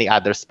is in many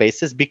other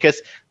spaces,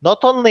 because not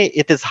only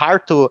it is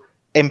hard to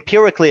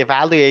empirically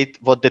evaluate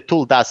what the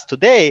tool does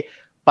today,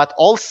 but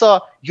also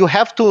you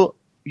have to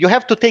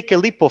take a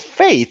leap of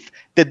faith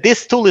that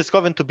this tool is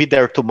going to be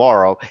there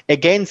tomorrow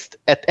against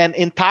an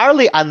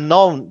entirely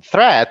unknown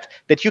threat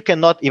that you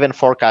cannot even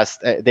forecast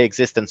the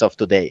existence of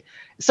today.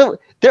 So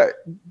there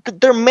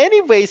are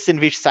many ways in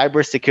which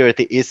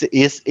cybersecurity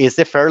is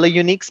a fairly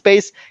unique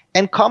space,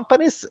 and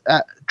companies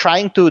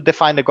trying to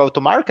define a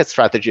go-to-market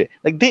strategy,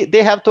 like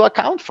they have to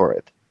account for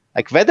it.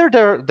 Like, whether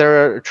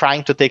they're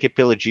trying to take a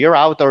PLG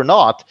route or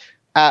not,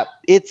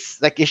 it's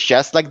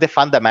just like the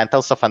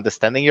fundamentals of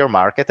understanding your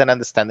market and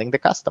understanding the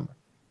customer.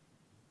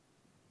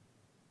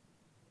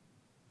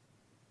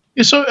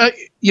 So,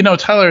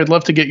 Tyler, I'd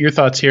love to get your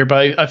thoughts here,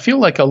 but I feel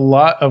like a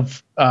lot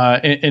of,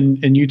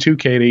 and you too,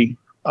 Katie,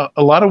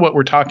 a lot of what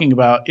we're talking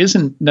about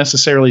isn't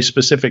necessarily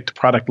specific to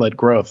product-led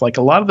growth. Like,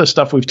 a lot of the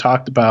stuff we've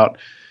talked about,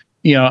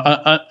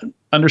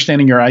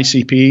 understanding your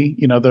ICP,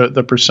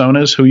 the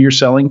personas, who you're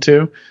selling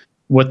to,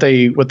 what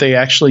they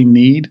actually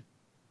need.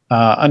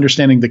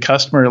 Understanding the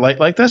customer,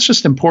 like that's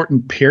just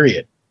important,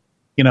 period.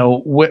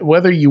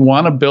 Whether you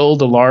want to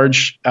build a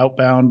large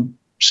outbound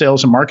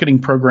sales and marketing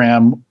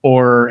program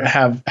or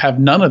have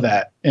none of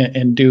that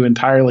and do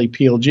entirely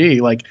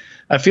PLG. Like,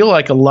 I feel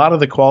like a lot of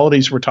the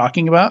qualities we're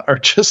talking about are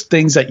just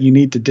things that you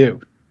need to do.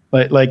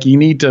 Like you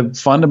need to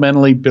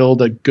fundamentally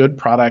build a good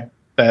product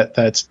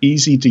that's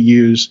easy to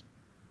use,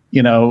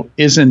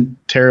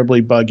 isn't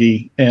terribly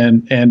buggy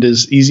and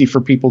is easy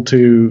for people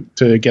to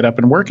get up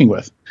and working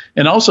with.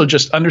 And also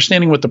just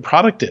understanding what the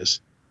product is.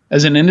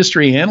 As an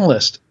industry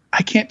analyst,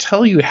 I can't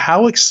tell you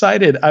how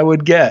excited I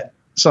would get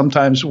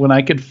sometimes when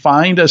I could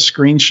find a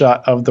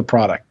screenshot of the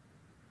product.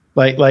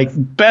 Like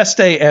best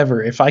day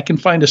ever. If I can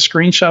find a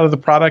screenshot of the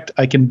product,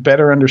 I can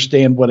better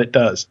understand what it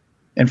does.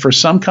 And for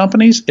some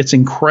companies, it's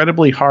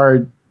incredibly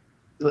hard.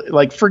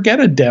 Like, forget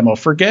a demo,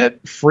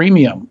 forget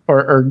freemium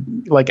or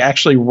like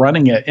actually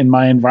running it in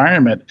my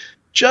environment.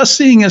 Just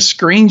seeing a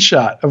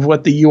screenshot of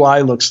what the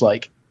UI looks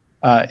like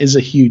is a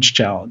huge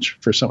challenge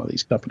for some of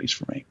these companies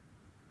for me.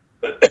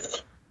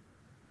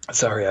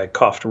 Sorry, I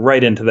coughed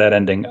right into that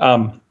ending.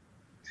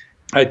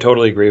 I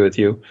totally agree with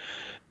you.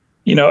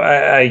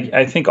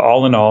 I think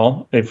all in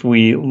all, if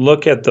we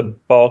look at the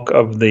bulk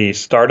of the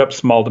startup,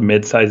 small to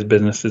mid-sized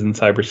businesses in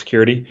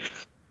cybersecurity,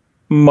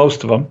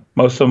 most of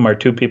them are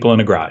two people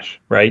in a garage,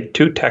 right?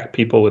 Two tech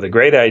people with a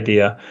great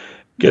idea,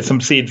 get some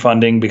seed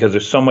funding because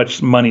there's so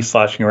much money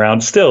sloshing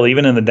around. Still,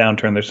 even in the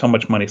downturn, there's so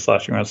much money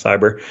sloshing around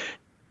cyber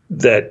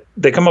that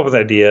they come up with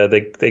an idea,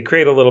 they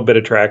create a little bit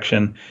of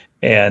traction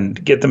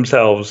and get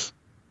themselves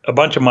a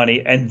bunch of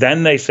money. And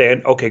then they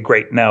say, okay,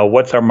 great. Now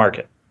what's our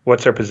market?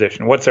 What's our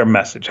position? What's our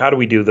message? How do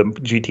we do the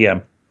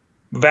GTM?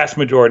 Vast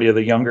majority of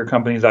the younger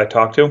companies I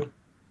talk to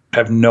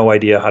have no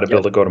idea how to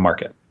build a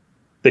go-to-market.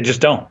 They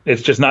just don't.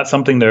 It's just not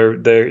something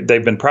they've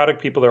been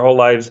product people their whole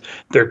lives.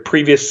 Their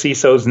previous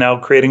CISOs now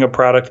creating a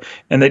product,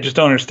 and they just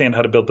don't understand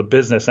how to build the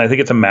business. And I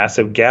think it's a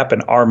massive gap in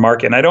our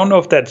market. And I don't know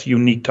if that's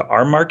unique to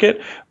our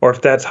market or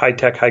if that's high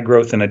tech, high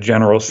growth in a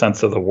general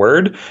sense of the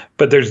word.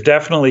 But there's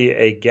definitely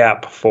a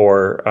gap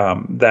for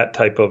that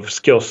type of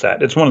skill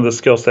set. It's one of the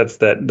skill sets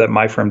that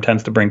my firm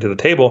tends to bring to the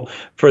table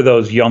for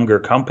those younger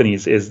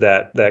companies is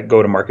that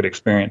go-to-market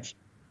experience.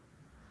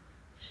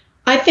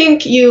 I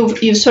think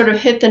you've sort of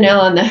hit the nail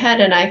on the head,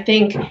 and I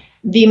think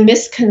the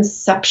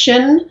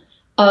misconception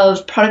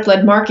of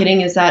product-led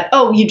marketing is that,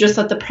 you just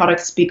let the product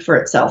speak for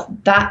itself.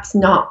 That's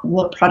not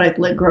what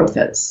product-led growth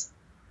is.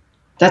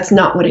 That's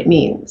not what it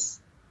means.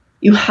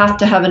 You have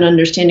to have an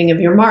understanding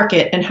of your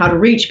market and how to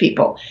reach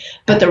people.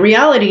 But the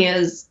reality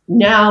is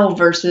now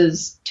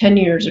versus 10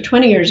 years or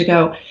 20 years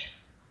ago,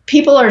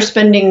 people are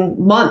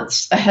spending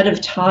months ahead of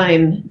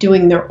time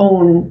doing their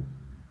own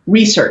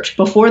research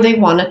before they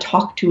want to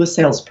talk to a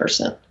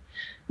salesperson.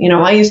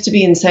 I used to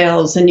be in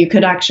sales and you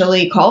could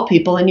actually call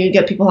people and you'd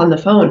get people on the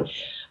phone.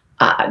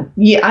 I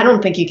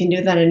don't think you can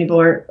do that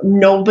anymore.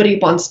 Nobody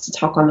wants to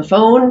talk on the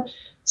phone.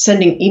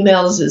 Sending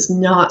emails is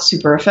not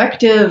super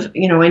effective.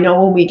 I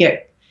know when we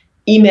get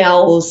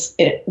emails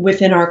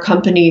within our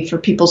company for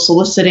people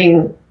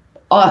soliciting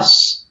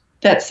us,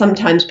 that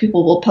sometimes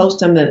people will post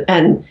them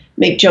and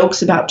make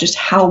jokes about just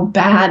how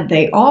bad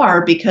they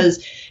are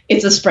because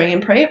it's a spray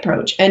and pray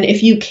approach. And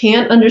if you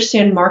can't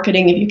understand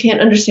marketing, if you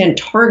can't understand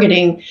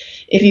targeting,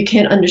 if you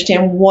can't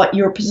understand what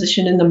your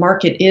position in the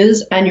market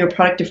is and your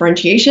product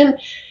differentiation,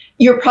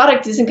 your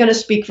product isn't going to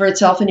speak for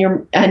itself, and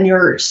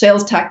your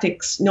sales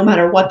tactics, no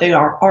matter what they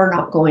are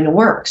not going to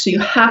work. So you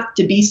have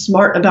to be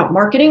smart about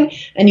marketing,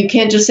 and you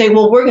can't just say,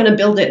 well, we're going to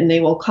build it and they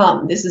will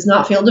come. This is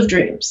not Field of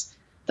Dreams.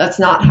 That's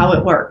not how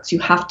it works. You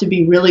have to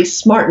be really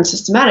smart and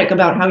systematic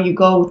about how you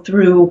go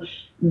through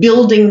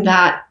building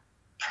that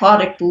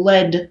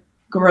product-led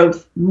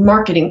growth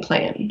marketing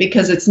plan,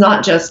 because it's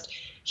not just,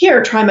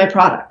 here, try my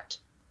product.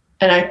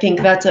 And I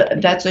think that's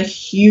a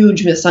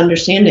huge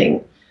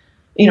misunderstanding.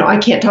 I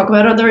can't talk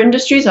about other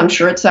industries. I'm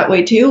sure it's that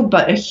way too,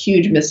 but a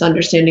huge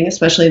misunderstanding,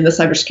 especially in the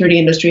cybersecurity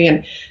industry.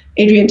 And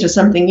Adrian, to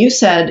something you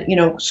said,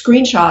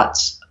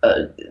 screenshots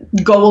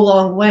go a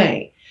long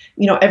way.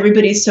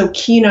 Everybody's so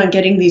keen on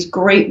getting these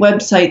great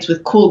websites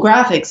with cool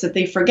graphics that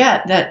they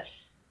forget that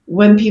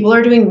when people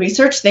are doing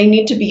research, they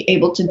need to be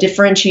able to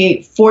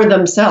differentiate for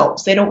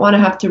themselves. They don't want to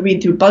have to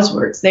read through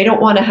buzzwords. They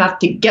don't want to have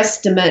to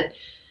guesstimate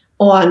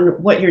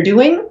on what you're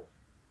doing.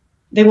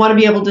 They want to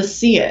be able to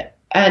see it.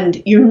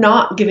 And you're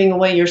not giving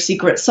away your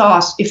secret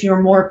sauce if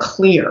you're more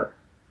clear.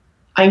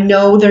 I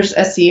know there's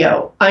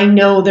SEO. I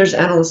know there's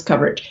analyst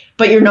coverage,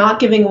 but you're not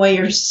giving away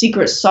your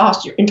secret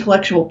sauce, your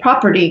intellectual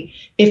property,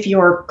 if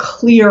you're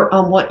clear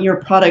on what your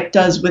product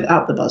does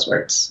without the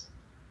buzzwords.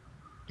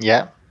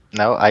 Yeah.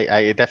 No,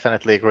 I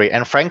definitely agree.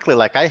 And frankly,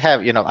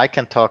 I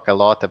can talk a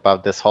lot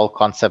about this whole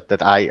concept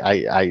that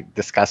I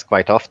discuss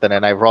quite often,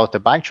 and I wrote a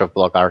bunch of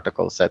blog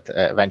articles at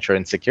Venture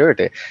in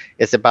Security.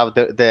 It's about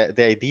the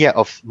idea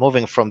of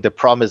moving from the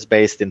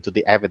promise-based into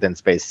the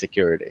evidence-based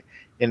security.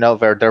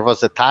 Where there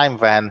was a time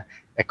when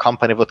a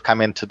company would come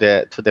into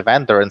the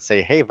vendor and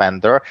say, hey,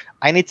 vendor,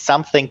 I need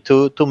something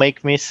to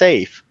make me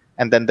safe.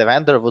 And then the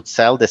vendor would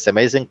sell this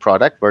amazing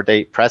product where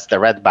they press the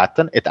red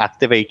button, it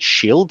activates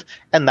Shield,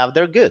 and now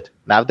they're good.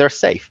 Now they're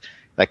safe.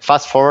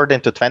 Fast forward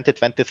into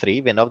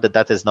 2023, we know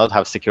that is not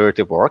how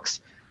security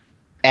works.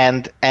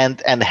 and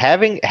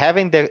having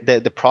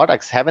the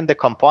products, having the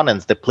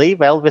components that play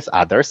well with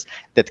others,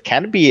 that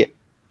can be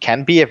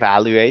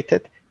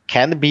evaluated,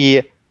 can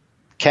be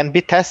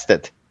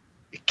tested,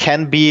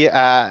 can be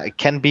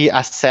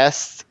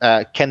assessed,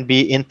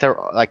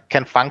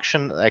 can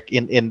function like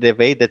in the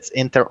way that's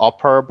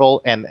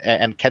interoperable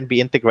and can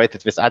be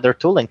integrated with other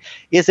tooling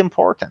is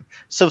important.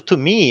 So to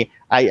me,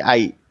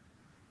 I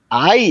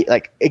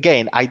like,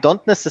 again, I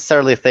don't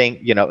necessarily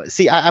think,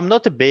 I'm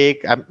not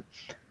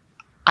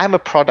I'm a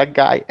product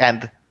guy,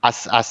 and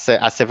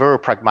as a very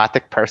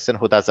pragmatic person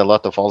who does a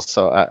lot of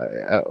also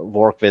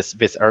work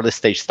with early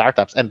stage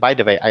startups. And by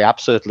the way, I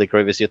absolutely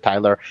agree with you,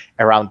 Tyler,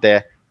 around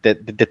the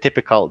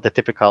typical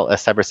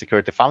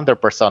cybersecurity founder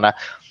persona.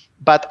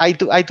 But I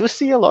do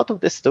see a lot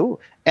of this too,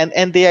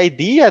 and the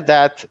idea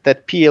that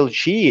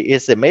PLG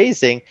is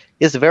amazing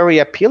is very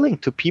appealing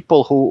to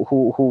people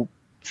who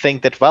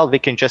think that, well, we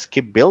can just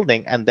keep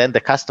building and then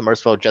the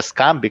customers will just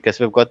come because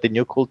we've got the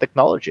new cool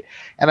technology.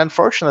 And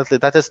unfortunately,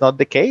 that is not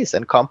the case.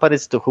 And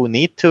companies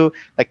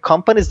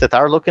companies that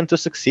are looking to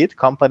succeed,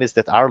 companies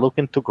that are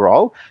looking to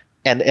grow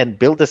and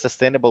build a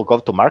sustainable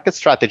go-to-market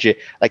strategy,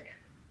 like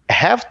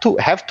have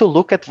to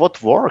look at what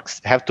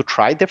works, have to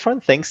try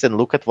different things and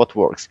look at what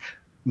works.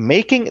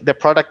 Making the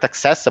product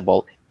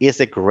accessible is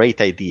a great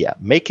idea.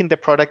 Making the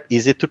product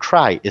easy to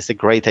try is a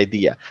great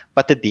idea.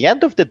 But at the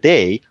end of the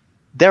day,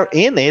 they're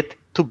in it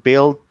to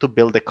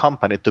build a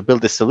company, to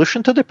build a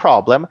solution to the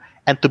problem,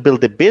 and to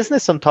build a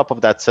business on top of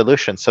that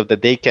solution, so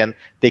that they can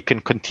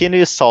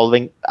continue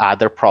solving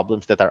other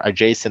problems that are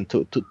adjacent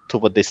to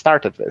what they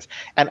started with.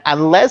 And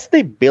unless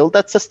they build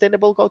that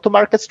sustainable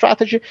go-to-market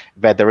strategy,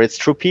 whether it's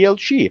through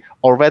PLG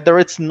or whether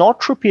it's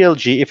not through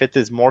PLG, if it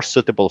is more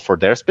suitable for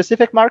their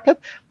specific market,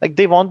 like,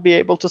 they won't be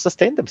able to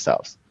sustain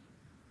themselves.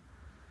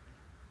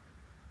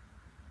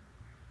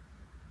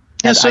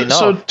 Yeah.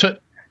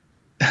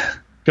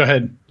 Go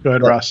ahead,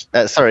 Ross.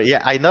 Sorry.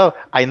 Yeah, I know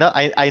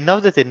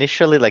that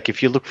initially, like,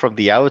 if you look from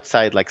the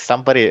outside, like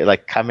somebody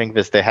like coming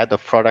with the head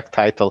of product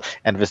title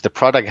and with the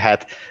product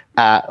hat,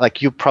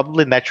 like, you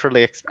probably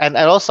naturally and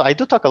also I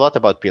do talk a lot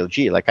about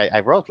PLG. Like, I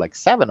wrote like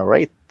 7 or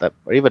 8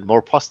 or even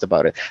more posts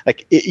about it.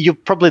 Like, you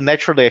probably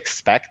naturally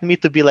expect me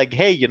to be like,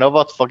 hey, you know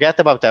what?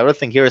 Forget about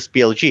everything. Here is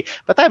PLG.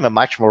 But I'm a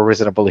much more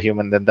reasonable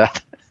human than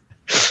that.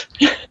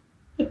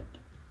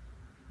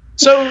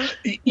 So,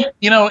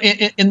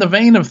 in the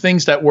vein of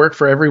things that work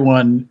for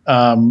everyone,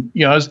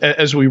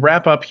 as we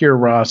wrap up here,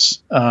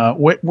 Ross,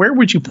 where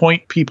would you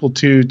point people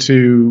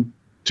to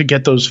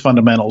get those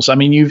fundamentals? I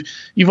mean,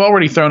 you've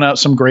already thrown out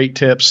some great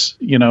tips,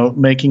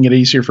 making it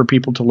easier for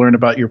people to learn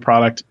about your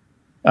product,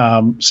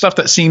 stuff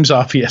that seems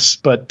obvious,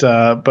 but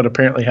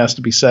apparently has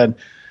to be said.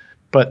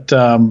 But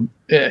other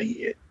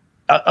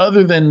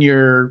than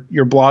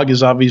your blog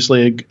is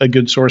obviously a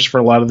good source for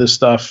a lot of this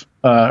stuff,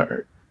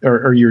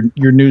 or your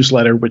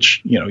newsletter,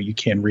 which you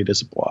can read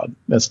as a blog.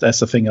 That's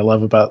the thing I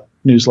love about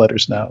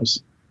newsletters now,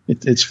 is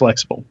it's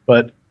flexible.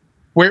 But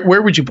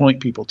where would you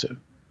point people to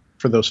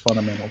for those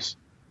fundamentals?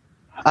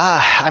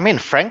 I mean,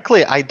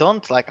 frankly, I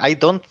don't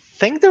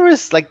think there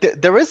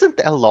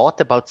isn't a lot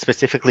about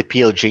specifically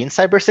PLG in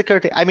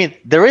cybersecurity. I mean,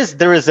 there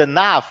is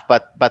enough,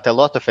 but a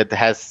lot of it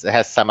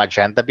has some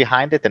agenda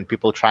behind it, and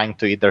people trying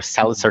to either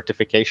sell a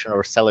certification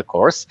or sell a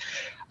course.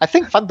 I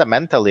think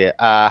fundamentally,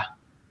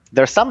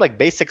 there's some like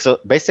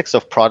basics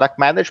of product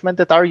management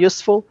that are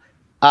useful.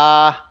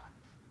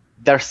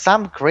 There's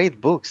some great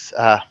books.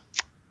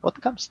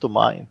 What comes to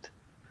mind?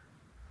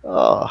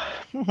 Oh.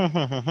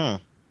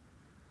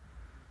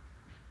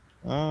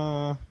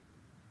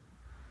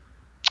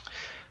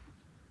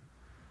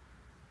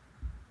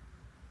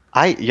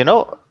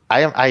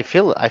 I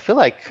feel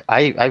like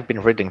I've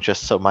been reading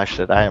just so much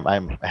that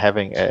I'm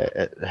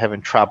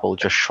having trouble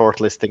just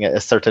shortlisting a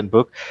certain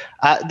book.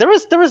 There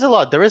is a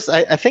lot.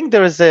 I think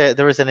there is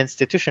an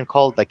institution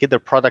called like either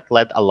Product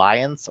Led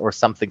Alliance or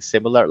something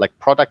similar, like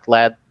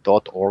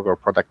productled.org or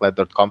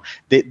productled.com.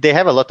 They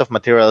have a lot of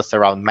materials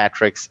around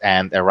metrics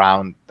and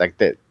around like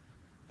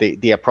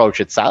the approach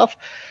itself.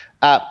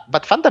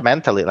 But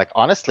fundamentally, like,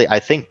 honestly, I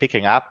think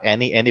picking up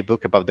any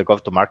book about the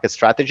go-to-market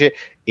strategy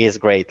is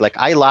great. Like,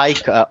 I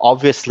like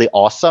obviously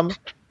Awesome.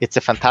 It's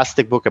a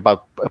fantastic book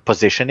about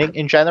positioning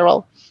in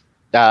general,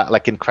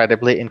 like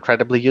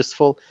incredibly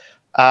useful.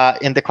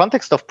 In the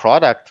context of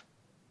product,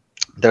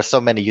 there's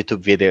so many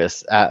YouTube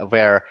videos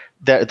where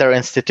there are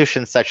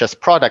institutions such as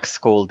Product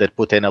School that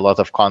put in a lot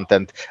of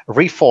content.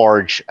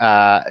 Reforge,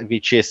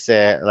 which is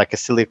like a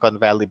Silicon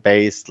Valley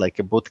based, like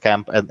a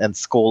bootcamp and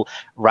school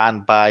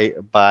run by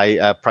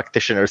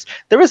practitioners.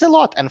 There is a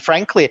lot, and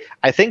frankly,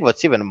 I think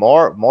what's even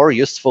more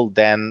useful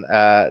than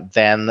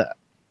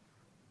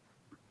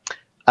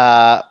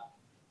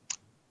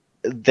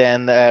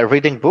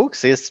reading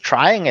books is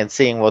trying and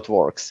seeing what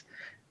works,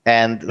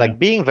 and like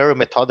being very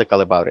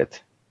methodical about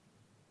it.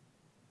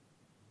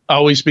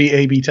 Always be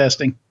A/B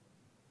testing.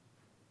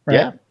 Right?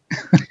 Yeah,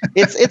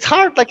 it's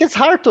hard. Like, it's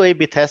hard to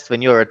A/B test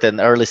when you're at an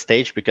early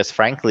stage, because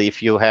frankly,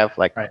 if you have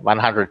like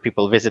 100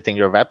 people visiting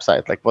your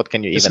website, like, what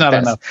can you even test? It's not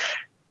enough.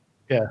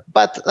 Yeah.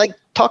 But like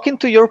talking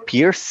to your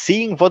peers,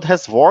 seeing what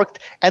has worked,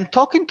 and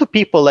talking to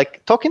people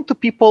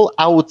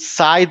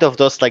outside of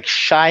those like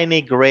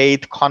shiny,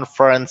 great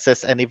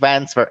conferences and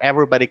events where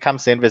everybody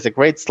comes in with a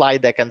great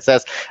slide deck and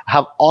says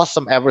how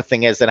awesome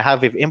everything is and how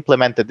we've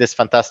implemented this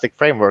fantastic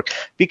framework.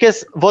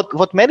 Because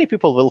what many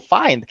people will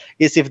find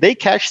is if they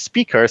catch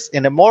speakers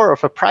in a more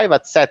of a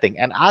private setting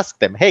and ask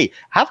them, hey,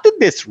 how did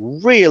this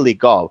really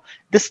go?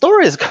 The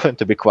story is going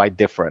to be quite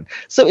different.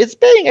 So it's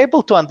being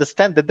able to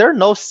understand that there are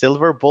no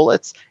silver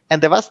bullets,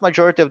 and the vast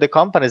majority of the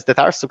companies that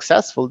are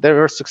successful, they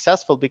were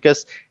successful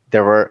because they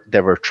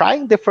were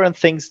trying different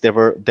things. They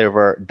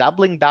were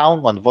doubling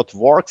down on what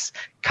works,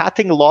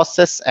 cutting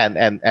losses, and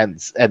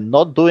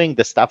not doing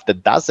the stuff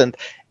that doesn't.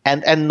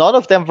 And none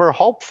of them were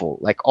hopeful.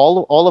 Like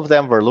all of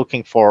them were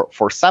looking for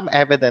some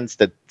evidence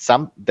that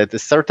a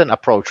certain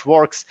approach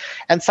works.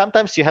 And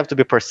sometimes you have to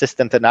be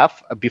persistent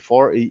enough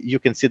before you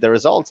can see the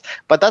results.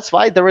 But that's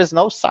why there is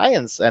no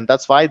science, and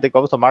that's why the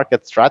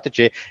go-to-market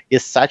strategy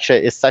is such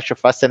a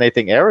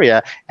fascinating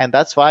area. And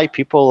that's why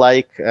people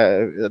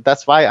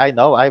that's why I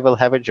know I will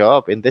have a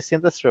job in this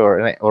industry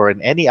or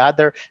in any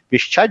other with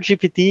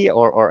ChatGPT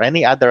or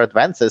any other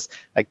advances.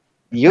 Like,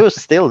 you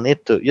still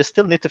need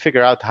to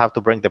figure out how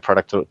to bring the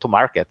product to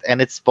market,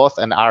 and it's both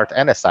an art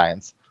and a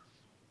science.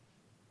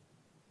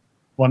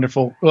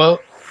 Wonderful. Well,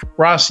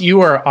 Ross,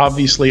 you are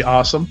obviously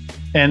awesome,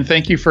 and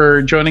thank you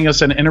for joining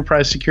us on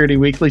Enterprise Security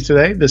Weekly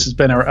today. This has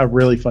been a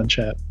really fun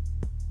chat.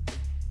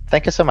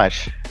 Thank you so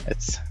much.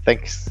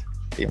 Thanks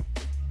to you.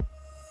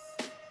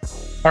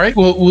 All right,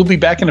 we'll be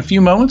back in a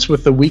few moments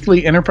with the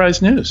weekly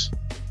Enterprise News.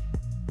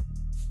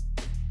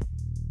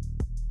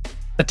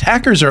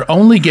 Attackers are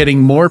only getting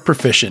more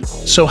proficient,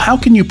 so how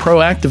can you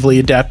proactively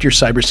adapt your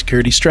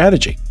cybersecurity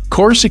strategy?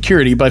 Core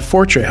Security by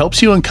Fortra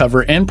helps you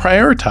uncover and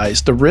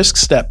prioritize the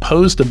risks that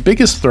pose the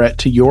biggest threat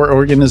to your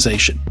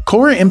organization.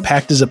 Core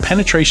Impact is a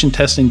penetration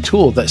testing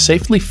tool that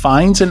safely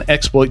finds and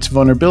exploits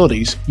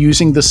vulnerabilities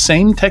using the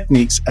same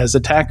techniques as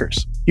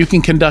attackers. You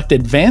can conduct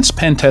advanced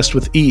pen tests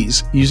with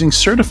ease using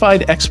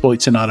certified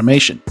exploits and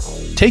automation.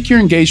 Take your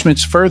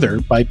engagements further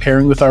by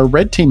pairing with our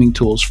red teaming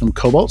tools from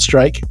Cobalt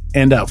Strike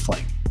and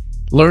Outflank.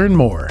 Learn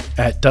more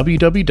at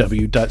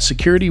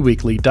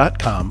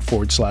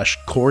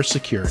www.securityweekly.com/core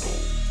security.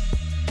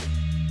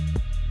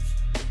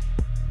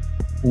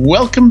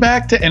 Welcome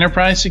back to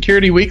Enterprise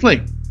Security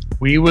Weekly.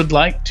 We would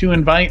like to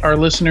invite our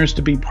listeners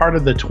to be part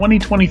of the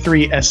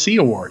 2023 SC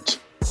Awards.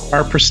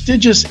 Our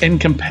prestigious and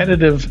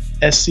competitive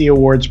SC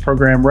Awards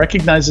program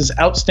recognizes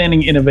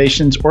outstanding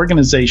innovations,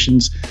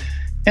 organizations,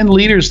 and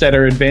leaders that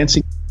are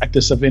advancing the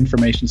practice of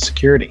information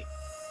security.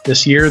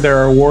 This year, there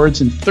are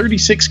awards in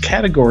 36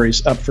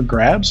 categories up for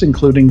grabs,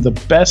 including the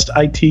Best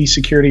IT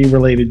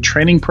Security-Related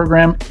Training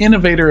Program,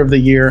 Innovator of the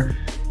Year,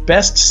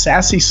 Best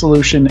SASE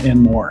Solution, and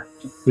more.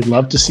 We'd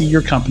love to see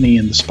your company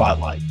in the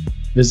spotlight.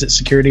 Visit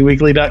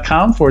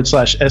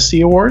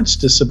securityweekly.com/SC Awards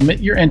to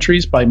submit your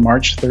entries by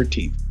March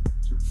 13th.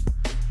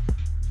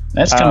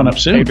 That's coming up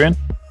soon.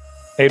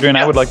 Adrian,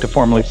 I would like to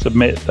formally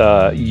submit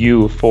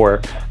you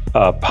for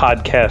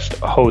Podcast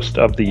Host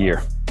of the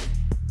Year.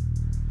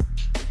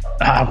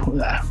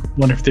 I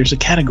wonder if there's a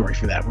category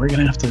for that. We're going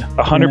to have to...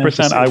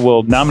 100%. I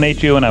will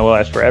nominate you, and I will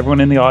ask for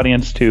everyone in the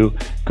audience to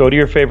go to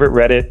your favorite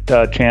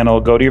Reddit channel,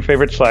 go to your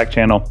favorite Slack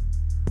channel,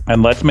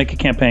 and let's make a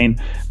campaign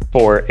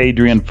for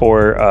Adrian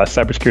for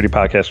Cybersecurity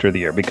Podcaster of the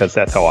Year, because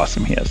that's how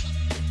awesome he is.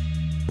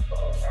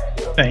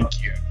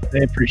 Thank you. I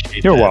appreciate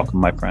it. You're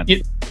welcome, my friend.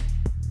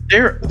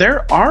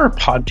 There are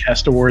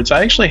podcast awards.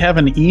 I actually have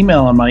an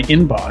email in my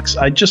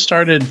inbox. I just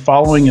started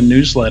following a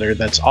newsletter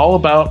that's all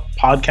about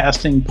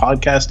podcasting,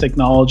 podcast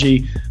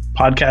technology,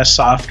 podcast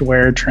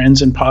software,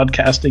 trends in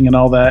podcasting, and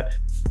all that.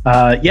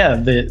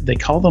 They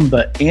call them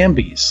the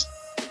Ambies.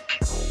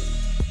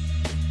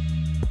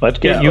 Let's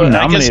get you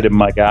nominated,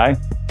 my guy.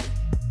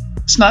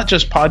 It's not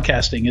just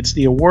podcasting. It's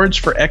the awards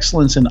for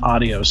excellence in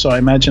audio. So I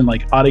imagine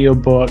like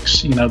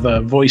audiobooks, the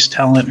voice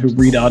talent who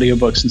read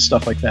audiobooks and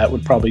stuff like that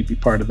would probably be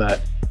part of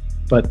that.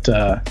 But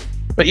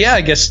yeah,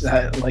 I guess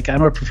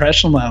I'm a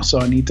professional now, so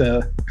I need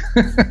to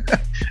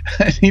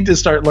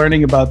start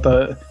learning about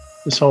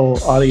this whole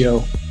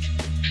audio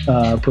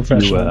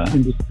professional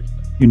industry.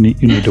 You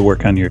need to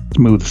work on your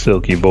smooth,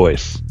 silky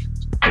voice,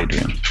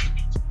 Adrian.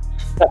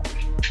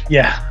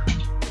 Yeah,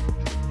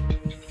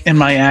 and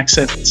my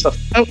accent and stuff.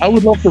 I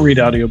would love to read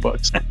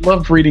audiobooks. I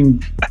love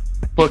reading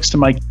books to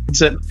my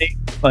kids at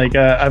night.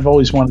 I've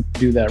always wanted to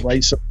do that,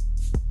 right? So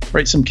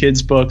write some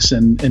kids' books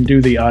and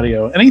do the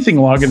audio. Anything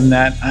longer than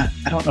that, I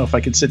don't know if I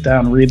could sit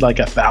down and read like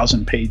a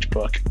 1,000-page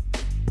book,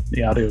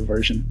 the audio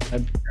version.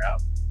 I'd figure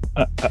out.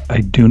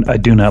 I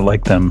do not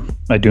like them.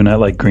 I do not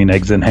like green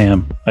eggs and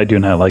ham. I do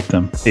not like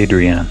them,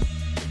 Adrian.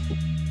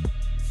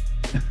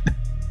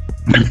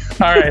 All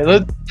right,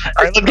 let's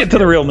get to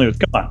the real news.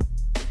 Come on.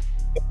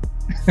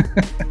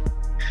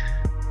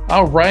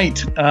 All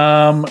right.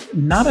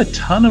 Not a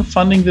ton of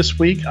funding this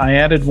week. I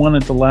added one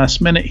at the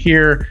last minute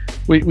here.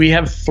 We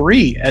have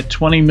 3 at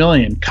 $20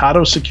 million.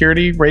 Kato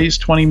Security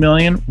raised $20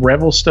 million.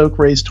 Revelstoke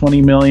raised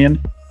 $20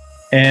 million.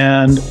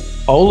 and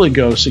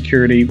Oligo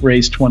Security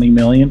raised $20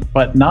 million,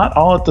 but not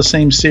all at the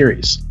same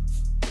series.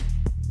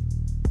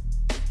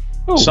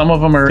 Oh, some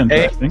of them are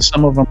A,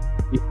 some of them,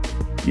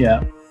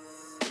 yeah.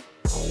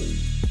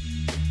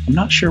 I'm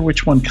not sure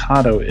which one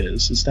Kato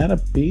is. Is that a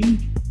B?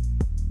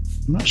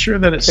 I'm not sure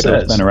that it Kato's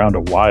says. Been around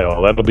a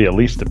while. That'll be at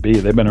least a B.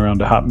 They've been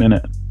around a hot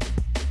minute.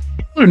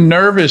 People are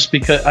nervous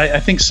because I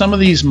think some of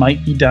these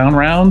might be down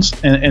rounds,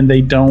 and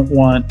they don't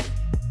want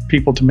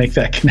people to make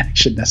that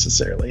connection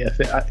necessarily.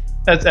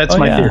 That's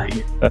my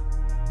theory.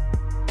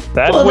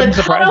 That well, wouldn't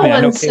the surprise Kato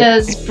me. one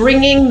says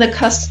bringing the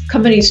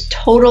company's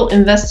total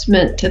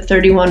investment to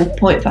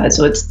 31.5.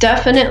 So it's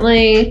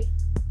definitely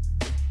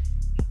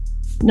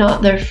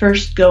not their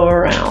first go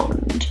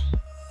around.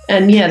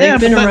 And they've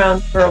been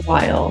around for a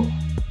while.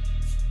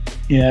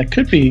 Yeah, it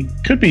could be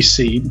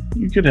seed.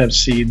 You could have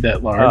seed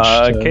that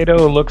large.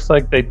 Kato looks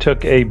like they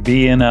took a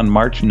B in on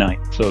March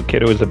 9th. So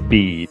Kato is a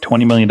B,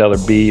 $20 million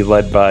B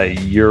led by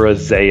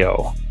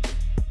Eurazeo.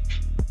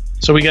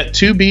 So we got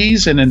 2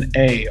 Bs and an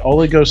A.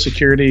 Oligo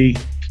Security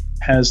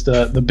has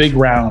the big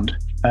round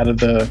out of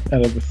the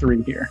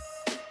 3 here.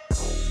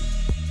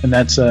 And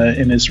that's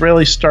an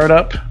Israeli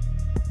startup.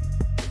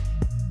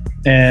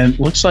 And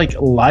looks like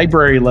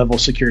library level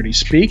security.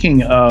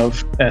 Speaking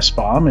of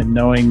SBOM and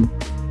knowing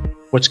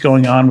what's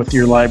going on with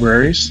your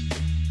libraries,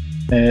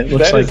 it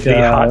looks like the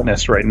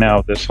hotness right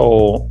now. This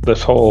whole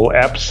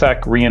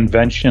AppSec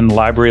reinvention,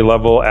 library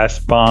level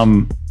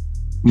SBOM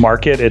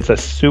market. It's a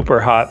super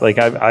hot. Like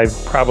I've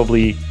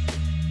probably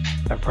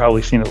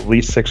seen at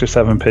least 6 or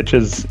 7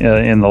 pitches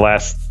in the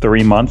last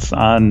 3 months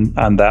on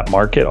that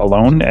market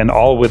alone, and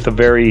all with a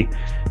very,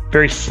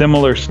 very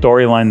similar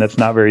storyline that's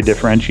not very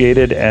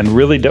differentiated, and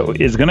really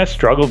is going to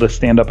struggle to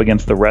stand up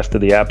against the rest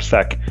of the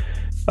AppSec.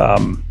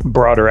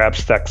 Broader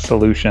AppSec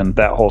solution,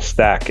 that whole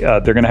stack. They're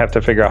going to have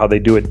to figure out how they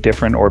do it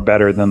different or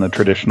better than the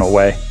traditional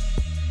way.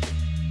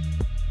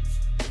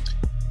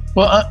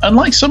 Well,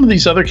 unlike some of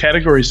these other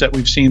categories that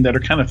we've seen that are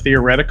kind of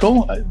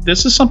theoretical,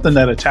 this is something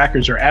that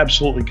attackers are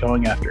absolutely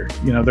going after.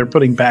 They're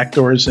putting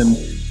backdoors in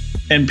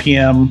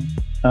NPM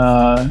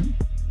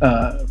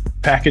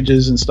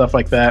packages and stuff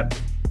like that.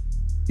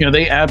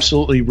 They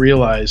absolutely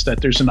realize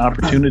that there's an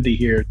opportunity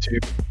here to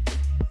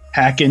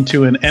hack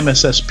into an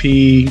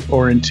MSSP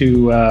or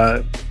into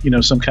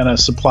some kind of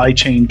supply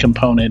chain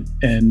component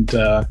and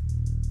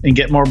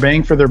get more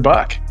bang for their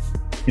buck.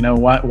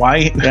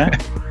 Why? Yeah.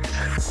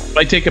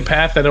 Why take a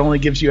path that only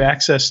gives you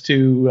access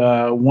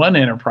to one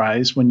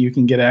enterprise when you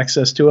can get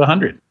access to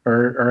 100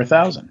 or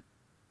 1,000?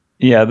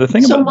 Yeah, the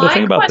thing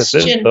about this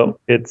is, though,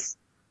 it's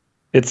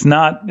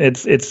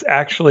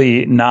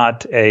actually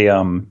not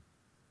a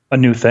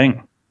new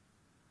thing.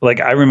 Like,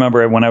 I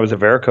remember when I was at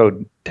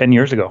Veracode 10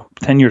 years ago,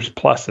 10 years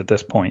plus at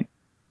this point.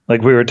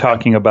 Like, we were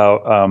talking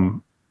about,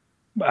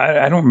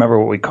 I don't remember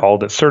what we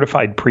called it,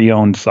 certified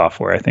pre-owned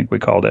software, I think we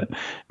called it.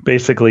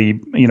 Basically,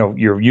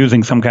 you're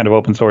using some kind of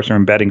open source or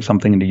embedding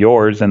something into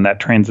yours, and that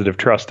transitive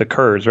trust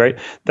occurs, right?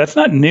 That's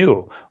not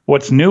new.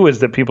 What's new is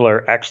that people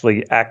are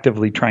actually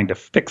actively trying to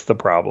fix the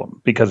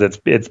problem because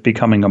it's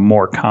becoming a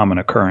more common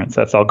occurrence.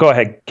 That's all. Go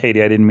ahead,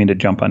 Katie. I didn't mean to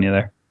jump on you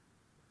there.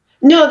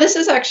 No, this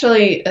is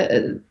actually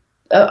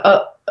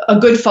a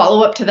good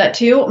follow-up to that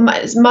too.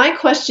 My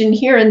question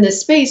here in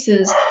this space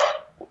is,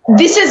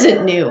 this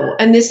isn't new,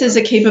 and this is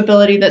a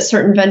capability that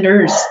certain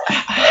vendors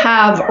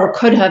have or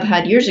could have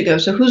had years ago.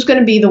 So who's going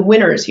to be the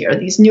winners here?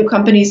 These new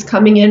companies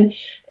coming in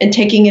and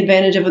taking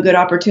advantage of a good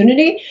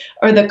opportunity,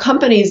 or the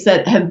companies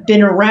that have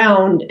been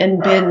around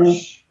and been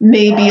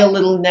maybe a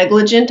little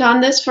negligent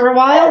on this for a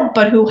while,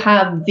 but who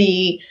have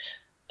the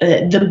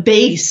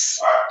base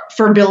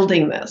for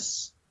building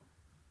this?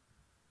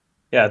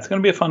 Yeah, it's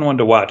going to be a fun one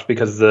to watch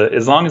because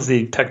as long as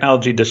the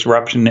technology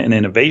disruption and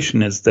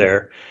innovation is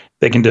there,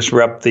 they can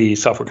disrupt the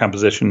software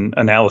composition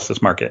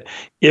analysis market.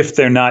 If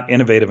they're not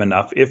innovative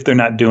enough, if they're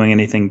not doing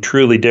anything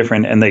truly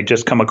different, and they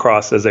just come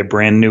across as a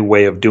brand new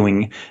way of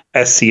doing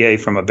SCA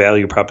from a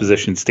value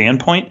proposition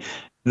standpoint,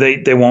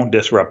 they won't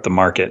disrupt the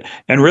market.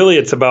 And really,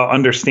 it's about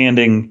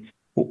understanding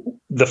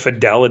the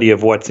fidelity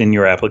of what's in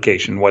your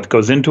application, what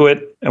goes into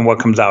it and what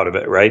comes out of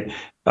it, right?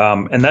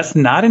 And that's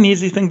not an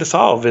easy thing to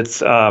solve.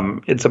 It's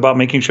about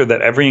making sure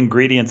that every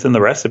ingredient in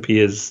the recipe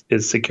is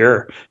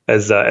secure,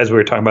 as we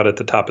were talking about at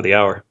the top of the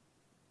hour,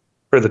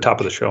 or the top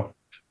of the show.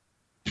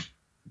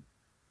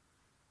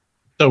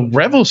 So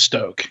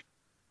Revelstoke.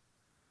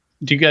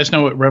 Do you guys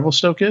know what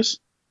Revelstoke is?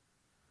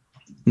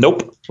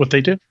 Nope. What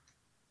they do?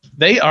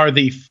 They are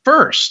the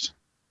first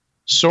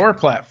SOAR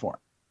platform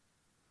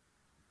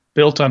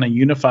built on a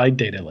unified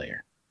data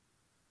layer.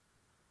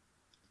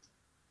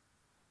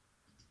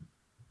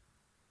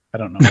 I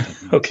don't know.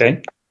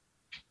 Okay.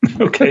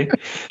 Okay.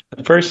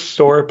 The first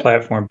SOAR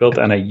platform built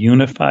on a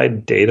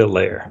unified data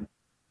layer. All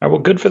right,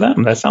 well, good for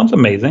them. That sounds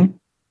amazing.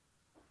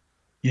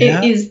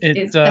 Yeah, is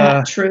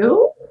that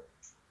true?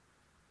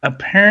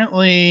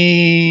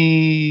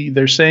 Apparently,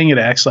 they're saying it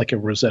acts like a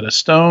Rosetta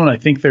Stone. I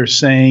think they're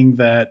saying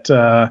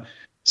that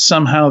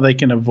somehow they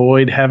can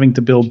avoid having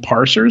to build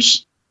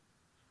parsers.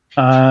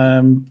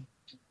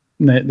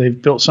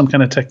 They've built some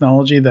kind of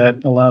technology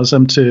that allows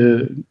them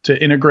to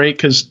integrate,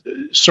 because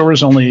SOAR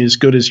is only as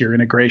good as your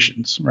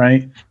integrations,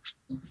 right?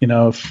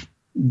 If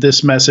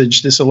this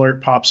message, this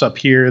alert pops up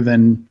here,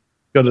 then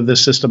go to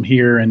this system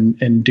here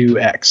and do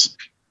X.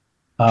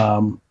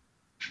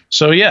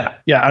 So yeah.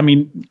 I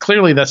mean,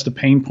 clearly that's the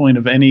pain point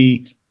of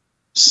any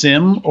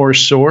SIEM or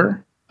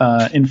SOAR.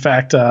 In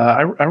fact,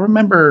 I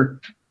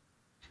remember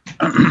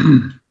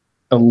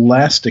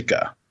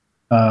Elastica,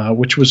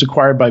 which was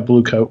acquired by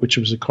Blue Coat, which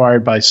was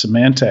acquired by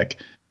Symantec,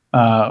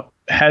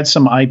 had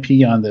some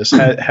IP on this,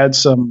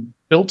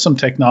 built some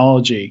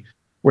technology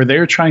where they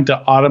were trying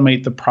to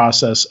automate the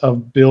process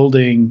of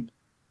building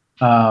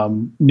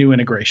new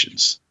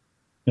integrations.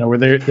 Where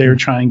they were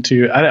trying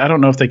to, I don't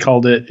know if they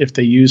called it, if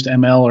they used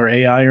ML or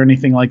AI or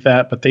anything like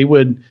that, but they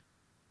would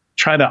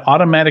try to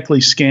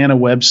automatically scan a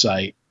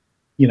website,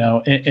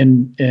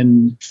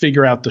 and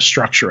figure out the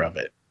structure of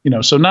it.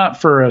 So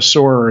not for a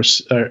SOAR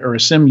or a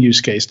SIEM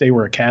use case, they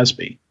were a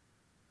CASB,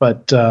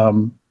 but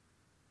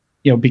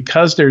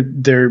because their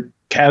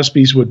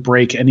CASBs would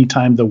break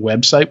anytime the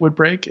website would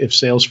break. If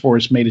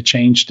Salesforce made a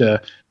change to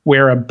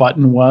where a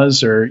button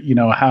was, or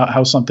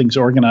how something's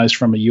organized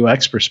from a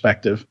UX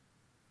perspective,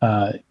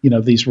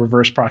 these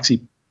reverse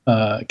proxy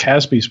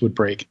CASBs would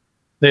break.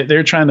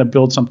 They're trying to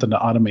build something to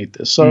automate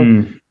this.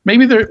 So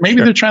maybe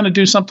they're trying to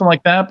do something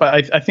like that.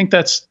 But I think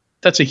that's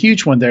a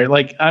huge one there.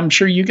 Like, I'm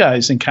sure you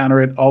guys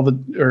encounter it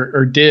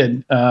or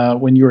did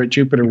when you were at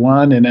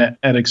JupiterOne and at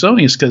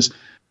Axonius, because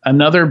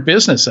another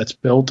business that's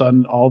built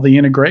on all the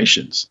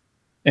integrations,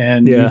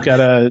 and you've got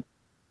to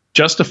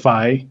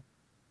justify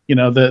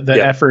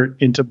the effort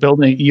into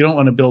building. You don't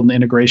want to build an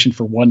integration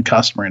for one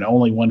customer and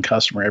only one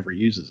customer ever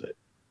uses it.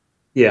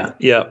 Yeah.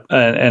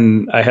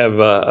 And I have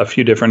a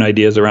few different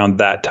ideas around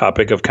that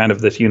topic of kind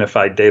of this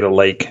unified data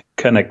lake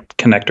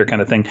connector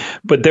kind of thing.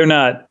 But they're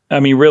not, I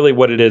mean, really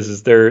what it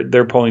is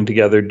they're pulling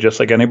together, just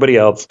like anybody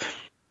else,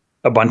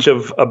 a bunch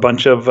of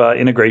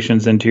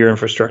integrations into your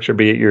infrastructure,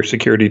 be it your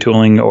security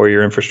tooling or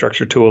your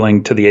infrastructure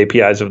tooling, to the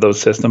APIs of those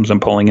systems, and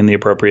pulling in the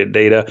appropriate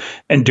data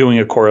and doing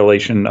a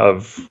correlation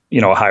of,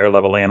 a higher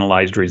level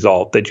analyzed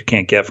result that you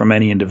can't get from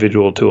any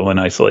individual tool in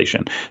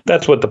isolation.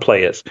 That's what the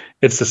play is.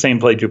 It's the same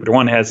play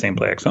JupiterOne has, same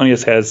play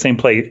Axonius has, same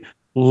play.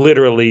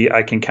 Literally,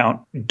 I can count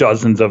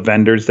dozens of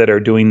vendors that are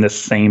doing the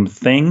same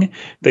thing.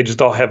 They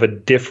just all have a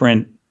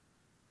different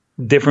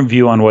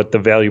view on what the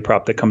value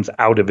prop that comes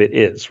out of it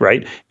is,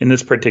 right? In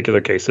this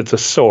particular case, it's a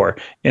SOAR.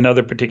 In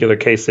other particular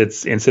case,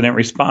 it's incident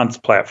response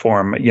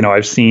platform.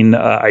 I've seen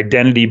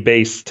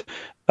identity-based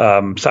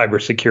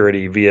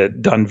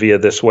cybersecurity done via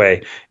this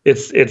way.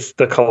 It's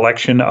the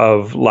collection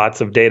of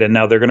lots of data.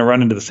 Now they're going to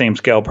run into the same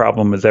scale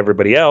problem as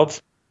everybody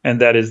else,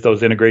 and that is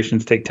those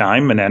integrations take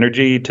time and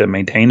energy to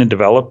maintain and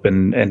develop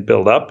and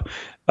build up.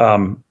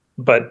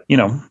 But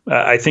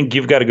I think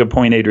you've got a good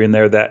point, Adrian,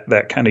 there,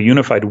 that kind of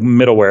unified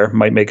middleware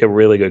might make a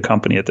really good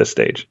company at this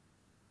stage.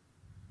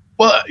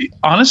 Well,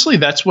 honestly,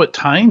 that's what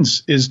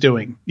Tines is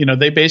doing.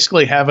 They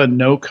basically have a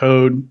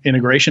no-code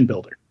integration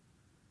builder.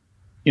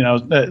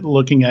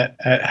 Looking at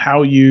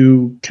how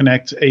you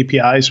connect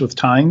APIs with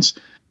Tines.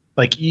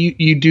 Like,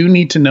 you do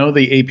need to know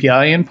the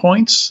API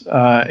endpoints,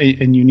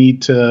 and you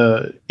need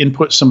to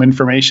input some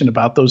information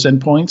about those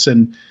endpoints.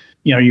 And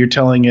you're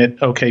telling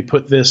it, okay,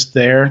 put this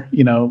there,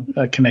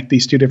 connect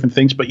these two different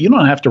things, but you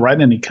don't have to write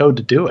any code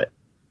to do it.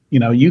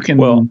 You can,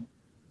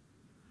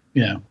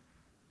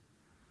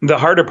 The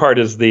harder part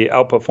is the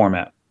output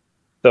format.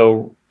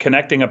 So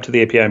connecting up to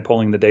the API and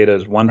pulling the data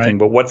is one thing,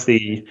 but what's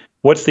the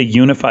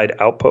unified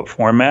output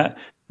format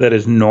that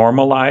is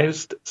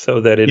normalized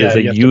so that it is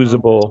a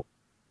usable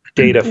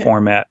data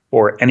format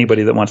for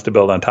anybody that wants to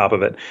build on top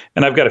of it?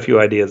 And I've got a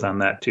few ideas on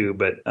that too,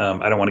 but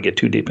I don't want to get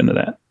too deep into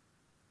that.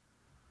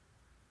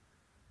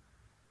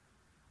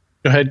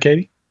 Go ahead,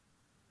 Katie.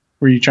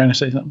 Were you trying to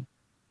say something?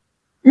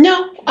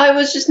 No, I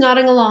was just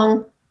nodding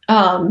along.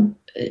 I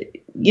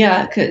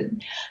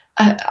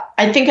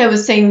think I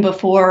was saying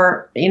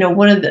before,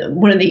 one of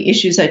the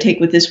issues I take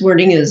with this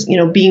wording is,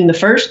 being the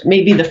first,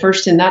 maybe the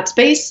first in that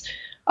space.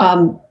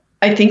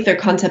 I think their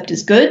concept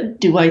is good.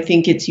 Do I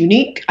think it's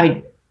unique?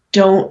 I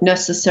don't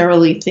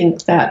necessarily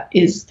think that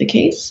is the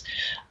case.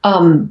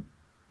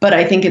 But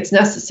I think it's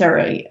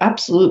necessary,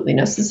 absolutely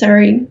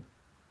necessary.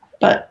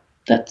 But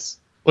that's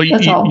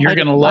you're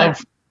going to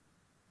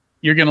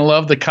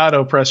love the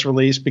Cato press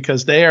release,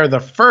 because they are the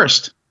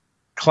first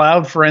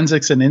cloud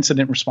forensics and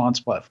incident response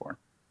platform.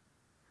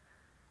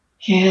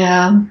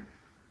 Yeah.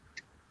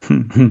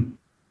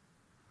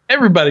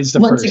 Everybody's the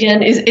first. Once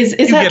again, is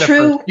that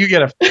true? You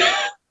get a.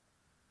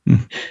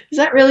 Is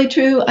that really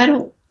true? I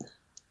don't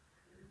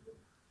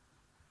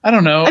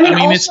know. I mean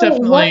also, it's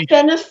definitely what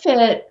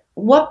benefit.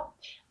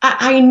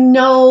 I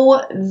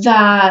know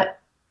that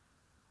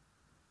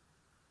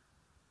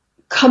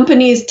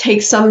companies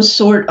take some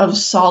sort of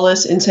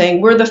solace in saying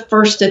we're the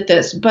first at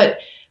this, but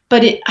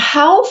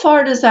how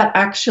far does that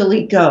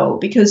actually go?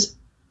 Because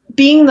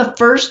being the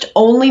first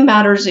only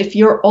matters if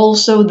you're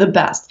also the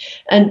best,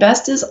 and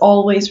best is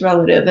always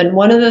relative. And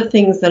one of the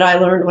things that I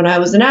learned when I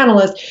was an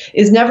analyst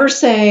is never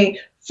say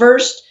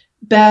first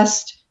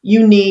best,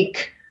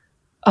 unique.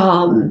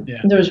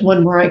 There's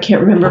one more I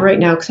can't remember right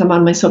now because I'm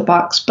on my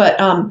soapbox. But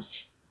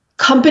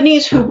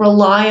companies who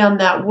rely on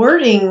that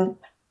wording,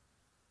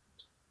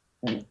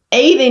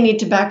 A, they need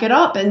to back it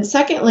up. And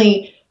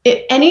secondly,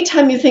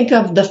 anytime you think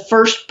of the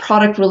first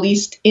product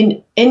released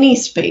in any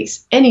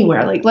space,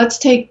 anywhere, like let's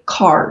take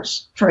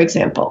cars, for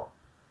example.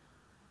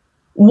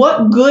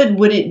 What good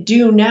would it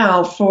do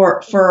now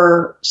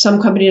for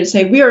some company to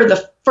say, we are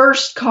the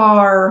first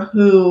car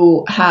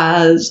who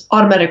has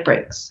automatic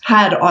brakes,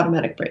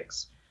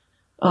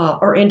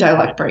 or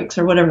anti-lock brakes,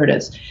 or whatever it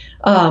is.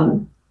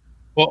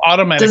 Well,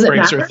 automatic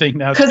brakes are a thing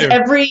now, too. Because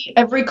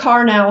every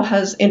car now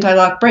has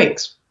anti-lock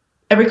brakes.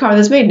 Every car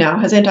that's made now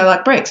has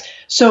anti-lock brakes.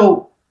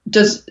 So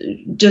does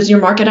your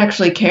market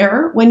actually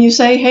care when you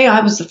say, hey,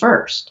 I was the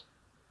first?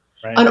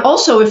 Right. And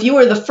also, if you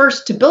were the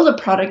first to build a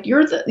product,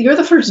 you're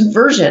the first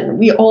version.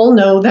 We all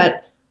know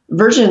that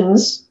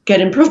versions get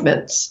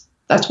improvements.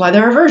 That's why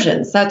there are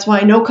versions. That's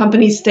why no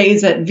company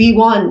stays at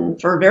V1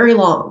 for very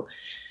long.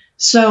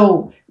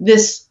 So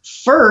this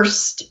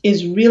first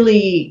is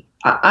really,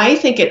 I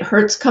think it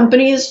hurts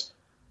companies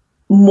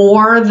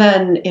more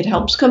than it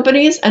helps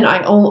companies. And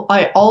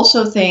I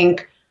also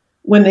think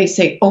when they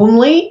say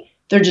only,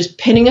 they're just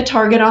pinning a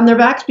target on their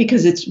backs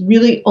because it's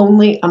really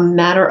only a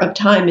matter of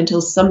time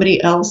until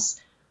somebody else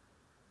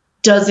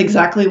does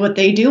exactly what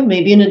they do,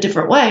 maybe in a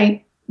different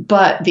way,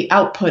 but the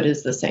output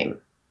is the same.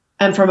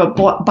 And from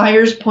a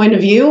buyer's point of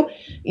view,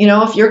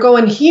 if you're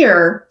going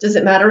here, does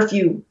it matter if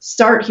you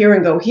start here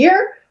and go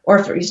here, or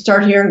if you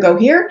start here and go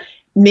here?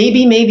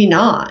 Maybe, maybe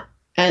not.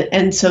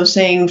 And so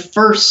saying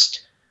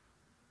first,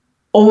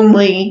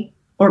 only,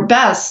 or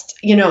best,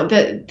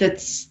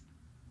 that's,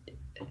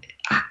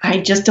 I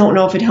just don't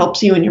know if it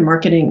helps you in your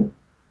marketing.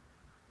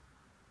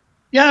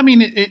 Yeah, I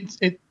mean,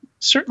 it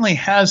certainly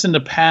has in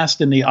the past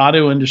in the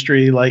auto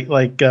industry.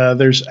 Like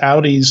there's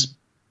Audi's,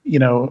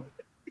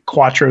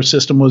 Quattro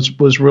system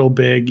was real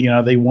big.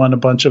 They won a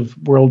bunch of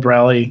World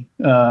Rally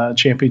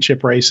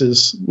Championship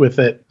races with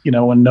it.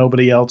 When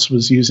nobody else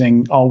was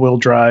using all-wheel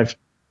drive,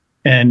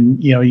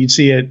 and you'd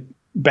see it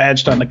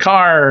badged on the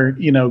car.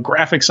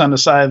 Graphics on the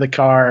side of the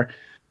car.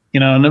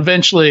 And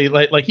eventually,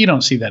 like you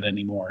don't see that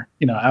anymore.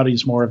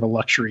 Audi's more of a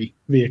luxury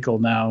vehicle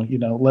now.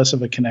 Less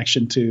of a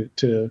connection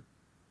to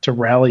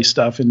rally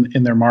stuff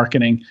in their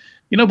marketing.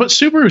 But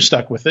Subaru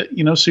stuck with it.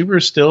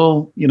 Subaru's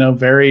still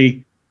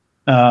very,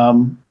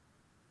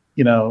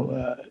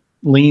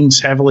 leans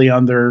heavily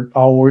on their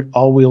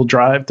all-wheel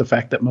drive. The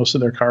fact that most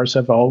of their cars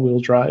have all-wheel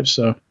drive.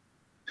 So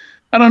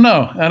I don't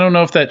know. I don't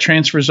know if that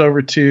transfers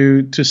over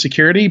to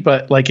security.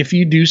 But like if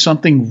you do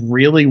something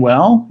really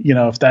well,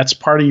 if that's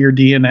part of your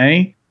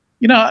DNA.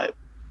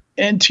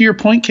 And to your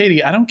point,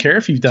 Katie, I don't care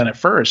if you've done it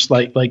first.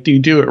 Like, do you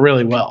do it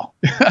really well?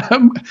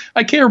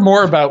 I care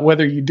more about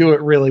whether you do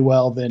it really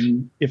well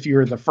than if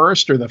you're the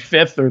first or the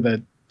fifth or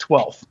the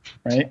 12th,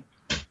 right?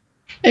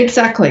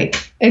 Exactly.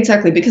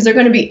 Because there are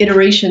going to be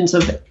iterations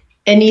of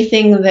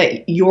anything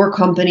that your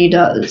company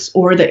does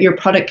or that your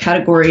product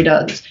category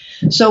does.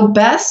 So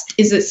best,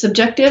 is it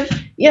subjective?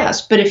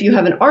 Yes. But if you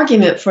have an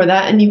argument for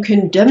that and you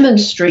can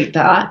demonstrate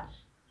that,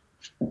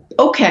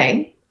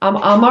 okay. I'm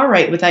all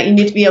right with that. You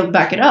need to be able to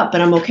back it up,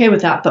 and I'm okay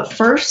with that. But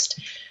first,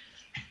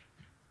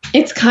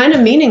 it's kind of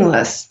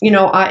meaningless.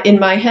 In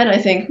my head, I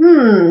think,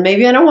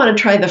 maybe I don't want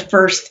to try the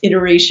first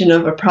iteration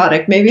of a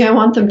product. Maybe I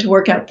want them to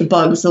work out the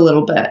bugs a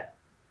little bit.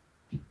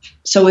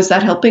 So is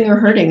that helping or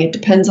hurting? It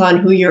depends on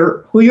who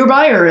your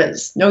buyer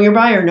is. Know your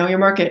buyer, know your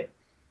market.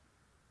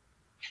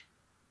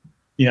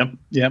 Yep.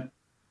 All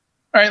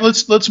right,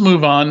 let's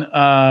move on.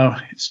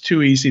 It's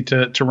too easy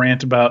to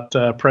rant about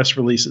press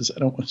releases. I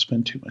don't want to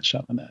spend too much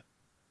time on that.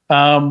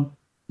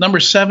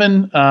 Number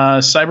 7,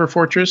 Cyber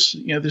Fortress.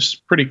 This is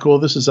pretty cool.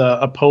 This is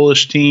a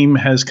Polish team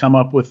has come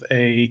up with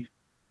a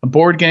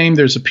board game.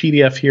 There's a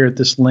PDF here at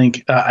this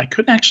link. I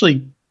couldn't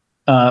actually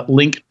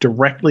link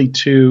directly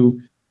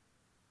to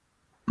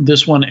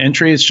this one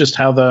entry. It's just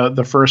how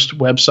the first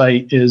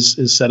website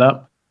is set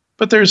up.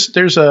 But there's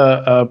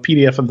a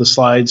PDF of the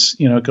slides.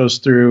 It goes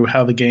through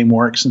how the game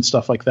works and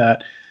stuff like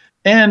that.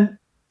 And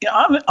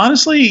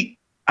honestly,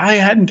 I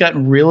hadn't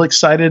gotten real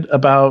excited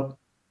about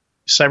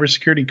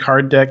cybersecurity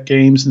card deck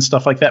games and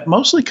stuff like that,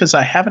 mostly because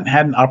I haven't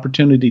had an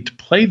opportunity to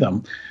play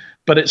them.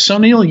 But at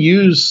Sonil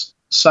Yu's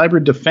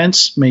Cyber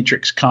Defense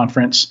Matrix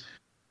conference,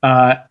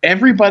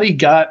 everybody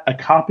got a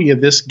copy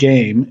of this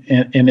game,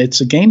 and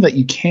it's a game that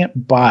you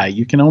can't buy.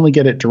 You can only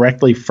get it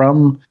directly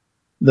from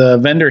the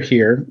vendor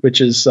here, which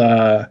is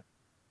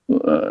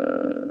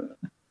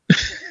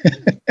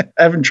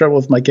having trouble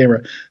with my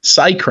camera,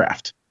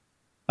 Cycraft,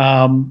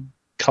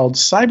 called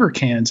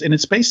CyberCans, and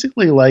it's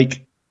basically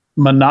like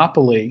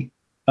Monopoly,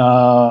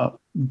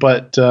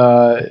 but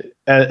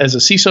as a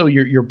CISO,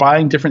 you're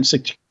buying different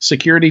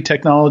security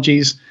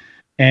technologies,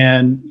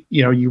 and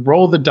you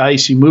roll the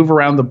dice, you move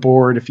around the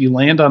board. If you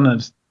land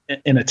on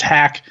an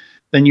attack,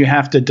 then you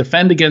have to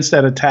defend against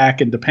that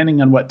attack, and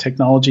depending on what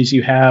technologies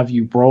you have,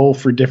 you roll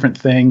for different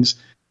things,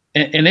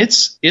 and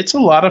it's a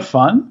lot of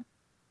fun.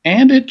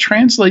 and it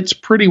translates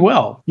pretty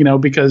well,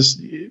 because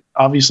it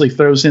obviously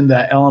throws in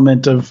that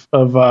element of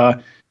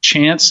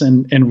chance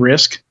and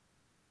risk,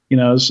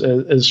 as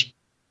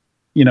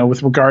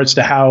with regards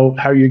to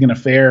how you're going to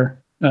fare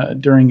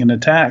during an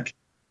attack.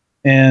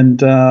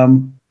 And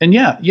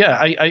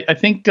I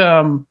think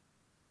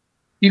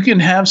you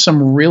can have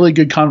some really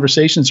good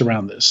conversations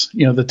around this.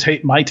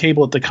 My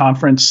table at the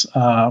conference,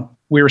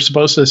 we were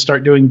supposed to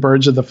start doing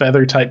birds of the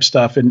feather type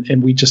stuff,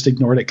 and we just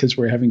ignored it because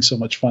we were having so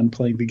much fun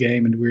playing the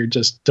game, and we were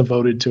just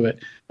devoted to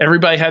it.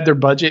 Everybody had their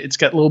budget. It's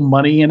got a little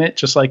money in it,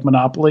 just like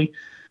Monopoly.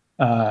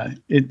 I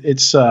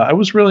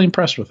was really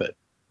impressed with it.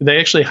 They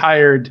actually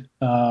hired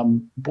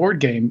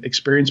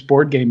experienced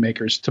board game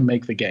makers to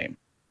make the game,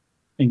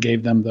 and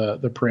gave them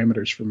the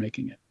parameters for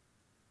making it.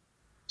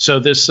 So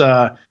this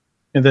the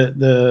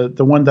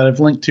one that I've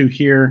linked to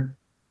here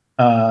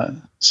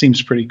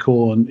seems pretty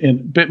cool and a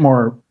bit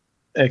more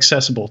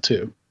accessible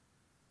too.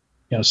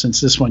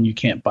 Since this one you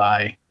can't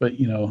buy, but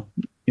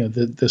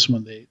this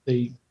one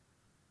they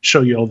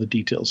show you all the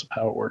details of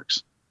how it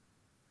works.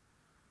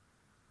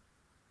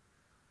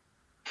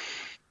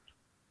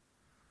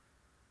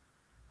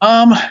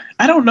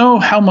 I don't know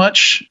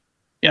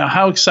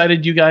how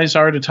excited you guys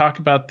are to talk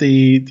about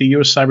the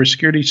U.S.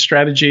 cybersecurity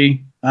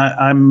strategy.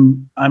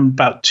 I'm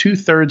about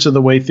 2/3 of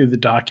the way through the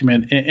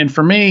document, and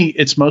for me,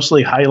 it's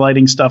mostly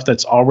highlighting stuff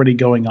that's already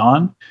going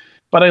on.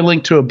 But I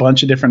linked to a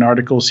bunch of different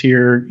articles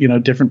here,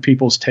 different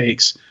people's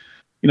takes.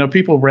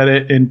 People read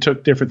it and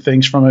took different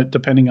things from it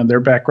depending on their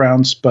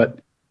backgrounds. But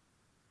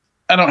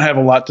I don't have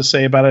a lot to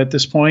say about it at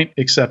this point,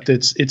 except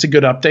it's a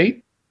good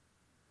update.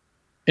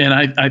 And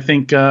I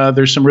think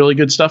there's some really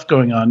good stuff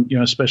going on,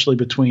 especially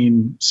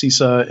between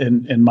CISA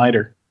and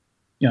MITRE.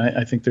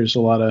 I think there's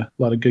a lot of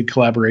good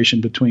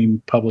collaboration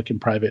between public and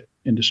private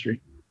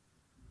industry.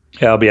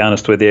 Yeah, I'll be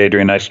honest with you,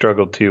 Adrian. I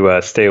struggled to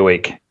stay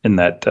awake in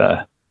that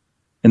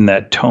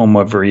tome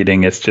of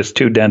reading. It's just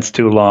too dense,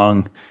 too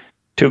long,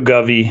 too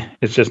govy.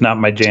 It's just not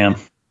my jam.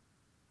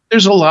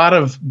 There's a lot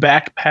of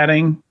back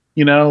patting,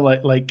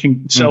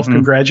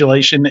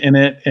 self-congratulation in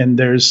it, and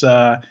there's.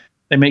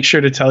 They make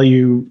sure to tell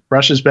you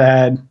Russia's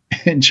bad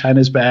and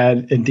China's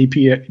bad and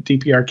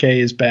DPRK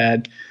is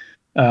bad.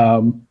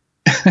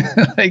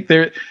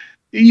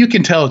 You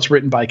can tell it's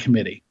written by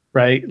committee,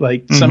 right?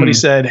 Like somebody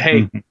said,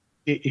 "Hey,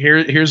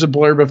 here's a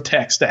blurb of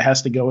text that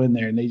has to go in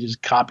there," and they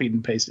just copied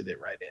and pasted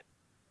it right in.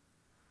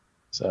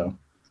 So,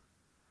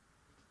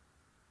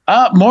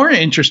 more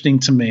interesting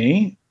to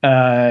me,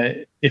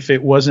 if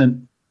it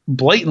wasn't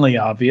blatantly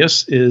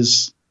obvious,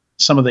 is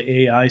some of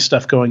the AI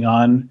stuff going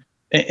on.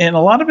 And a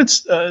lot of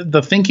it's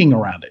the thinking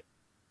around it.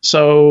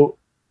 So,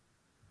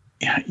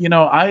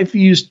 I've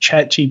used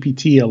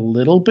ChatGPT a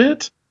little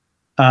bit,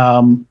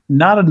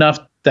 not enough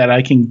that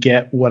I can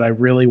get what I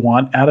really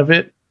want out of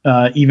it,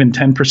 even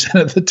 10%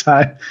 of the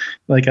time.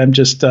 Like I'm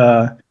just,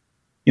 kind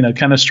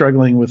of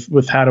struggling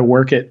with how to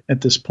work it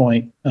at this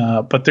point.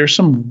 But there's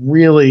some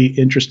really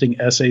interesting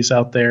essays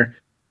out there.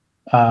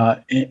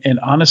 And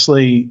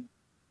honestly,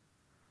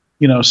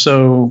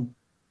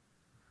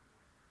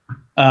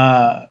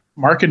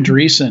 Marc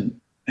Andreessen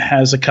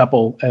has a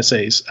couple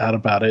essays out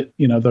about it.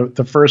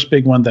 The first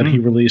big one that he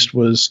released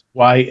was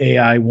why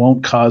AI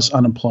won't cause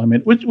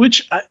unemployment,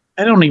 which I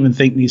don't even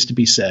think needs to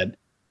be said.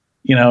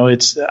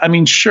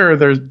 Sure,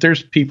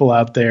 there's people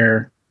out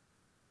there,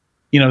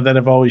 that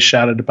have always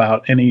shouted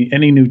about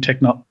any new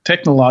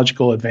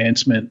technological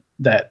advancement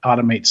that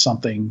automates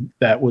something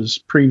that was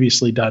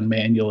previously done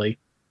manually.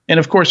 And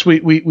of course,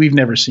 we've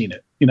never seen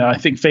it. I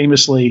think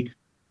famously,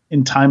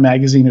 in Time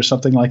Magazine or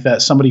something like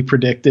that, somebody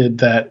predicted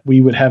that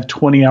we would have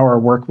 20-hour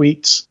work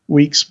weeks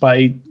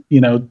by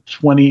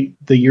the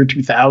year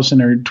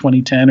 2000 or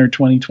 2010 or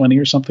 2020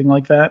 or something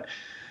like that,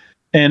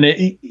 and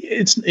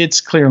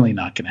it's clearly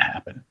not going to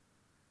happen.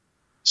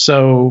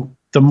 So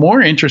the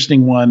more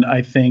interesting one,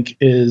 I think,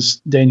 is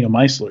Daniel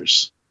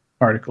Meisler's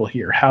article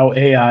here, "How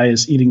AI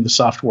is Eating the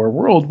Software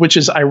World," which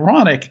is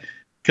ironic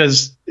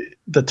because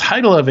the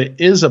title of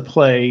it is a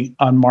play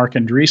on Marc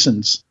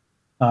Andreessen's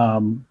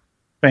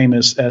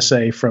famous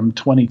essay from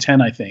 2010,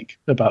 I think,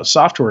 about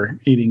software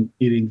eating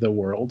the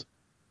world,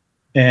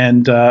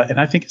 and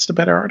I think it's the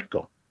better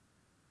article.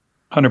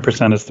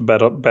 100%, it's the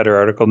better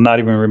article. Not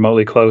even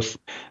remotely close.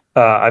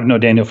 I've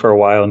known Daniel for a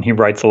while, and he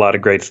writes a lot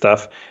of great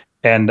stuff.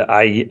 And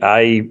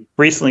I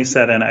recently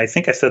said, and I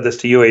think I said this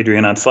to you,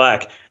 Adrian, on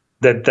Slack,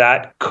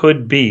 that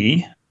could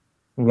be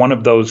one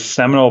of those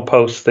seminal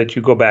posts that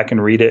you go back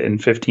and read it in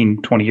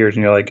 15, 20 years,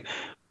 and you're like,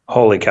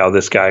 "Holy cow,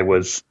 this guy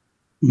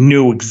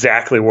knew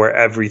exactly where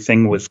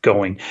everything was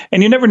going."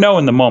 And you never know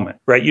in the moment,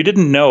 right? You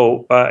didn't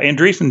know,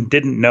 Andreessen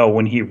didn't know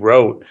when he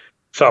wrote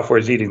Software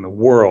is Eating the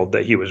World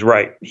that he was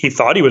right. He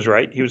thought he was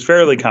right. He was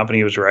fairly confident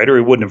he was right, or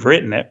he wouldn't have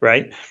written it,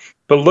 right?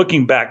 But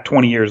looking back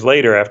 20 years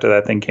later after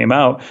that thing came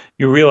out,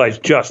 you realize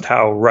just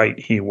how right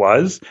he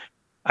was.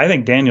 I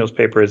think Daniel's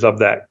paper is of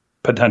that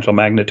potential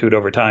magnitude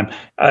over time.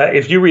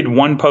 If you read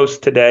one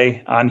post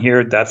today on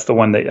here, that's the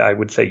one that I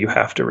would say you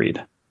have to read.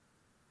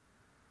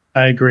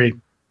 I agree.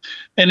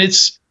 And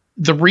it's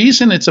the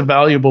reason it's a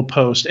valuable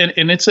post, and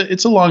it's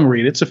a long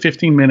read, it's a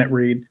 15-minute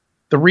read.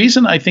 The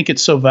reason I think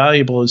it's so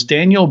valuable is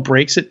Daniel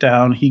breaks it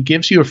down. He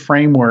gives you a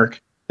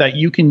framework that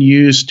you can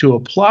use to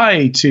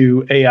apply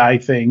to AI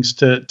things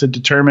to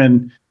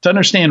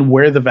understand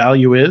where the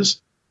value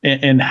is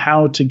and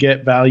how to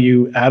get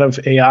value out of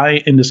AI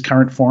in this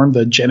current form,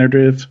 the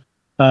generative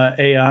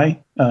AI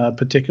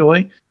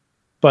particularly.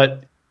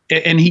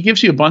 And he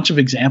gives you a bunch of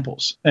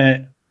examples.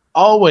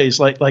 Always,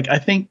 like I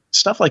think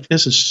stuff like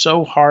this is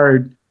so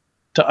hard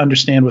to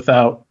understand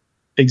without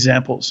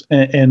examples.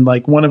 And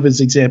like one of his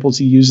examples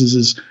he uses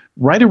is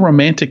write a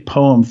romantic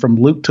poem from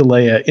Luke to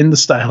Leia in the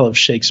style of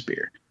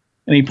Shakespeare.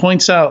 And he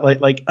points out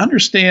like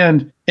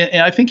understand,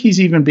 and I think he's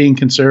even being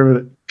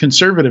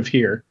conservative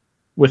here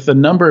with the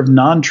number of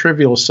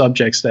non-trivial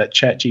subjects that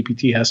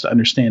ChatGPT has to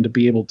understand to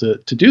be able to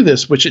do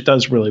this, which it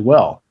does really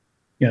well.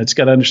 It's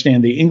got to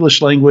understand the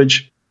English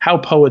language, how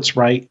poets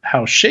write,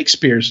 how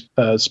Shakespeare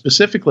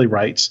specifically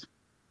writes,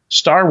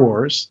 Star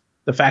Wars,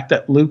 the fact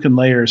that Luke and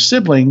Leia are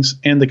siblings,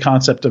 and the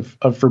concept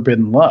of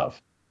forbidden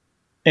love.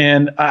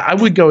 And I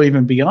would go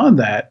even beyond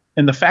that.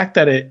 And the fact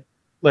that it,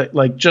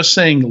 like just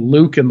saying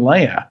Luke and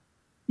Leia,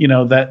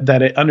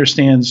 that it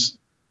understands,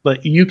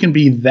 like you can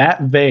be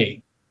that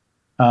vague,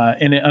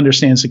 and it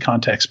understands the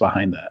context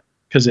behind that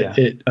because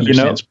it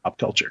understands pop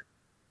culture.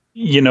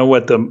 You know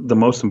what, the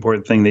most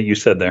important thing that you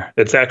said there,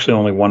 it's actually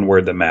only one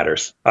word that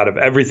matters. Out of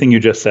everything you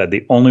just said,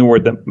 the only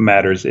word that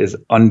matters is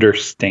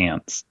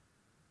understands,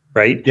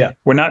 right? Yeah.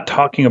 We're not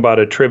talking about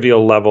a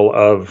trivial level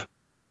of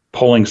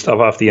pulling stuff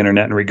off the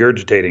internet and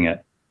regurgitating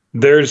it.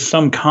 There's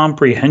some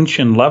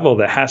comprehension level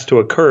that has to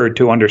occur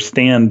to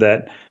understand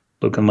that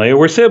Luke and Leia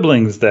were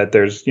siblings, that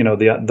there's,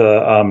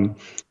 the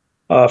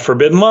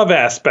forbidden love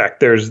aspect.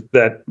 There's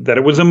that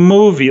it was a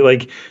movie.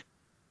 Like,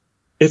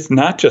 it's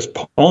not just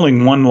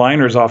pulling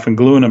one-liners off and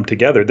gluing them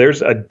together.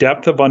 There's a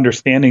depth of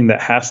understanding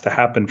that has to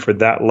happen for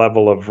that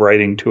level of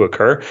writing to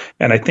occur.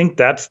 And I think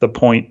that's the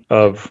point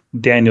of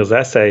Daniel's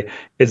essay,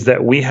 is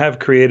that we have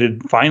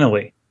created,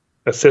 finally,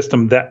 a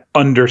system that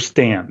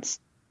understands.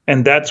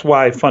 And that's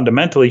why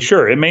fundamentally,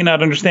 sure, it may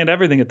not understand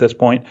everything at this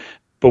point,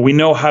 but we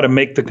know how to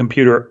make the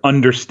computer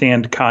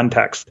understand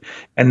context.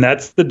 And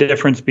that's the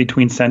difference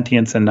between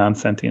sentience and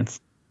non-sentience.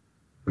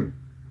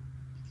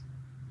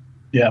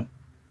 Yeah.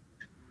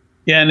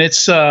 Yeah, and it's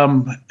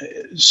so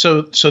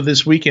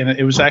this weekend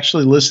it was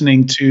actually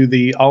listening to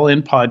the All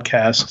In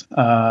podcast.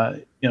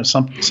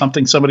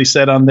 Something somebody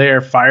said on there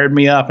fired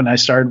me up, and I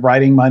started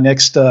writing my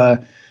next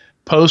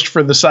post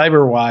for the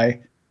CyberWhy.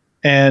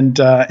 And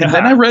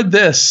then I read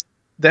this.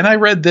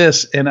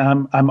 And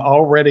I'm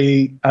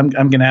already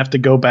going to have to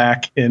go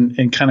back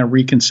and kind of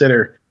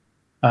reconsider.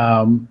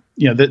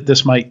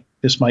 This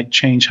might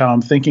change how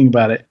I'm thinking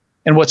about it.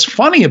 And what's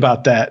funny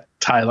about that,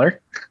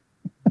 Tyler,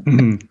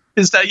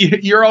 is that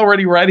you're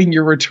already writing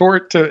your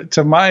retort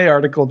to my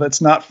article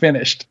that's not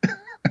finished.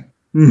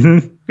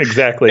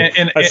 Exactly.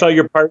 And I saw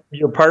your part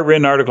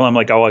written article. I'm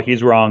like, oh, well,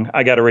 he's wrong.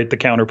 I got to rate the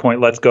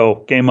counterpoint. Let's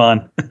go. Game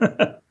on.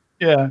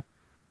 Yeah.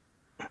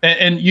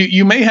 And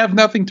you may have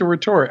nothing to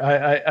retort.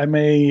 I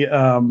may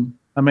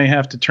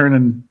have to turn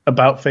an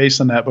about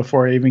face on that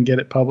before I even get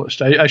it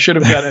published. I should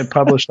have gotten it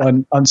published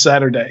on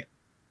Saturday.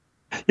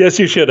 Yes,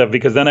 you should have,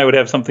 because then I would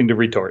have something to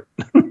retort.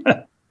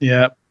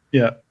 Yeah.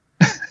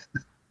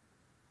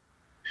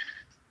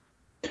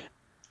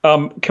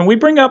 Can we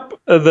bring up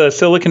the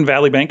Silicon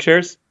Valley Bank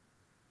shares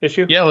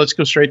issue? Yeah, let's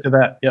go straight to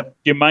that. Yep.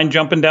 Do you mind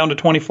jumping down to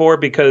 24?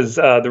 Because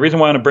the reason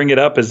why I want to bring it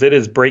up is it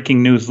is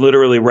breaking news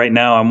literally right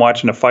now. I'm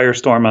watching a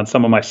firestorm on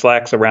some of my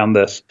Slacks around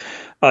this.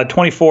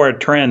 24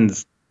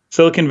 trends.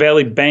 Silicon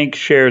Valley Bank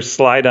shares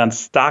slide on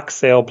stock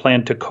sale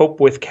plan to cope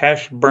with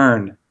cash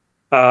burn.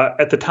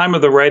 At the time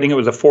of the writing, it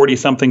was a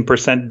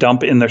 40-something%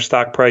 dump in their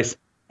stock price.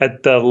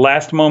 At the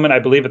last moment, I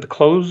believe at the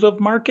close of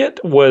market,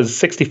 was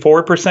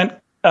 64%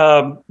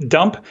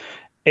 dump.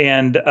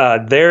 And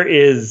there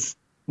is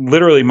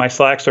literally, my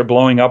Slacks are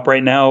blowing up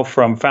right now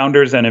from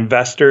founders and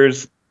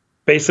investors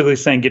basically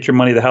saying, get your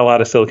money the hell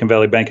out of Silicon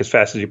Valley Bank as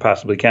fast as you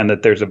possibly can,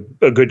 that there's a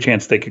good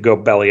chance they could go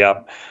belly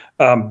up.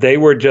 They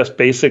were just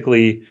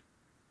basically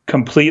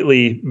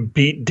completely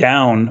beat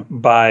down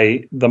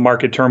by the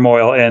market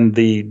turmoil and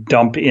the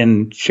dump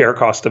in share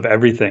cost of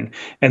everything.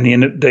 And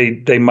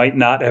they might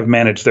not have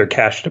managed their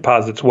cash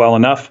deposits well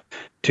enough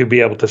to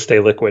be able to stay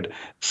liquid.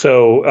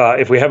 So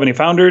if we have any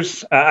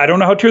founders, I don't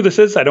know how true this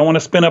is. I don't want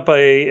to spin up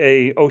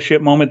a oh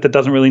shit moment that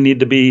doesn't really need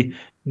to be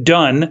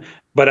done.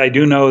 But I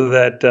do know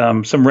that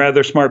some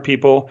rather smart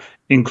people,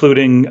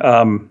 including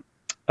Y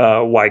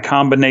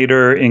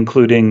Combinator,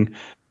 including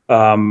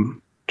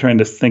trying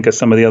to think of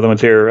some of the other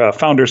ones here,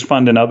 Founders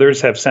Fund and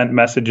others, have sent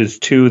messages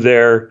to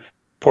their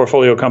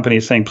portfolio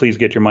companies saying, please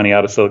get your money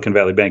out of Silicon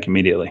Valley Bank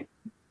immediately.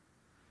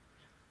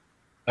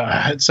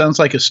 It sounds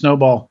like a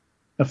snowball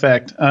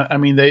effect. I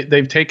mean,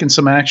 they've taken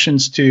some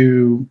actions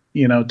to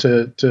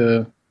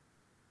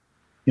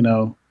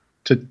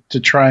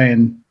try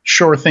and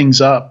shore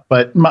things up.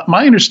 But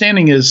my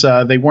understanding is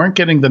they weren't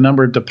getting the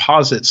number of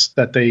deposits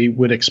that they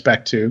would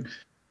expect to.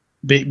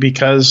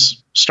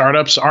 because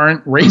startups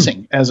aren't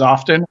raising as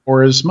often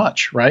or as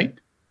much, right?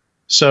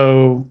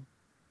 So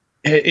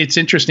it's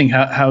interesting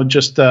how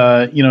just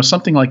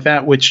something like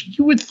that, which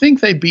you would think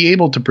they'd be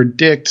able to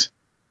predict,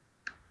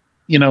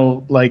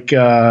 last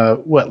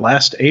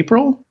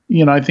April,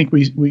 I think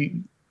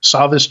we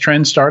saw this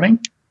trend starting,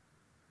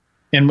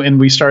 and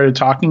we started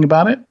talking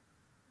about it.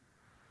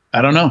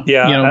 I don't know.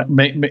 Yeah,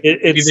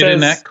 it says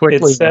that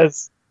quickly.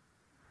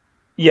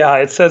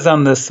 It says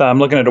on this. I'm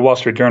looking at a Wall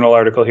Street Journal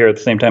article here at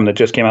the same time that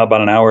just came out about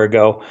an hour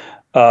ago.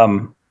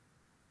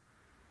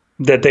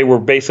 That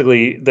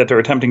they're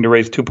attempting to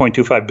raise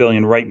 $2.25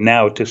 billion right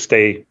now to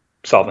stay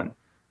solvent,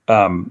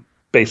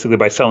 basically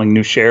by selling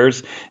new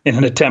shares in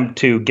an attempt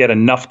to get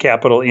enough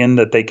capital in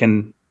that they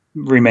can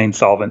remain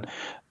solvent.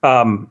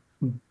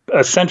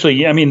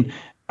 Essentially, I mean,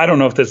 I don't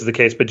know if this is the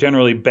case, but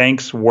generally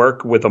banks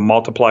work with a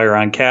multiplier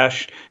on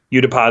cash. You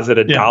deposit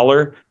a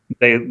dollar,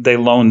 they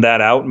loan that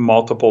out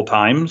multiple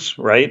times,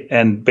 right?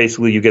 And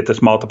basically you get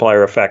this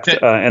multiplier effect.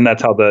 And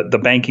that's how the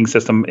banking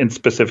system, and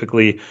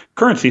specifically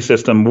currency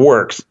system,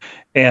 works.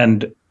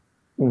 And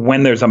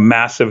when there's a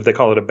massive, they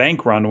call it a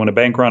bank run, when a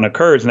bank run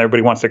occurs and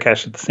everybody wants their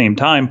cash at the same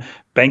time,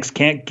 banks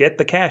can't get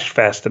the cash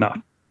fast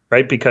enough,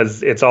 right?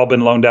 Because it's all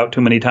been loaned out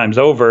too many times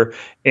over.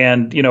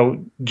 And,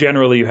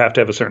 generally you have to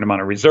have a certain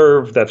amount of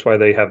reserve. That's why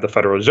they have the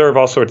Federal Reserve,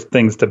 all sorts of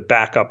things to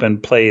back up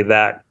and play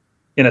that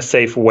in a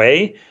safe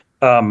way.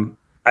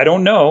 I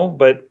don't know,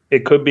 but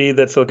it could be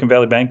that Silicon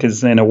Valley Bank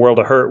is in a world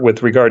of hurt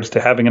with regards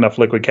to having enough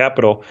liquid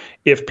capital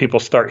if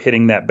people start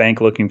hitting that bank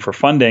looking for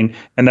funding.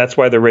 And that's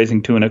why they're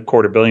raising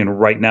 $2.25 billion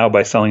right now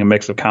by selling a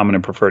mix of common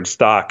and preferred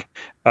stock.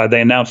 They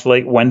announced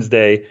late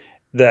Wednesday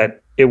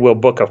that it will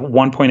book a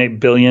 $1.8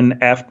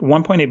 billion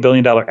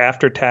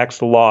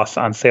after-tax loss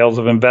on sales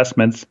of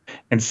investments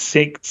and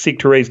seek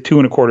to raise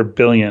 $2.25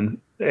 billion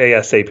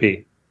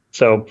ASAP.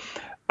 So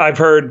I've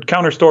heard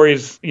counter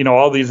stories,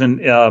 all these,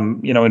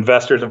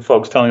 investors and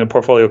folks telling the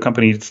portfolio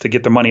companies to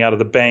get their money out of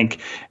the bank.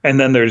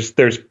 And then there's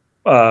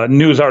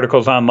news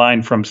articles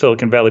online from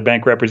Silicon Valley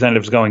Bank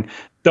representatives going,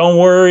 "Don't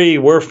worry,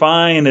 we're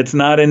fine. It's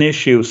not an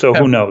issue." So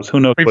who knows?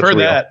 Who knows? We've heard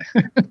real. That.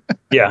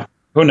 Yeah.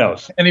 Who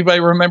knows? Anybody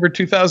remember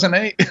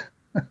 2008?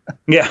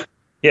 Yeah,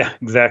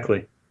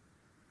 exactly.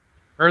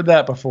 Heard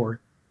that before.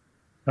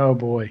 Oh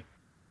boy.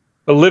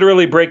 But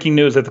literally breaking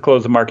news at the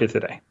close of market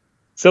today.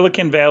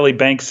 Silicon Valley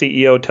Bank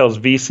CEO tells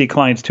VC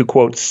clients to,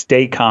 quote,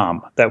 stay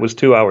calm. That was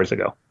 2 hours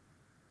ago.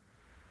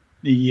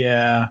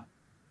 Yeah,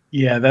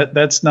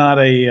 that's not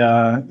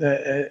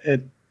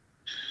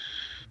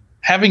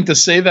having to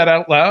say that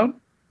out loud,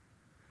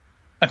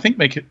 I think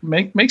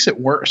makes it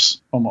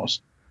worse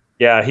almost.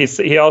 Yeah,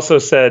 he also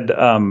said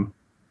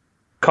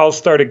calls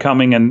started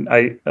coming and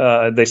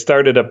they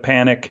started a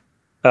panic.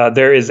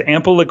 There is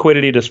ample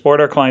liquidity to support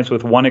our clients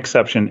with one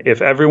exception.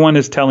 If everyone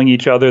is telling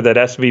each other that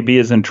SVB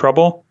is in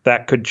trouble,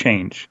 that could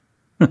change.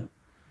 And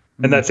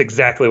that's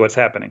exactly what's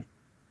happening.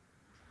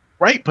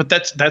 Right, but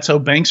that's how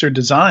banks are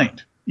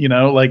designed.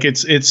 Like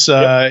it's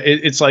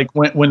like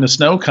when the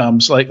snow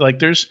comes, like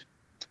there's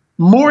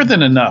more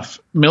than enough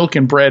milk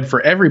and bread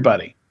for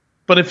everybody.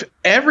 But if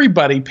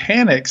everybody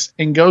panics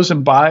and goes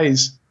and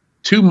buys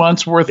 2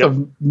 months worth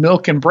of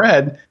milk and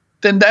bread,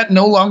 then that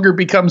no longer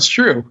becomes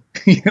true.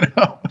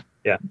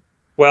 Yeah.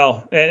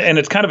 Well, and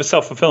it's kind of a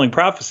self-fulfilling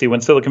prophecy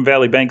when Silicon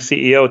Valley Bank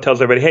CEO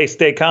tells everybody, hey,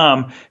 stay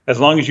calm. As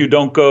long as you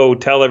don't go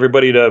tell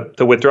everybody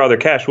to withdraw their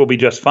cash, we'll be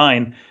just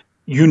fine.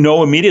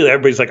 Immediately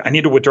everybody's like, I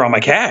need to withdraw my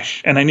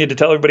cash. And I need to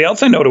tell everybody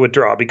else I know to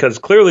withdraw because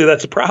clearly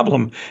that's a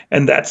problem.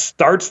 And that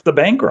starts the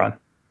bank run.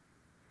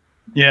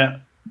 Yeah.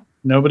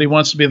 Nobody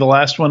wants to be the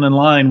last one in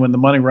line when the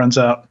money runs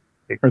out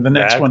or the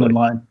next one in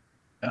line.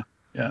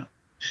 Yeah.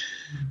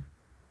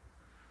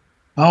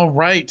 All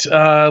right.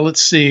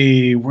 Let's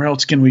see. Where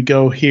else can we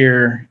go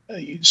here?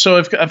 So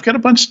I've got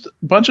a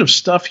bunch of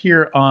stuff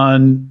here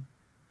on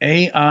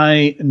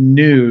AI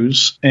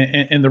news,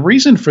 and the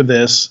reason for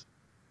this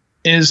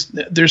is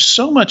there's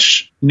so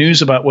much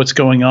news about what's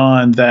going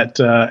on that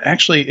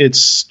actually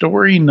it's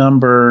story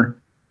number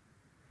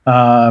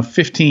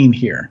 15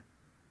 here.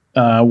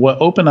 What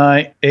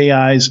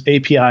OpenAI's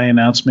API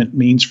announcement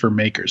means for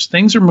makers.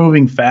 Things are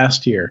moving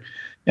fast here.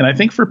 And I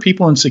think for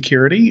people in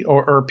security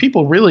or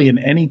people really in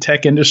any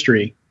tech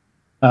industry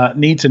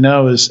need to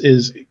know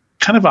is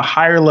kind of a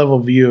higher level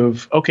view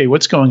of, okay,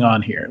 what's going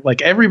on here?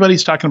 Like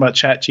everybody's talking about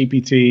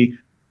ChatGPT.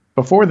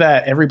 Before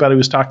that, everybody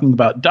was talking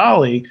about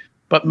DALL-E,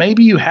 but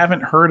maybe you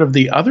haven't heard of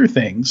the other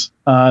things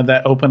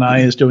that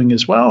OpenAI is doing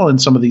as well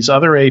and some of these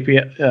other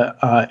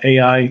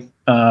AI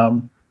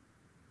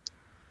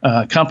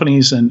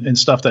companies and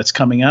stuff that's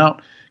coming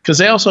out. Because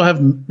they also have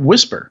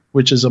Whisper,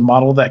 which is a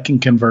model that can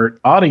convert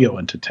audio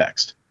into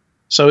text.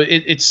 So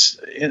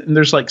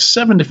there's like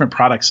 7 different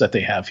products that they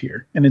have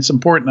here. And it's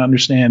important to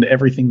understand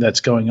everything that's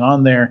going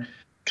on there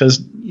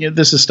because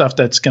this is stuff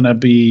that's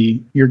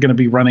you're going to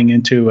be running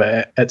into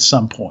at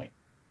some point,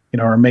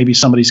 or maybe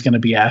somebody's going to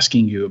be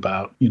asking you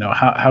about,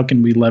 how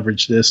can we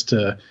leverage this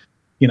to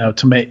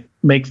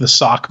make the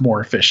SOC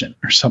more efficient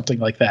or something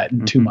like that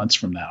in 2 months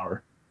from now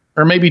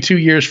or maybe 2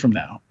 years from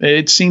now.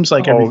 It seems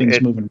like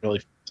everything's moving really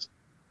fast.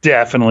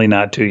 definitely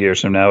not 2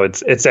 years from now.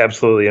 It's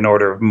absolutely an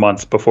order of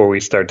months before we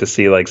start to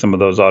see like some of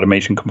those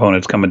automation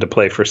components come into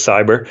play for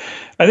cyber.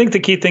 I think the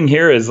key thing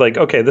here is like,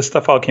 okay, this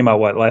stuff all came out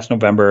last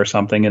November or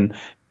something, and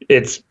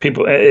it's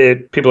people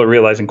are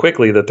realizing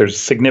quickly that there's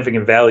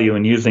significant value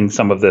in using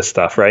some of this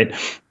stuff, right?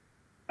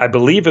 I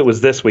believe it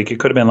was this week. It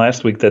could have been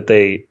last week that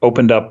they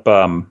opened up.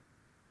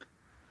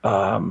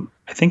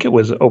 I think it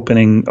was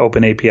Open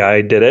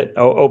API did it.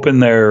 Open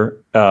their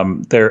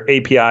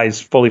APIs,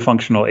 fully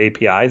functional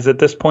APIs at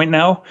this point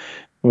now,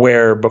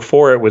 where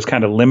before it was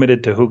kind of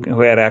limited to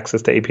who had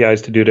access to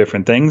APIs to do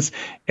different things,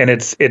 and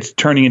it's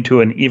turning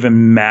into an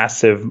even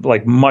massive,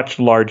 like much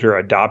larger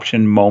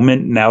adoption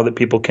moment now that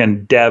people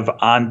can dev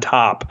on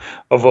top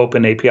of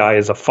Open API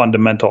as a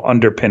fundamental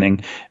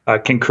underpinning,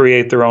 can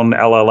create their own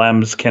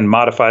LLMs, can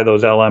modify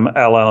those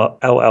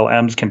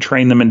LLMs, can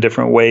train them in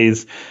different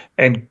ways,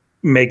 and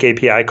make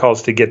API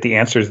calls to get the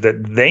answers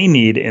that they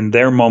need in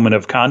their moment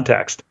of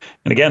context.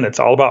 And again, it's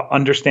all about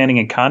understanding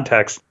and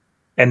context.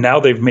 And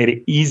now they've made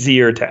it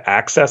easier to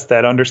access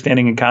that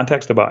understanding and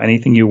context about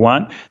anything you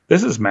want.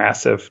 This is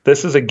massive.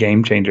 This is a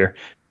game changer.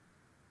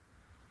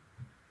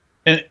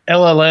 And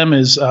LLM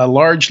is a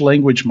large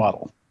language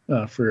model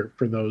for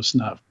those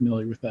not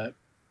familiar with that.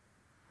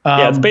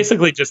 Yeah, it's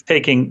basically just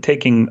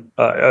taking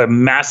a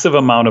massive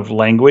amount of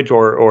language,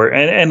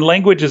 and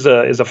language is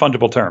a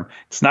fungible term.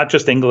 It's not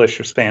just English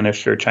or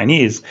Spanish or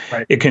Chinese.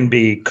 Right. It can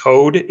be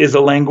code is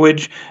a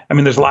language. I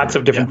mean, there's lots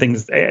of different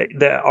things.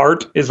 The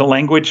art is a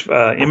language.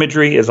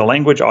 Imagery is a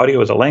language. Audio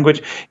is a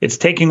language. It's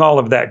taking all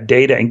of that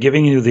data and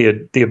giving you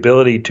the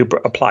ability to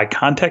apply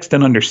context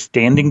and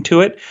understanding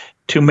to it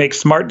to make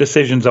smart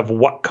decisions of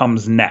what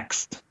comes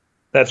next.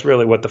 That's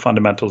really what the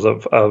fundamentals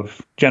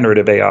of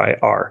generative AI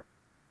are.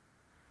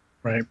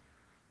 Right.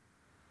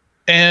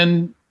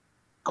 And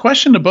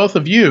question to both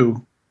of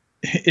you,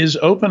 is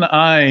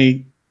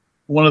OpenAI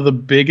one of the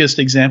biggest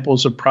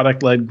examples of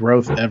product-led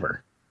growth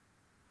ever?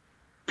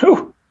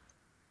 Whew.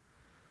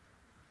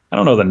 I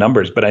don't know the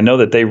numbers, but I know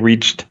that they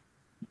reached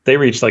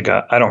like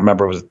I don't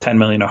remember, it was 10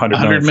 million or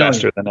 100 million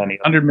faster than any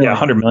 100 million. Yeah,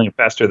 100 million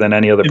faster than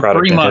any other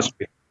product in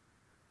history.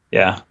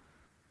 Yeah.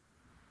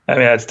 I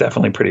mean, that's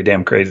definitely pretty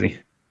damn crazy.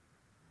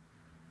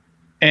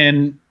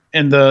 And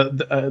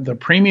the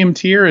premium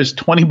tier is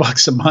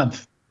 $20 a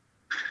month.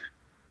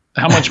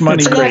 How much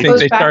money do you think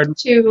they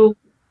charge? To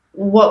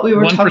what we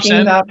were talking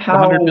about,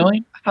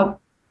 how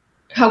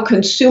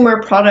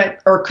consumer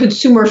product or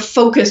consumer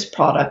focused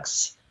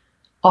products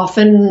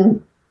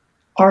often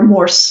are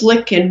more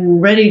slick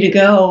and ready to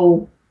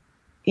go.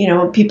 You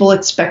know, people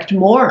expect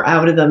more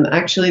out of them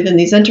actually than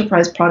these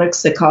enterprise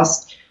products that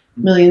cost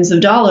millions of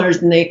dollars,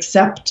 and they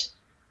accept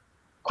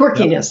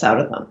quirkiness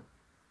out of them.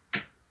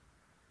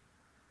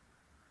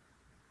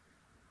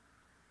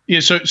 Yeah,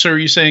 so are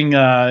you saying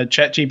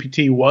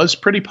ChatGPT was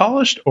pretty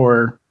polished,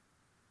 or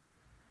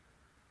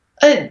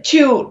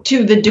to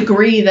the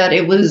degree that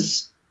it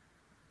was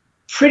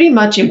pretty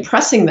much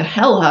impressing the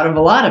hell out of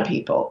a lot of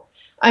people?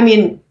 I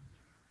mean,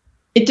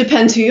 it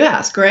depends who you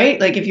ask, right?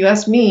 Like if you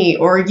ask me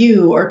or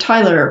you or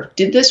Tyler,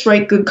 did this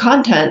write good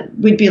content?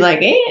 We'd be like,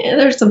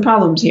 there's some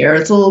problems here.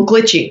 It's a little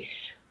glitchy.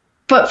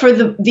 But for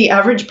the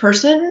average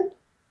person,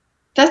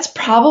 that's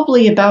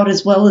probably about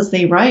as well as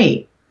they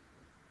write.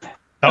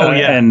 Oh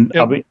yeah, and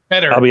I'll be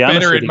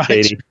honest with you,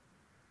 Katie.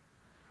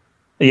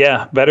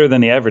 Yeah, better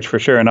than the average for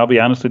sure. And I'll be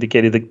honest with you,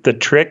 Katie. The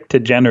trick to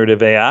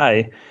generative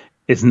AI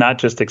is not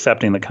just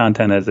accepting the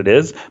content as it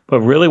is, but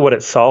really what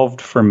it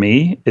solved for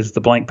me is the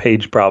blank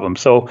page problem.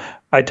 So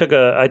I took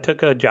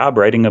a job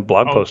writing a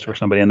blog post for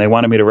somebody, and they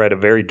wanted me to write a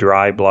very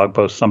dry blog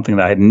post, something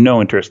that I had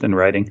no interest in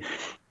writing.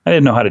 I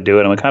didn't know how to do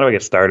it. I'm like, how do I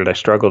get started? I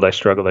struggled.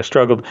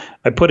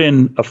 I put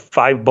in a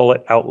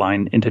 5-bullet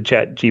outline into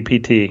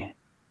ChatGPT.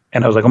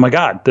 And I was like, oh my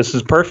God, this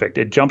is perfect.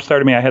 It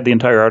jump-started me. I had the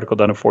entire article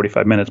done in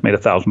 45 minutes, made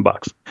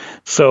 $1,000.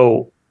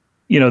 So,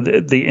 you know,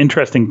 the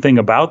interesting thing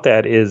about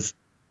that is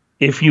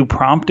if you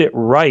prompt it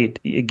right,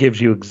 it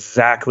gives you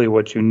exactly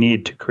what you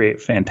need to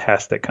create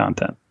fantastic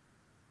content.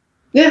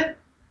 Yeah.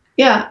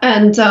 Yeah.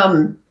 And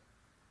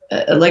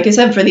like I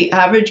said, for the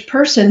average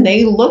person,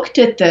 they looked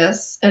at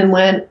this and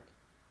went,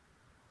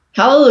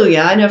 hallelujah,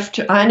 I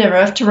never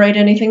have to write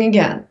anything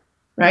again.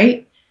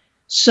 Right.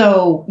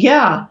 So,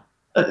 yeah.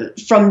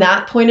 From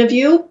that point of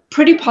view,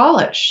 pretty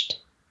polished.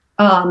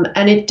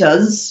 And it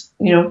does,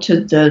 you know,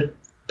 to the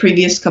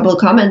previous couple of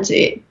comments,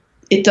 it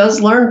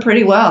does learn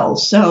pretty well.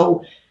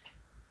 So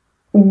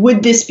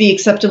would this be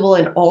acceptable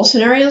in all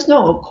scenarios?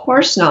 No, of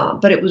course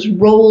not. But it was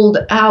rolled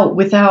out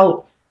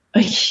without a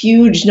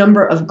huge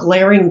number of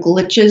glaring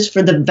glitches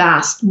for the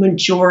vast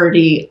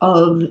majority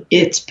of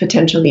its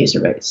potential user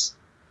base.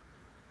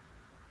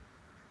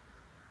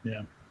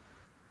 Yeah.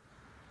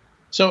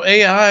 So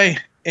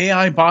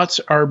AI bots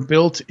are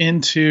built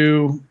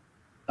into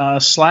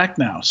Slack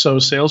now. So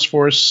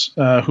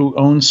Salesforce, who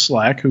owns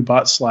Slack, who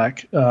bought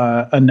Slack,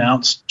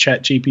 announced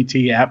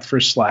ChatGPT app for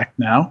Slack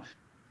now.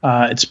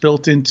 It's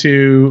built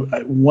into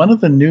one of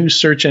the new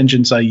search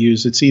engines I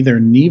use. It's either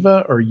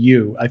Neva or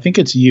You. I think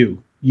it's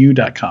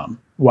You.com,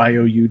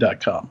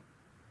 You.com.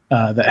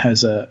 that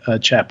has a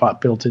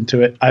chatbot built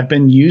into it. I've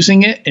been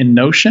using it in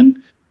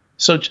Notion.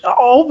 So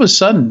all of a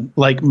sudden,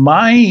 like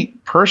my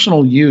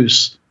personal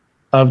use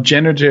of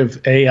generative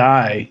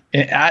AI,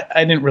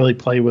 I didn't really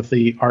play with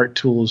the art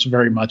tools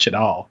very much at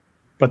all.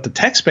 But the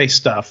text-based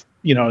stuff,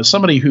 as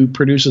somebody who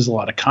produces a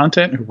lot of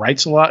content, who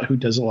writes a lot, who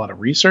does a lot of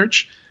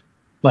research,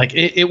 like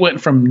it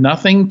went from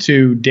nothing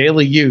to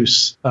daily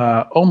use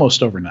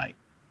almost overnight,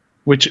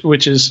 which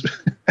is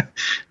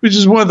which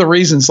is one of the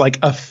reasons like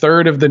a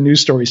third of the news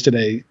stories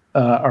today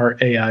are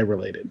AI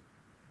related.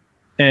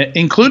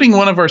 Including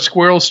one of our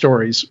squirrel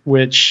stories,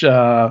 which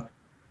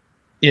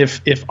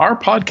if our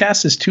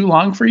podcast is too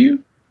long for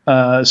you,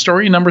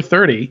 story number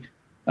 30,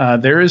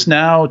 there is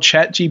now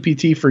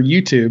ChatGPT for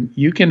YouTube.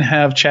 You can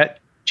have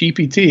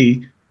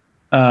ChatGPT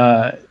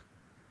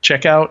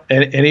check out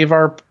any of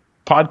our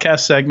podcast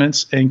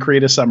segments and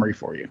create a summary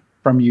for you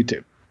from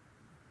YouTube.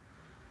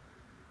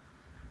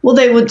 Well,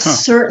 they would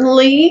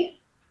certainly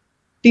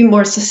be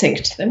more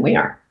succinct than we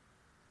are.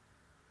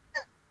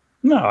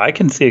 No, I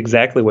can see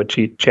exactly what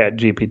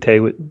ChatGPT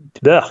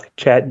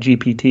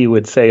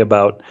would say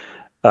about.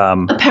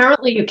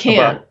 Apparently, you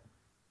can't.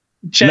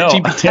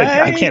 ChatGPT. No,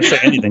 I can't say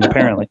anything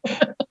apparently,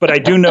 but I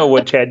do know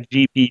what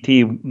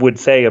ChatGPT would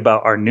say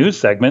about our news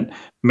segment.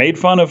 Made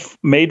fun of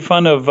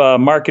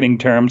marketing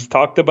terms,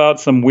 talked about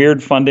some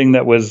weird funding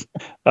that was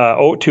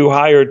too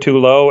high or too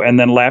low, and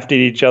then laughed at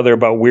each other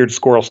about weird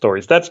squirrel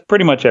stories. That's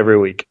pretty much every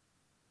week.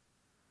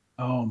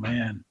 Oh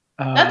man,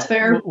 that's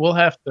fair. We'll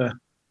have to.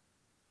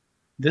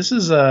 This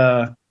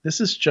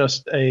is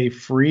just a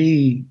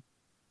free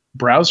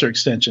browser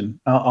extension.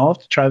 I'll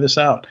have to try this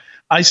out.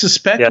 I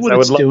suspect what it's doing. I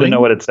would love to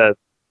know what it says.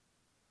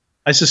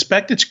 I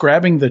suspect it's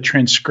grabbing the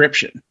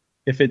transcription.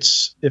 If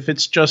it's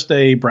just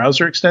a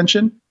browser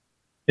extension,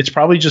 it's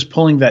probably just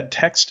pulling that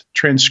text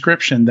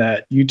transcription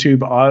that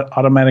YouTube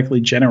automatically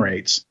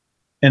generates,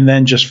 and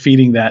then just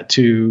feeding that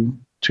to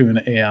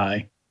an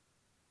AI.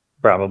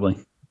 Probably.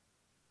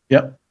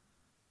 Yep.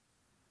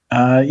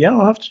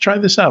 I'll have to try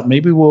this out.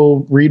 Maybe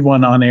we'll read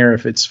one on air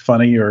if it's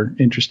funny or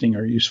interesting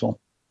or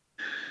useful.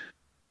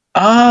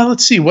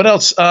 Let's see. What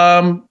else?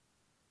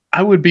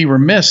 I would be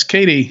remiss,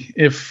 Katie,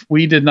 if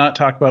we did not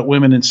talk about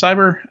women in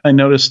cyber. I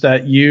noticed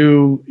that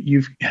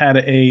you've had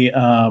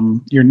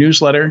your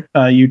newsletter.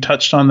 You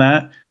touched on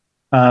that.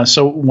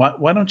 So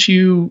why don't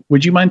you?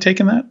 Would you mind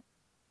taking that?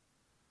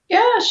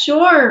 Yeah,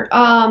 sure.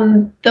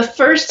 The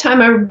first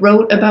time I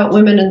wrote about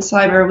women in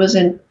cyber was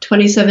in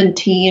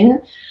 2017.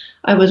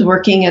 I was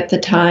working at the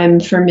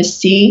time for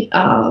Misty,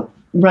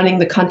 running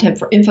the content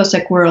for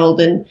InfoSec World,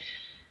 and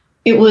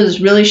it was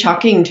really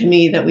shocking to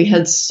me that we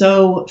had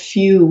so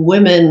few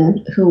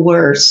women who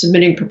were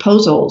submitting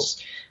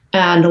proposals.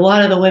 And a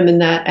lot of the women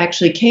that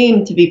actually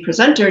came to be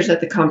presenters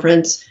at the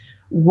conference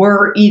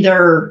were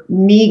either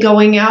me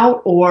going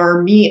out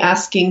or me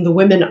asking the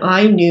women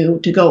I knew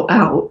to go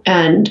out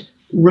and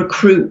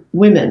recruit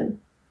women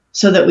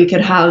so that we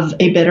could have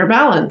a better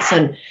balance.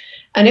 And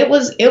it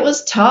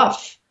was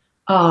tough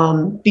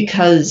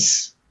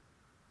because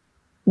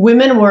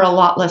women were a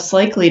lot less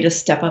likely to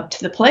step up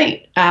to the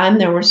plate,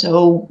 and there were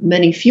so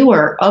many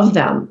fewer of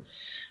them.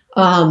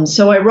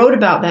 So I wrote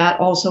about that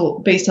also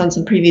based on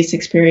some previous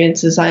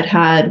experiences I'd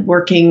had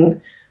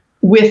working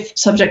with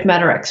subject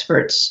matter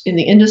experts in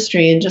the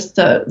industry and just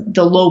the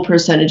low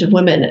percentage of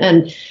women.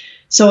 And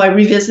so I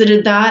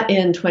revisited that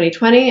in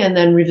 2020 and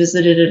then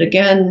revisited it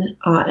again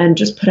and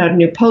just put out a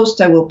new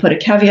post. I will put a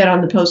caveat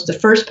on the post. The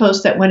first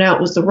post that went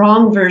out was the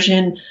wrong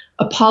version.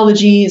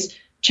 Apologies.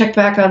 Check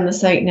back on the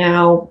site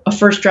now. A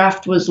first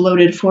draft was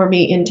loaded for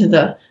me into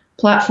the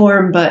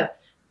platform, but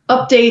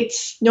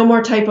updates, no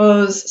more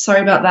typos.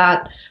 Sorry about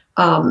that.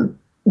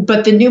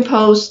 But the new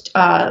post,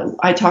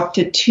 I talked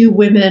to two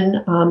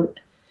women,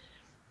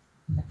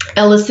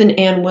 Ellison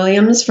Ann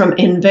Williams from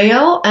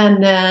InVeil,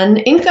 and then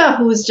Inka,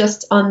 who was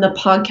just on the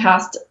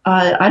podcast.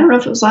 I don't know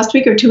if it was last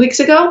week or 2 weeks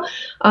ago,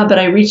 but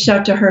I reached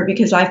out to her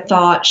because I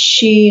thought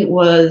she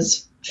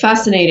was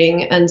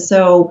fascinating. And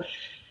so,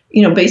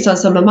 based on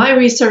some of my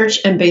research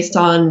and based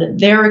on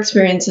their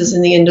experiences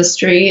in the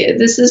industry,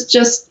 this is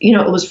just,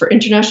 it was for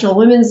International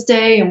Women's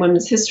Day and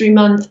Women's History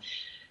Month,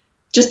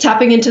 just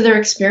tapping into their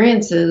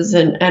experiences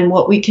and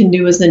what we can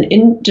do as an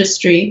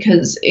industry,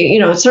 because,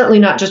 it's certainly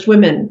not just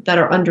women that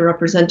are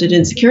underrepresented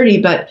in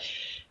security, but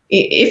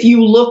if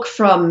you look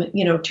from,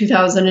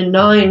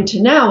 2009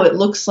 to now, it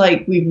looks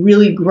like we've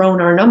really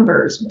grown our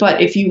numbers. But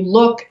if you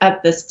look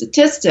at the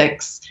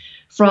statistics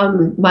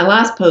from my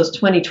last post,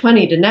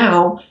 2020 to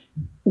now,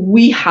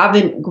 we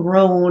haven't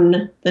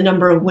grown the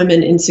number of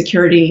women in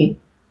security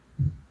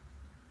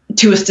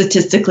to a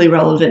statistically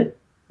relevant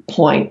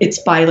point. It's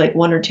by like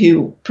 1 or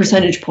 2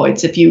 percentage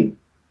points if you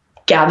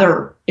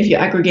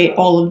aggregate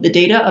all of the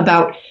data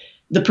about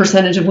the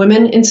percentage of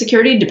women in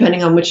security,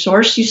 depending on which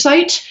source you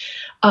cite.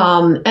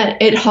 And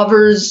it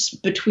hovers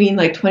between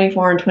like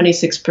 24 and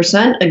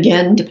 26%,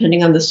 again,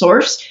 depending on the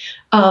source.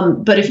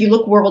 But if you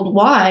look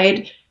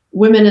worldwide,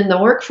 women in the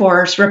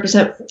workforce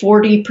represent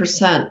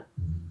 40%.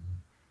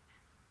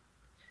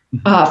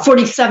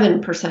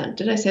 47%.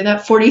 Did I say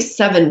that?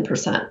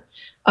 47%.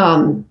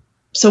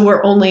 So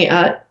we're only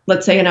at,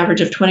 let's say, an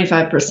average of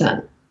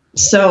 25%.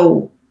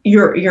 So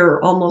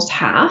you're almost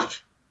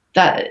half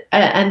that,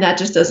 and that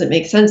just doesn't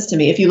make sense to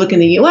me. If you look in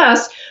the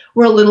US,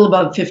 we're a little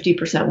above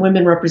 50%.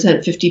 Women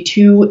represent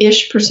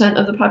 52-ish%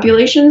 of the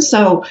population.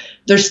 So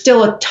there's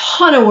still a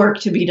ton of work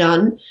to be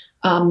done.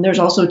 There's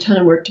also a ton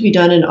of work to be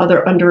done in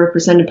other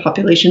underrepresented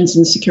populations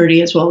in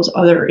security, as well as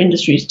other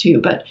industries too.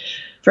 But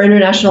for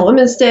International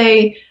Women's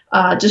Day,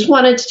 just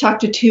wanted to talk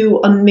to two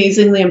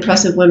amazingly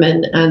impressive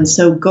women. And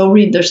so go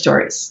read their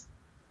stories.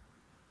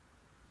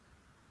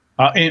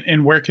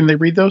 And where can they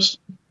read those?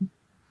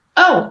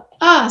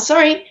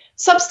 Sorry.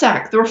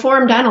 Substack, The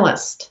Reformed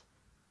Analyst.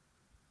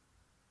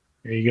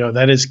 There you go.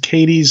 That is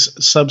Katie's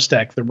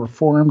Substack, The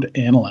Reformed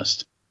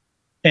Analyst.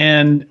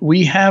 And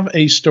we have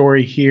a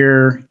story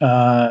here.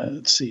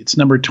 Let's see, it's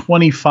number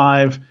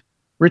 25.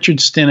 Richard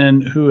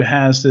Stinnen, who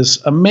has this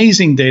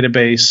amazing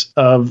database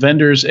of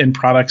vendors and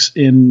products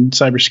in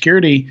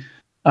cybersecurity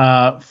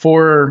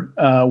for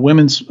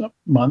Women's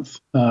Month,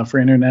 for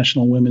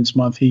International Women's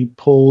Month. He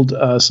pulled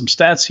some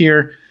stats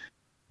here,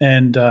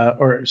 and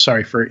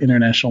for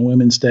International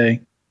Women's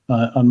Day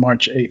on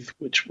March 8th,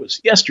 which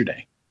was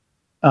yesterday.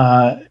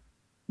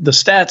 The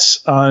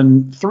stats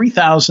on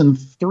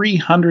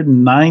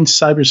 3,309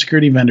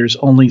 cybersecurity vendors,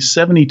 only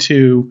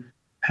 72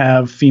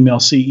 have female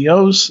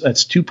CEOs.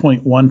 That's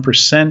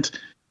 2.1%,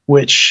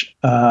 which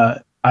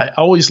I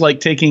always like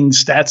taking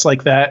stats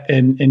like that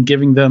and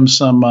giving them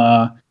some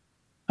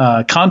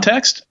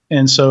context.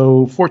 And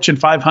so Fortune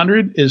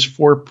 500 is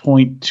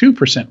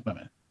 4.2%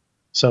 women.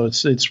 So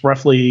it's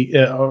roughly,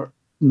 or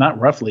not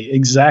roughly,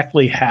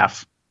 exactly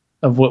half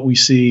of what we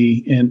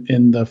see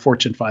in the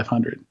Fortune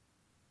 500.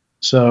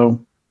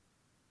 So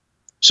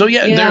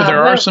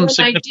there are some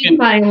significant.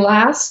 When I did my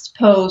last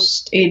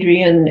post,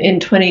 Adrian,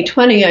 in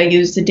 2020, I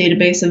used the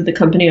database of the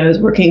company I was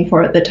working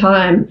for at the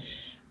time,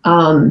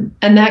 and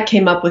that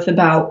came up with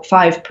about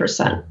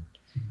 5%.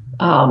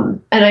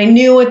 And I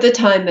knew at the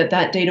time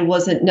that data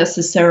wasn't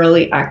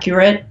necessarily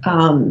accurate.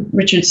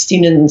 Richard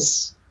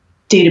Stinnen's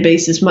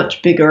database is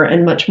much bigger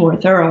and much more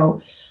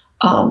thorough,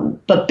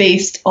 but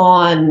based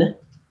on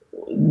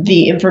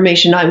the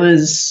information I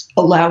was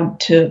allowed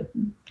to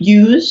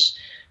use,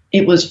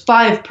 it was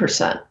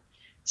 5%.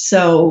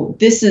 So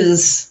this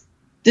is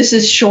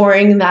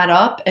shoring that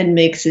up and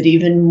makes it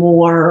even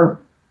more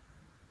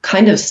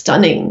kind of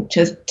stunning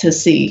to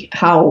see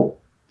how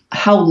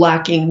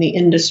lacking the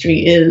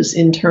industry is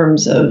in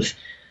terms of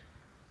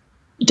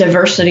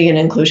diversity and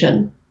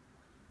inclusion.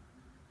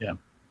 Yeah.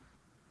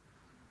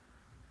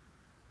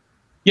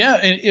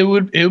 Yeah, it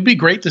would be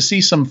great to see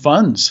some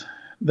funds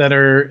that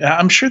are.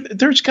 I'm sure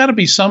there's got to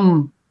be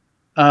some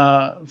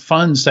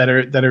funds that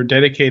are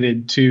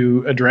dedicated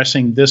to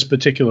addressing this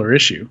particular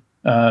issue.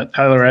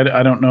 Tyler,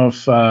 I don't know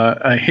if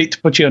I hate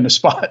to put you on the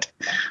spot,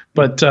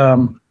 but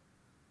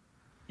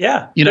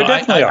yeah,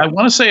 I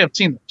want to say I've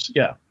seen those.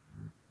 Yeah.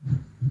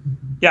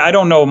 Yeah, I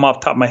don't know them off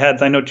the top of my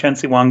head. I know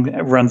Chensi Wang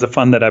runs a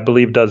fund that I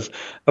believe does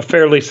a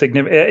fairly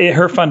significant.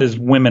 Her fund is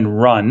women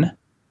run.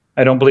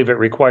 I don't believe it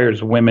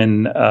requires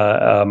women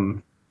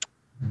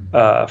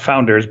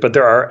founders, but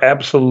there are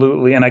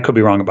absolutely, and I could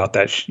be wrong about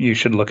that. You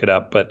should look it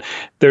up. But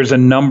there's a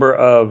number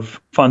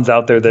of funds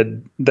out there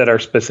that are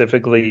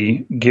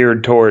specifically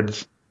geared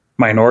towards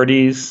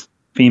minorities,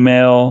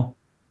 female,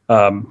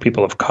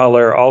 people of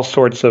color, all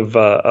sorts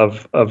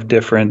of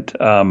different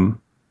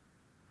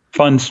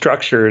fund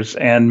structures,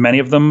 and many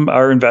of them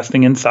are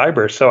investing in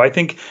cyber. So I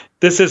think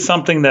this is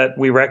something that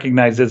we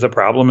recognize is a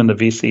problem in the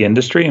VC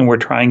industry, and we're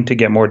trying to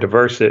get more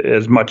diverse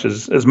as much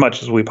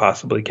as we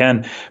possibly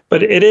can.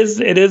 But it is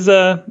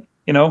a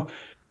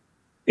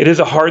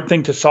hard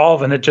thing to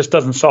solve, and it just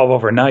doesn't solve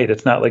overnight.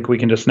 It's not like we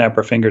can just snap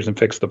our fingers and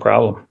fix the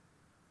problem.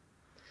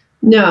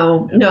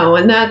 No,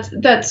 and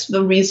that's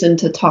the reason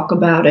to talk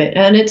about it.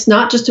 And it's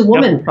not just a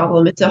woman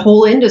problem; it's a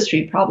whole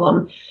industry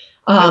problem.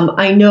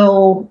 I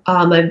know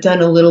I've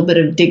done a little bit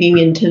of digging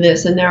into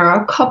this, and there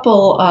are a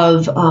couple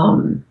of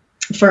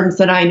firms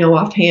that I know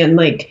offhand,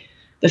 like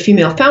the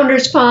Female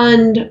Founders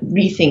Fund,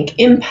 Rethink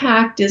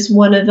Impact is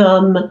one of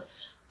them.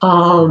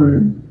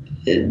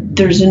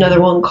 There's another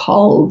one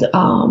called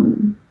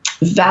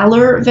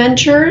Valor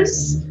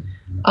Ventures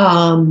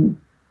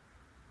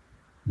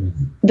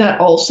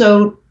that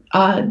also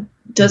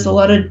does a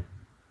lot of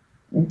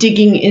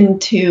digging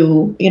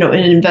into, and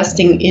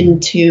investing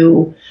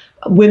into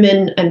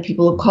women and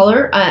people of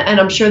color. And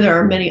I'm sure there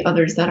are many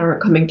others that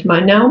aren't coming to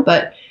mind now,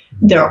 but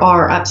there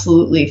are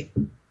absolutely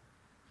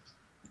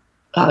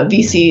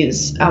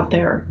VCs out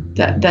there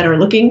that are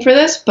looking for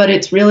this. But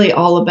it's really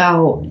all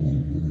about,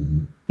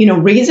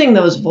 raising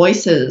those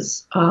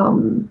voices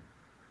and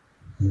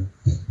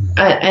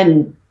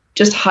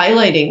just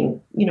highlighting,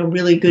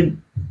 really good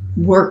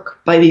work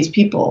by these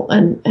people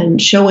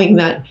and showing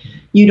that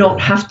you don't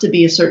have to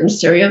be a certain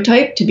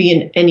stereotype to be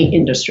in any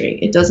industry.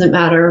 It doesn't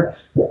matter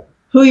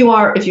who you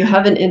are. If you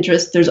have an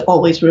interest, there's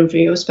always room for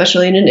you,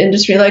 especially in an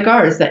industry like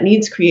ours that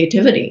needs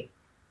creativity.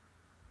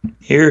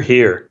 Hear,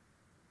 hear.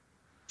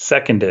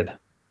 Seconded.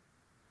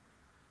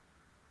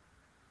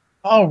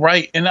 All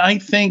right. And I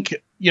think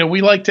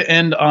we like to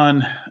end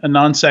on a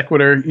non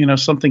sequitur,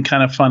 something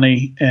kind of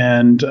funny.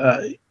 And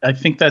I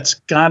think that's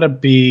got to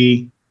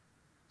be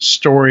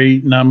story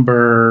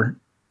number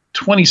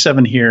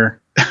 27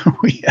 here.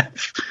 We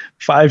have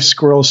 5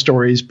 squirrel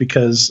stories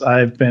because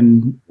I've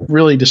been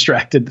really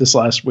distracted this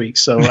last week.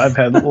 So I've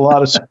had a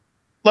lot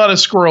of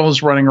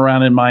squirrels running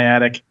around in my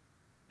attic.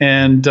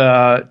 And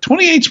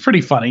 28 is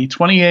pretty funny.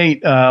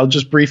 28, I'll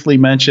just briefly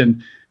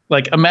mention,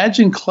 like,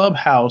 imagine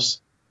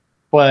Clubhouse,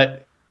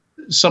 but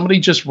somebody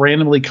just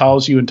randomly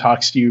calls you and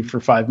talks to you for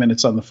 5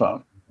 minutes on the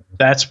phone.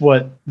 That's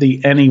what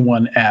the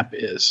Anyone app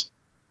is.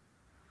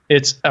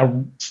 It's a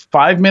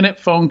 5-minute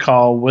phone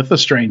call with a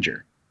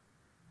stranger.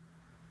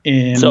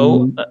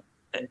 So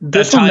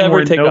this will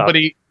never take off.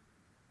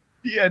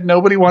 Yeah,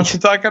 nobody wants to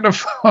talk on the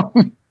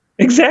phone.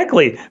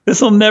 Exactly.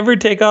 This will never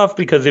take off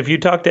because if you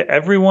talk to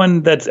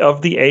everyone that's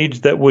of the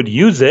age that would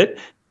use it,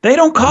 they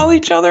don't call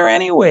each other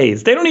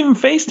anyways. They don't even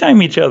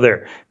FaceTime each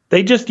other.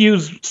 They just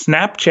use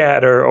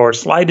Snapchat or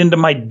slide into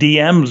my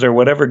DMs or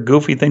whatever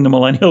goofy thing the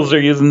millennials are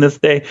using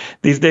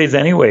these days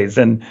anyways.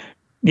 And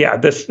yeah,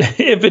 this,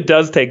 if it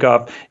does take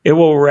off, it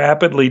will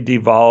rapidly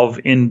devolve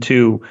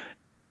into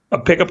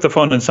pick up the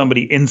phone and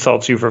somebody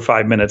insults you for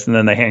 5 minutes and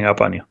then they hang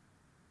up on you.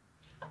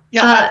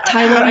 Yeah,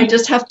 Tyler, I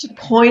just have to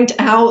point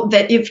out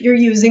that if you're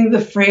using the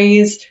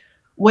phrase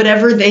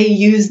whatever they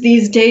use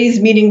these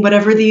days, meaning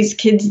whatever these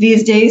kids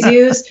these days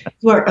use,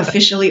 you are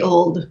officially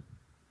old.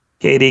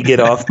 Katie, get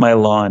off my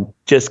lawn.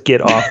 Just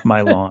get off my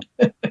lawn.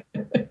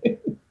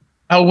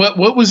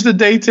 What was the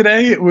day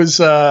today? It was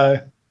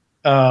get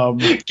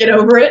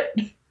over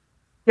it.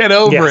 Get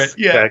over it.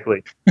 Yeah.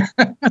 Exactly.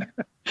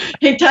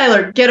 Hey,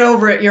 Tyler, get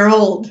over it. You're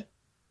old.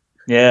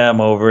 Yeah, I'm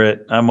over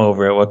it.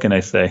 What can I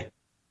say?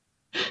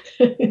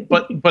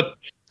 But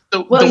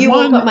you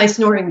woke up my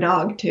snoring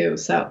dog too,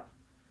 so.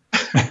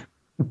 I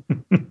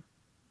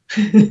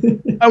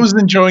was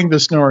enjoying the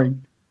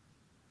snoring.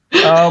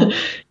 Yeah.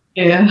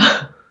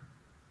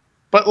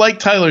 But like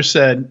Tyler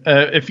said,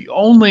 if you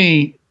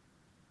only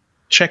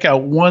check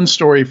out one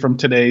story from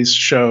today's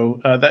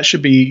show, that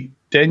should be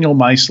Daniel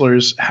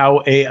Meisler's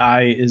How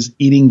AI is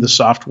Eating the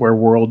Software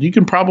World. You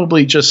can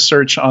probably just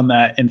search on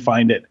that and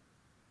find it.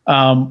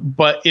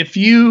 But if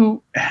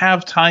you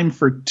have time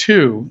for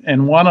 2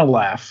 and want to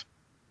laugh,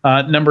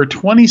 number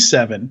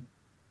 27,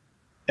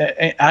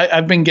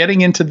 I've been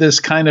getting into this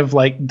kind of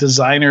like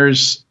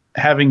designers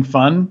having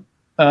fun,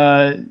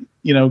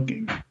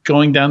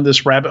 going down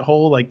this rabbit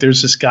hole. Like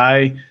there's this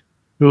guy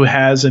who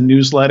has a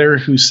newsletter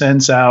who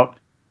sends out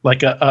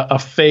like a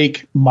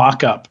fake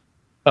mock-up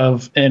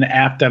of an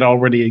app that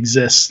already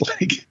exists.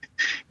 Like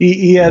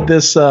he had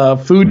this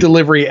food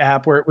delivery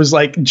app where it was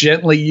like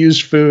gently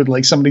used food.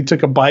 Like somebody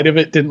took a bite of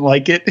it, didn't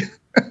like it.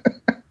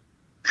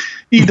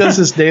 He does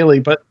this daily,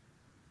 but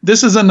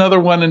this is another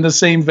one in the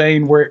same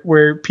vein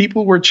where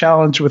people were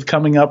challenged with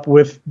coming up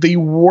with the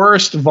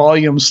worst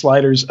volume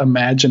sliders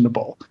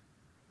imaginable.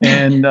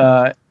 And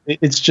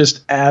it's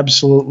just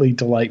absolutely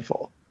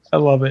delightful. I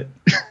love it.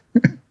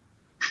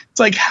 It's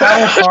like,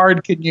 how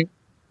hard can you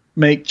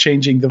make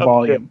changing the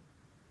volume?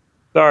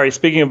 Sorry,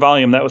 speaking of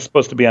volume, that was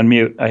supposed to be on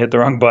mute. I hit the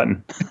wrong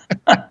button.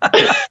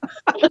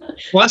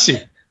 Bless you.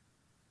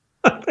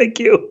 Thank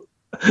you.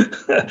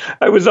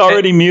 I was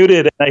already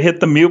muted, and I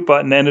hit the mute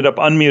button, ended up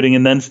unmuting,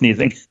 and then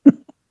sneezing.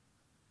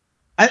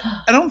 I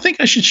don't think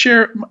I should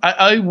share.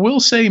 I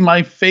will say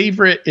my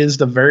favorite is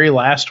the very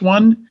last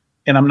one,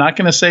 and I'm not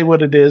going to say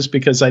what it is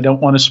because I don't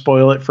want to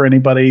spoil it for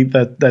anybody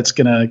that's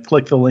going to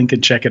click the link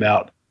and check it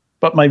out.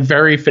 But my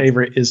very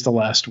favorite is the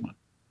last one.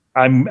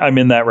 I'm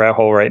in that rat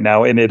hole right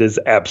now, and it is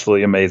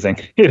absolutely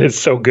amazing. It is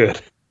so good.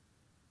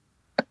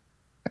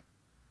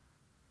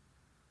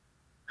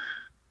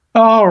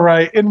 All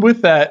right, and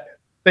with that,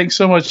 thanks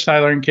so much,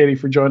 Tyler and Katie,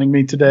 for joining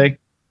me today.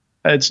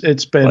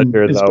 It's been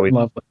lovely.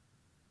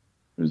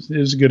 It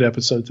was a good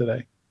episode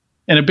today.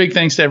 And a big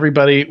thanks to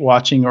everybody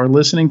watching or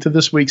listening to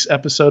this week's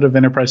episode of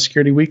Enterprise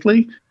Security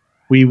Weekly.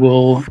 We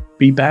will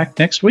be back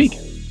next week.